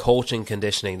comes to like coaching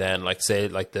conditioning, then like say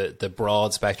like the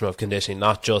broad spectrum of conditioning,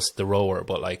 not just the rower,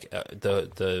 but like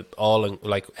the all in,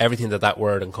 like everything that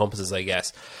word encompasses, I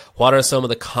guess. What are some of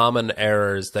the common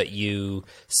errors that you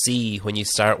see when you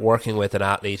start working with an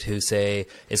athlete who say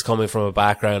is coming from a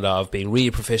background of being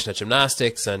really proficient at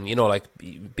gymnastics, and you know like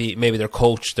maybe their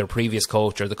coach, their previous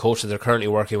coach, or the coach that they're currently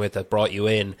working with that brought you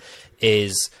in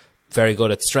is very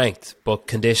good at strength, but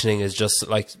conditioning is just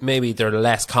like maybe they're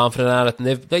less confident at it, and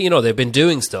they've been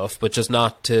doing stuff, but just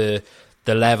not to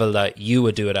the level that you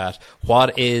would do it at.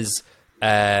 What is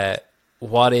the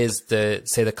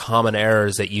common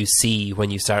errors that you see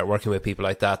when you start working with people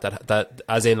like that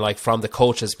as in like from the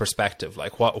coach's perspective,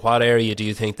 like what area do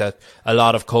you think that a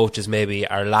lot of coaches maybe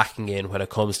are lacking in when it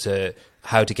comes to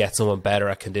how to get someone better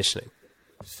at conditioning?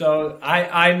 So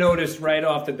I noticed right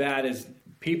off the bat is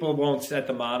people won't set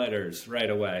the monitors right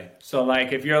away. So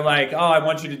like if you're like, oh, I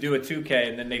want you to do a 2K,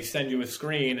 and then they send you a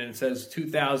screen and it says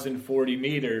 2,040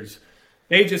 meters,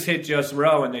 they just hit just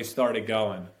row and they started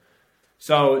going.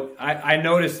 So I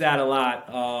noticed that a lot,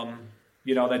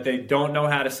 that they don't know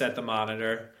how to set the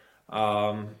monitor,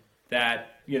 that,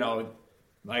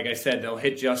 like I said, they'll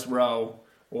hit just row,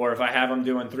 or if I have them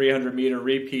doing 300-meter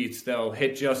repeats, they'll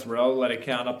hit just row, let it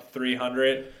count up to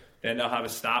 300, then they'll have a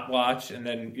stopwatch and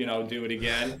then, do it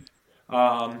again.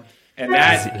 And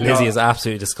that Lizzie is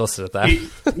absolutely disgusted at that.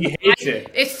 He hates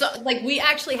it. It's so, like we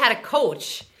actually had a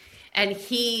coach, and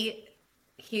he's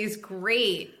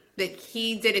great. That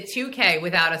he did a 2K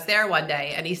without us there one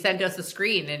day, and he sent us a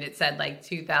screen and it said like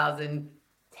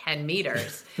 2,010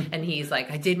 meters. And he's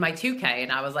like, I did my 2K.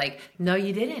 And I was like, no,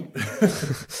 you didn't.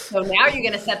 So now you're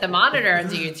going to set the monitor and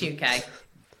do your 2K.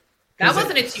 That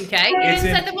wasn't a 2K. You didn't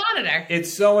set the monitor.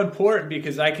 It's so important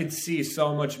because I could see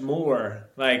so much more.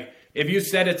 Like if you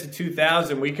set it to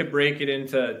 2,000, we could break it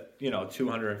into,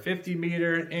 250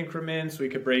 meter increments. We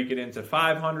could break it into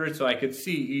 500. So I could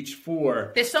see each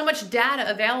four. There's so much data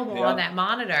available on that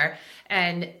monitor,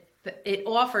 and it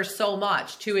offers so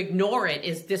much. To ignore it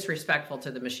is disrespectful to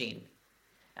the machine.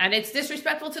 And it's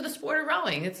disrespectful to the sport of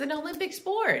rowing. It's an Olympic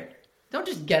sport. Don't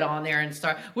just get on there and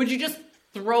start. Would you just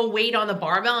throw weight on the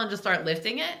barbell and just start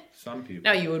lifting it? Some people.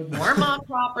 No, you would warm up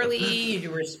properly. You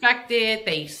respect it.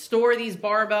 They store these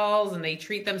barbells and they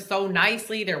treat them so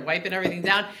nicely. They're wiping everything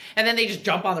down. And then they just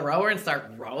jump on the rower and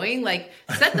start rowing. Like,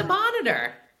 set the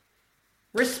monitor.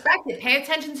 Respect it. Pay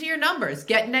attention to your numbers.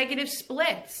 Get negative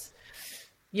splits.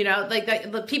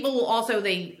 The people will also,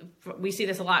 we see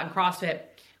this a lot in CrossFit,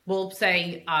 will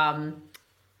say 5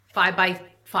 by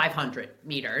 500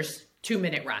 meters,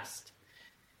 2-minute rest.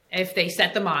 If they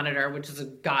set the monitor, which is a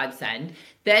godsend,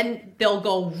 then they'll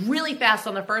go really fast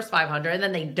on the first 500 and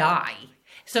then they die.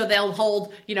 So they'll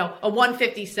hold, a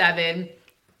 157,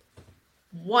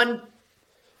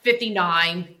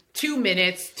 159, 2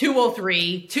 minutes,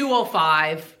 203,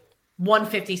 205,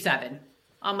 157.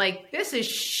 I'm like, this is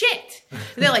shit. And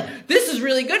they're like, this is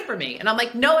really good for me. And I'm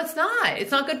like, no, it's not.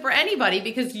 It's not good for anybody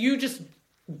because you just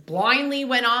blindly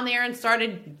went on there and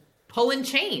started pulling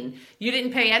chain. You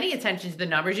didn't pay any attention to the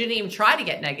numbers. You didn't even try to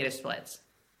get negative splits.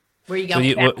 Where you go?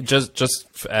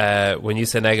 So when you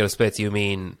say negative splits, you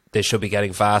mean they should be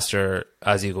getting faster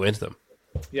as you go into them.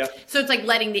 Yeah. So it's like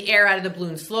letting the air out of the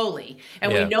balloon slowly.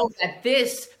 And we know that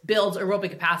this builds aerobic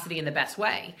capacity in the best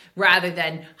way rather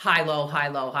than high, low, high,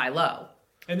 low, high, low.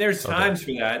 And there's times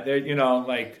for that. There,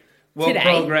 we'll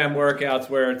program workouts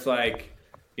where it's like,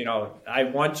 I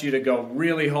want you to go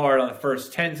really hard on the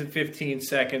first 10 to 15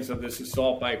 seconds of this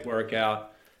assault bike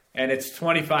workout. And it's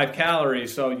 25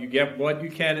 calories. So you get what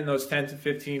you can in those 10 to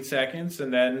 15 seconds.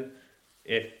 And then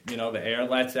if, the air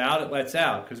lets out, it lets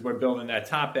out because we're building that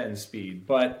top end speed.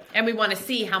 And we want to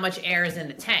see how much air is in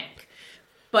the tank.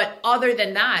 But other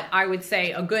than that, I would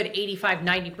say a good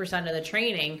 85-90% of the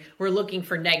training, we're looking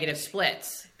for negative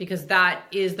splits because that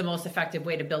is the most effective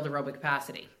way to build aerobic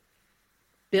capacity.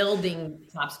 Building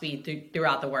top speed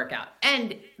throughout the workout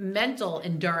and mental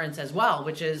endurance as well,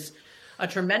 which is a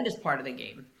tremendous part of the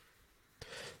game.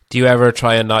 Do you ever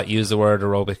try and not use the word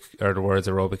aerobic or the words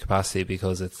aerobic capacity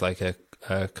because it's like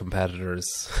a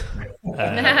competitor's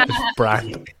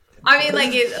brand? I mean,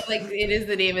 it is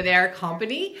the name of their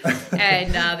company,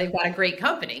 and they've got a great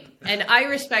company. And I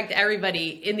respect everybody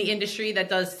in the industry that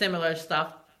does similar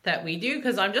stuff that we do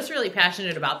because I'm just really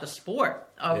passionate about the sport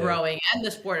of rowing and the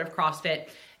sport of CrossFit.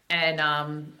 And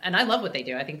I love what they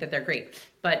do. I think that they're great.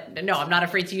 But no, I'm not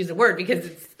afraid to use the word because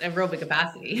it's aerobic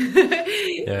capacity.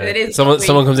 It is. Someone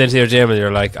comes into your gym and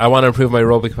you're like, I want to improve my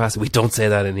aerobic capacity. We don't say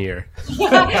that in here.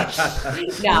 No,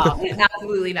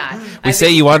 absolutely not. We say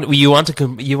you want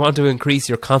to increase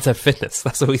your concept fitness.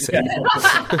 That's what we say.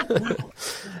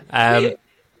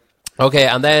 Okay,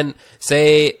 and then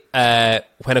say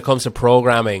when it comes to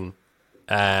programming,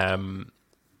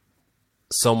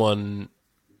 someone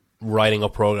writing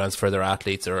up programs for their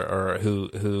athletes, or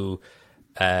who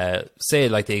say,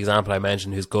 like the example I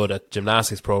mentioned, who's good at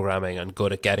gymnastics programming and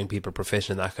good at getting people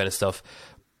proficient in that kind of stuff.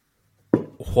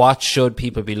 What should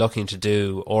people be looking to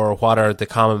do, or what are the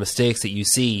common mistakes that you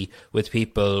see with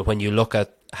people when you look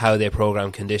at how they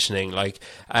program conditioning? Like,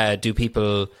 do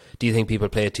you think people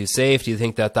play it too safe? Do you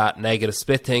think that negative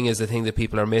split thing is the thing that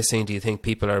people are missing? Do you think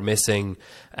people are missing,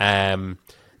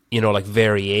 like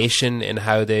variation in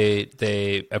how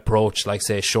they approach, like,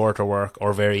 say, shorter work,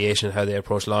 or variation in how they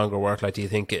approach longer work? Like, do you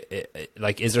think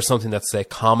is there something that's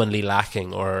commonly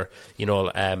lacking, or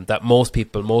that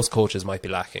most coaches might be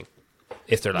lacking,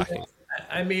 if they're lacking?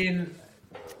 I mean,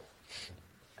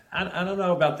 I don't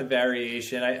know about the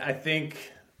variation. I think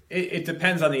it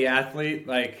depends on the athlete.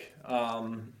 Like,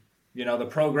 the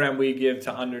program we give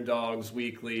to underdogs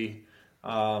weekly,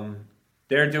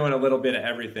 they're doing a little bit of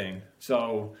everything.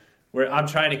 So I'm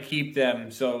trying to keep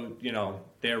them so,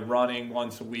 they're running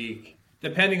once a week,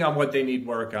 depending on what they need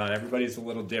work on. Everybody's a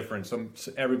little different. So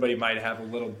everybody might have a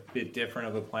little bit different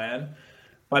of a plan.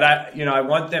 But I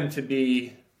want them to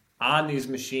be on these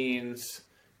machines,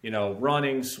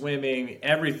 running, swimming,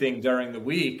 everything during the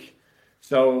week.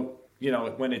 So,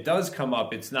 when it does come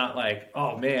up, it's not like,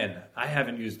 oh man, I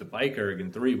haven't used the bike erg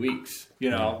in 3 weeks,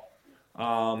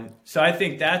 So I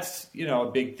think that's, a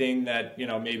big thing that,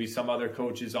 maybe some other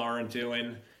coaches aren't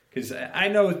doing. Because I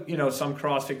know, some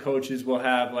CrossFit coaches will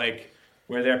have, like,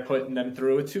 where they're putting them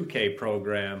through a 2K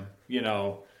program,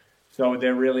 So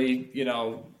they're really,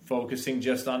 focusing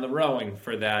just on the rowing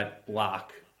for that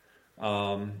block.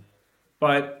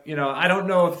 But, I don't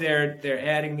know if they're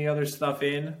adding the other stuff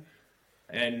in.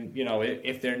 And,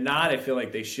 if they're not, I feel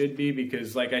like they should be,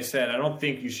 because, like I said, I don't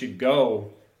think you should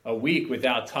go a week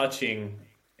without touching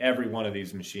every one of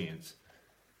these machines,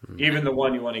 even the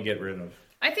one you want to get rid of.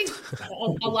 I think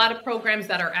a lot of programs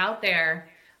that are out there,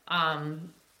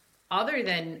 other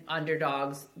than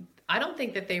underdogs, I don't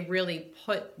think that they really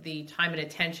put the time and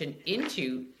attention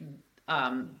into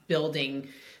building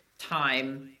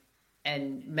time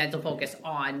and mental focus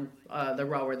on the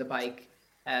rower, the bike,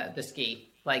 the ski,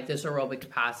 like this aerobic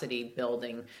capacity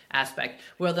building aspect,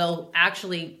 where they'll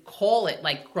actually call it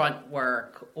like grunt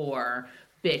work or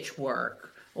bitch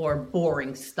work or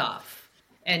boring stuff.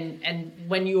 And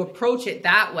when you approach it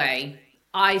that way,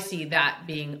 I see that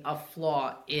being a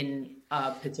flaw in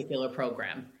a particular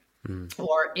program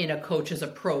or in a coach's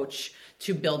approach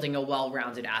to building a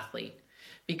well-rounded athlete.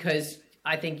 Because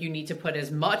I think you need to put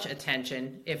as much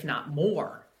attention, if not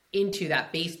more, into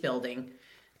that base building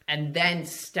and then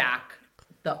stack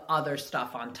the other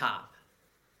stuff on top.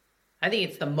 I think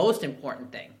it's the most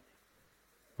important thing.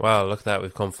 Wow, look at that.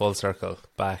 We've come full circle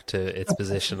back to its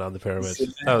position on the pyramid.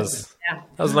 That was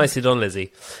nicely done,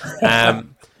 Lizzie.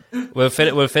 We'll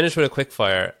finish with a quick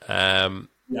fire.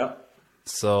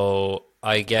 So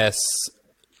I guess,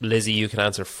 Lizzie, you can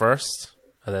answer first,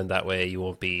 and then that way you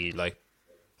won't be like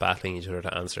battling each other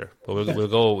to answer. But we'll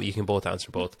go, you can both answer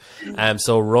both.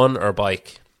 So run or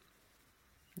bike?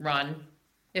 Run,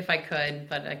 if I could,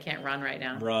 but I can't run right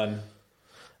now. Run.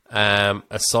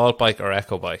 Assault bike or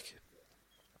echo bike?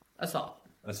 Assault.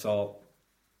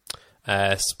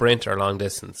 Sprint or long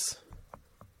distance?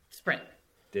 Sprint.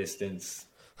 Distance.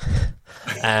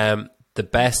 The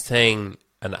best thing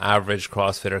an average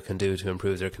CrossFitter can do to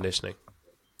improve their conditioning?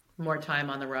 More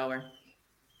time on the rower.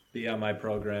 Be on my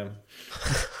program.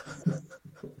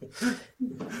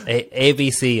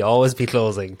 ABC, always be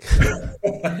closing.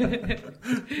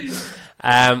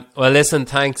 Well, listen,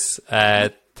 thanks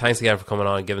again for coming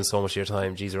on and giving so much of your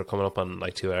time. Jeez, we're coming up on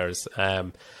like 2 hours.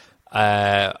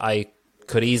 I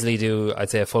could easily do, I'd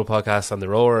say, a full podcast on the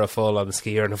rower, a full on the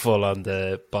skier, and a full on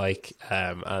the bike.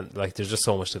 And like, there's just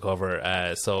so much to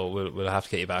cover. So we'll have to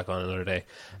get you back on another day.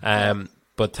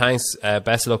 But thanks.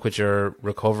 Best of luck with your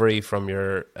recovery from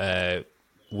your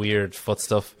weird foot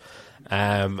stuff.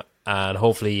 And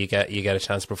hopefully you get a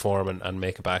chance to perform and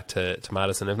make it back to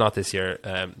Madison. If not this year,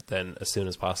 then as soon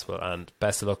as possible. And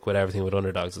best of luck with everything with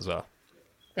underdogs as well.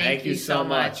 Thank you so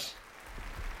much.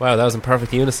 Wow, that was in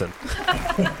perfect unison.